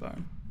look for this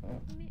bone. Oh,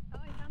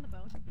 I found the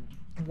bone.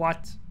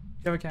 What?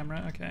 You have a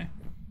camera? Okay.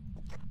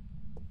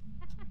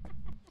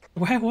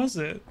 Where was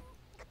it?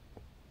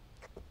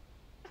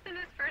 Just in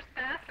this first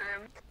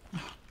bathroom.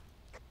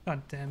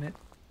 God damn it.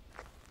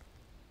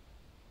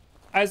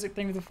 Isaac,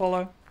 thank you for the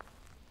follow.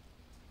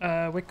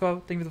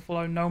 Wicko, thank you for the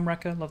follow. Gnome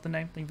Wrecker, love the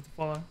name, thank you for the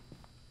follow.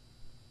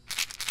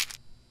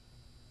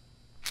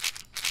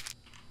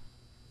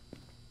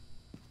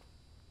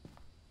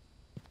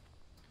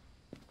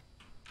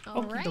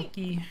 Alright.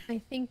 Okie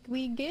I think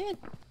we good.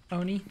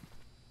 Oni.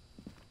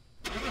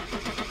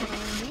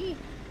 Oni.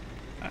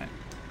 Alright.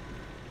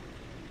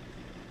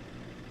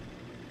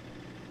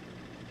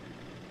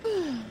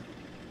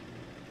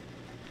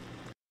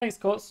 Thanks,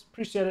 Courts.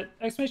 Appreciate it.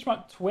 Exclamation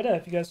mark Twitter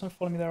if you guys want to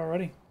follow me there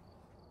already.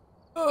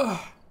 Ugh.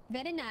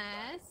 Very nice.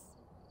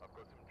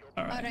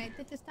 Alright. Alright,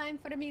 it is time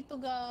for me to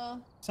go.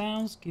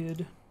 Sounds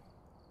good.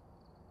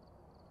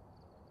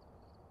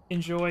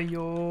 Enjoy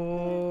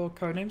your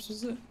codenames,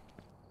 was it?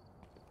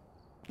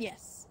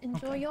 Yes.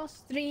 Enjoy Okay. your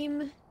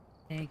stream.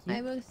 Thank you.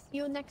 I will see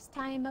you next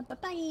time.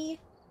 Bye-bye.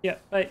 Yeah,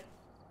 bye.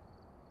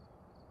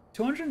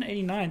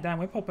 289, damn,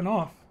 we're popping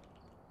off.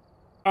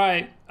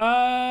 Alright,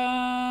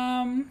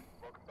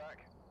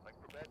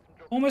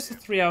 almost a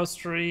 3-hour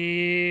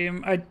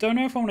stream. I don't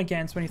know if I want to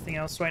get into anything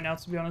else right now,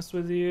 to be honest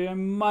with you. I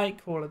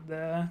might call it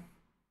there.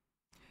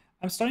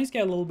 I'm starting to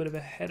get a little bit of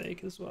a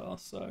headache as well,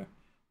 so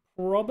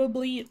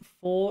probably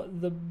for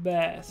the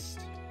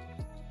best.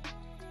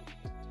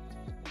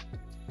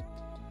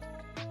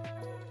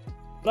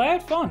 But I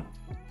had fun.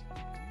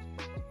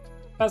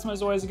 Phasmo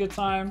is always a good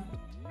time.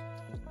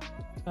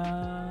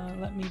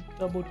 Let me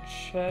double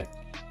check.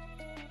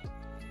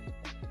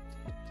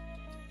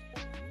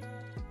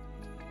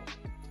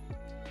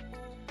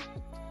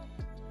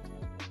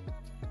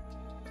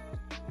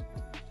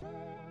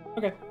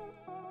 Okay.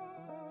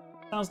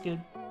 Sounds good.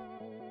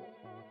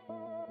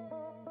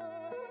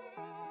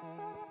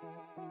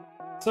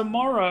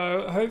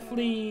 Tomorrow,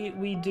 hopefully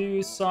we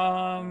do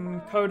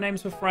some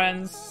codenames with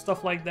friends,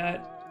 stuff like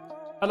that.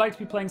 I'd like to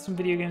be playing some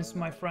video games with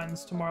my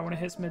friends tomorrow when it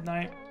hits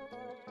midnight.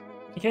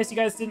 In case you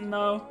guys didn't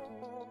know,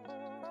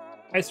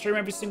 I stream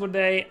every single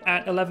day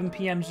at 11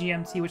 PM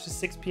GMT, which is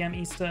 6 PM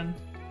Eastern.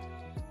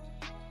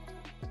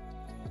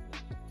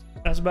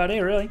 That's about it,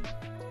 really.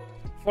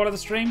 Follow the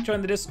stream,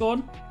 join the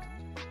Discord.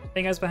 Thank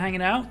you guys for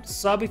hanging out.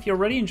 Sub if you're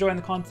already enjoying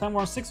the content.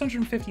 We're on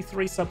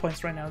 653 sub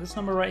points right now. This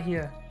number right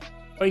here.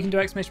 Or you can do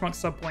exclamation mark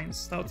sub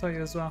points. That'll tell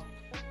you as well.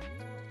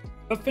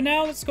 But for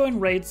now, let's go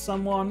and raid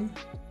someone.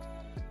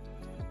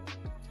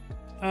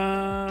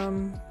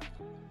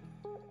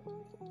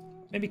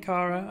 Maybe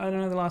Kara. I don't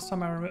know the last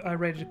time I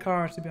raided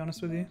Kara, to be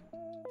honest with you.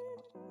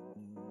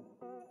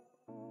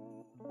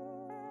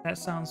 That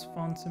sounds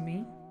fun to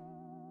me.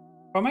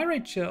 Or am I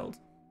raid Chilled?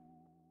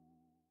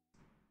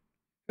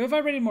 Who have I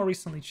raided more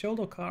recently, Chilled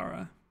or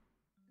Kara?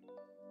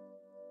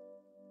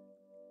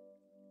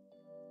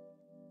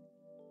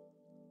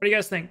 What do you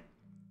guys think?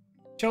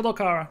 Chilled or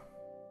Kara?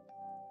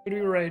 Who do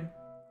we raid?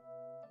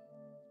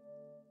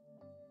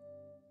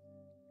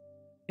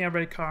 Yeah, I've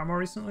raided Kara more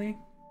recently.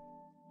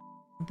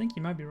 I think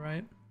you might be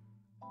right.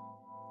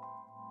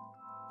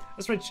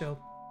 Let's raid Chilled.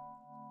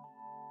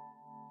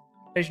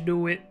 Let's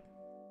do it.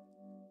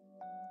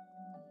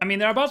 I mean,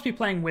 they're about to be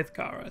playing with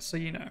Kara, so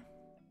you know.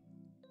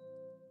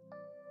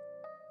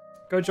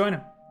 Go join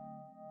him.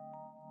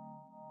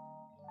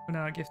 Oh,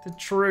 no, gifted.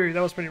 True,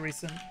 that was pretty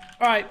recent.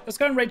 Alright, let's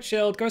go and raid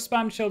Chilled. Go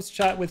spam Chilled's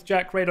chat with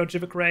Jack Raid or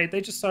jvckk Raid.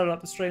 They just started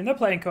up the stream. They're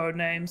playing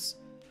codenames.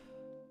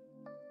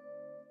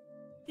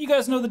 You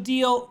guys know the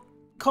deal.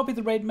 Copy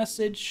the raid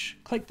message.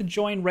 Click the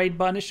join raid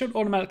button. It should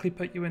automatically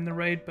put you in the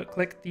raid, but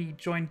click the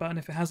join button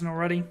if it hasn't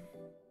already.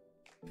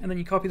 And then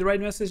you copy the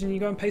raid message and you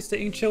go and paste it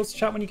in Chilled's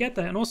chat when you get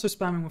there. And also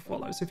spamming with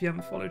follows if you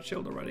haven't followed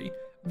Chilled already.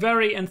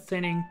 Very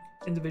entertaining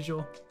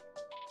individual.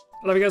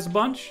 I love you guys a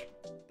bunch.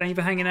 Thank you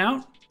for hanging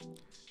out.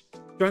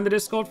 Join the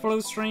Discord, follow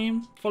the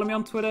stream, follow me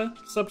on Twitter,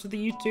 sub to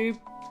the YouTube,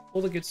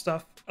 all the good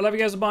stuff. I love you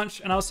guys a bunch,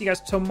 and I'll see you guys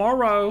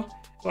tomorrow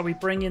where we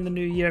bring in the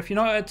new year. If you're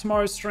not at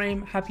tomorrow's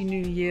stream, Happy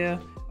New Year.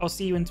 I'll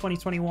see you in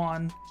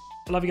 2021.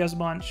 I love you guys a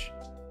bunch,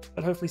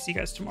 but hopefully see you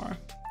guys tomorrow.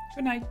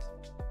 Good night.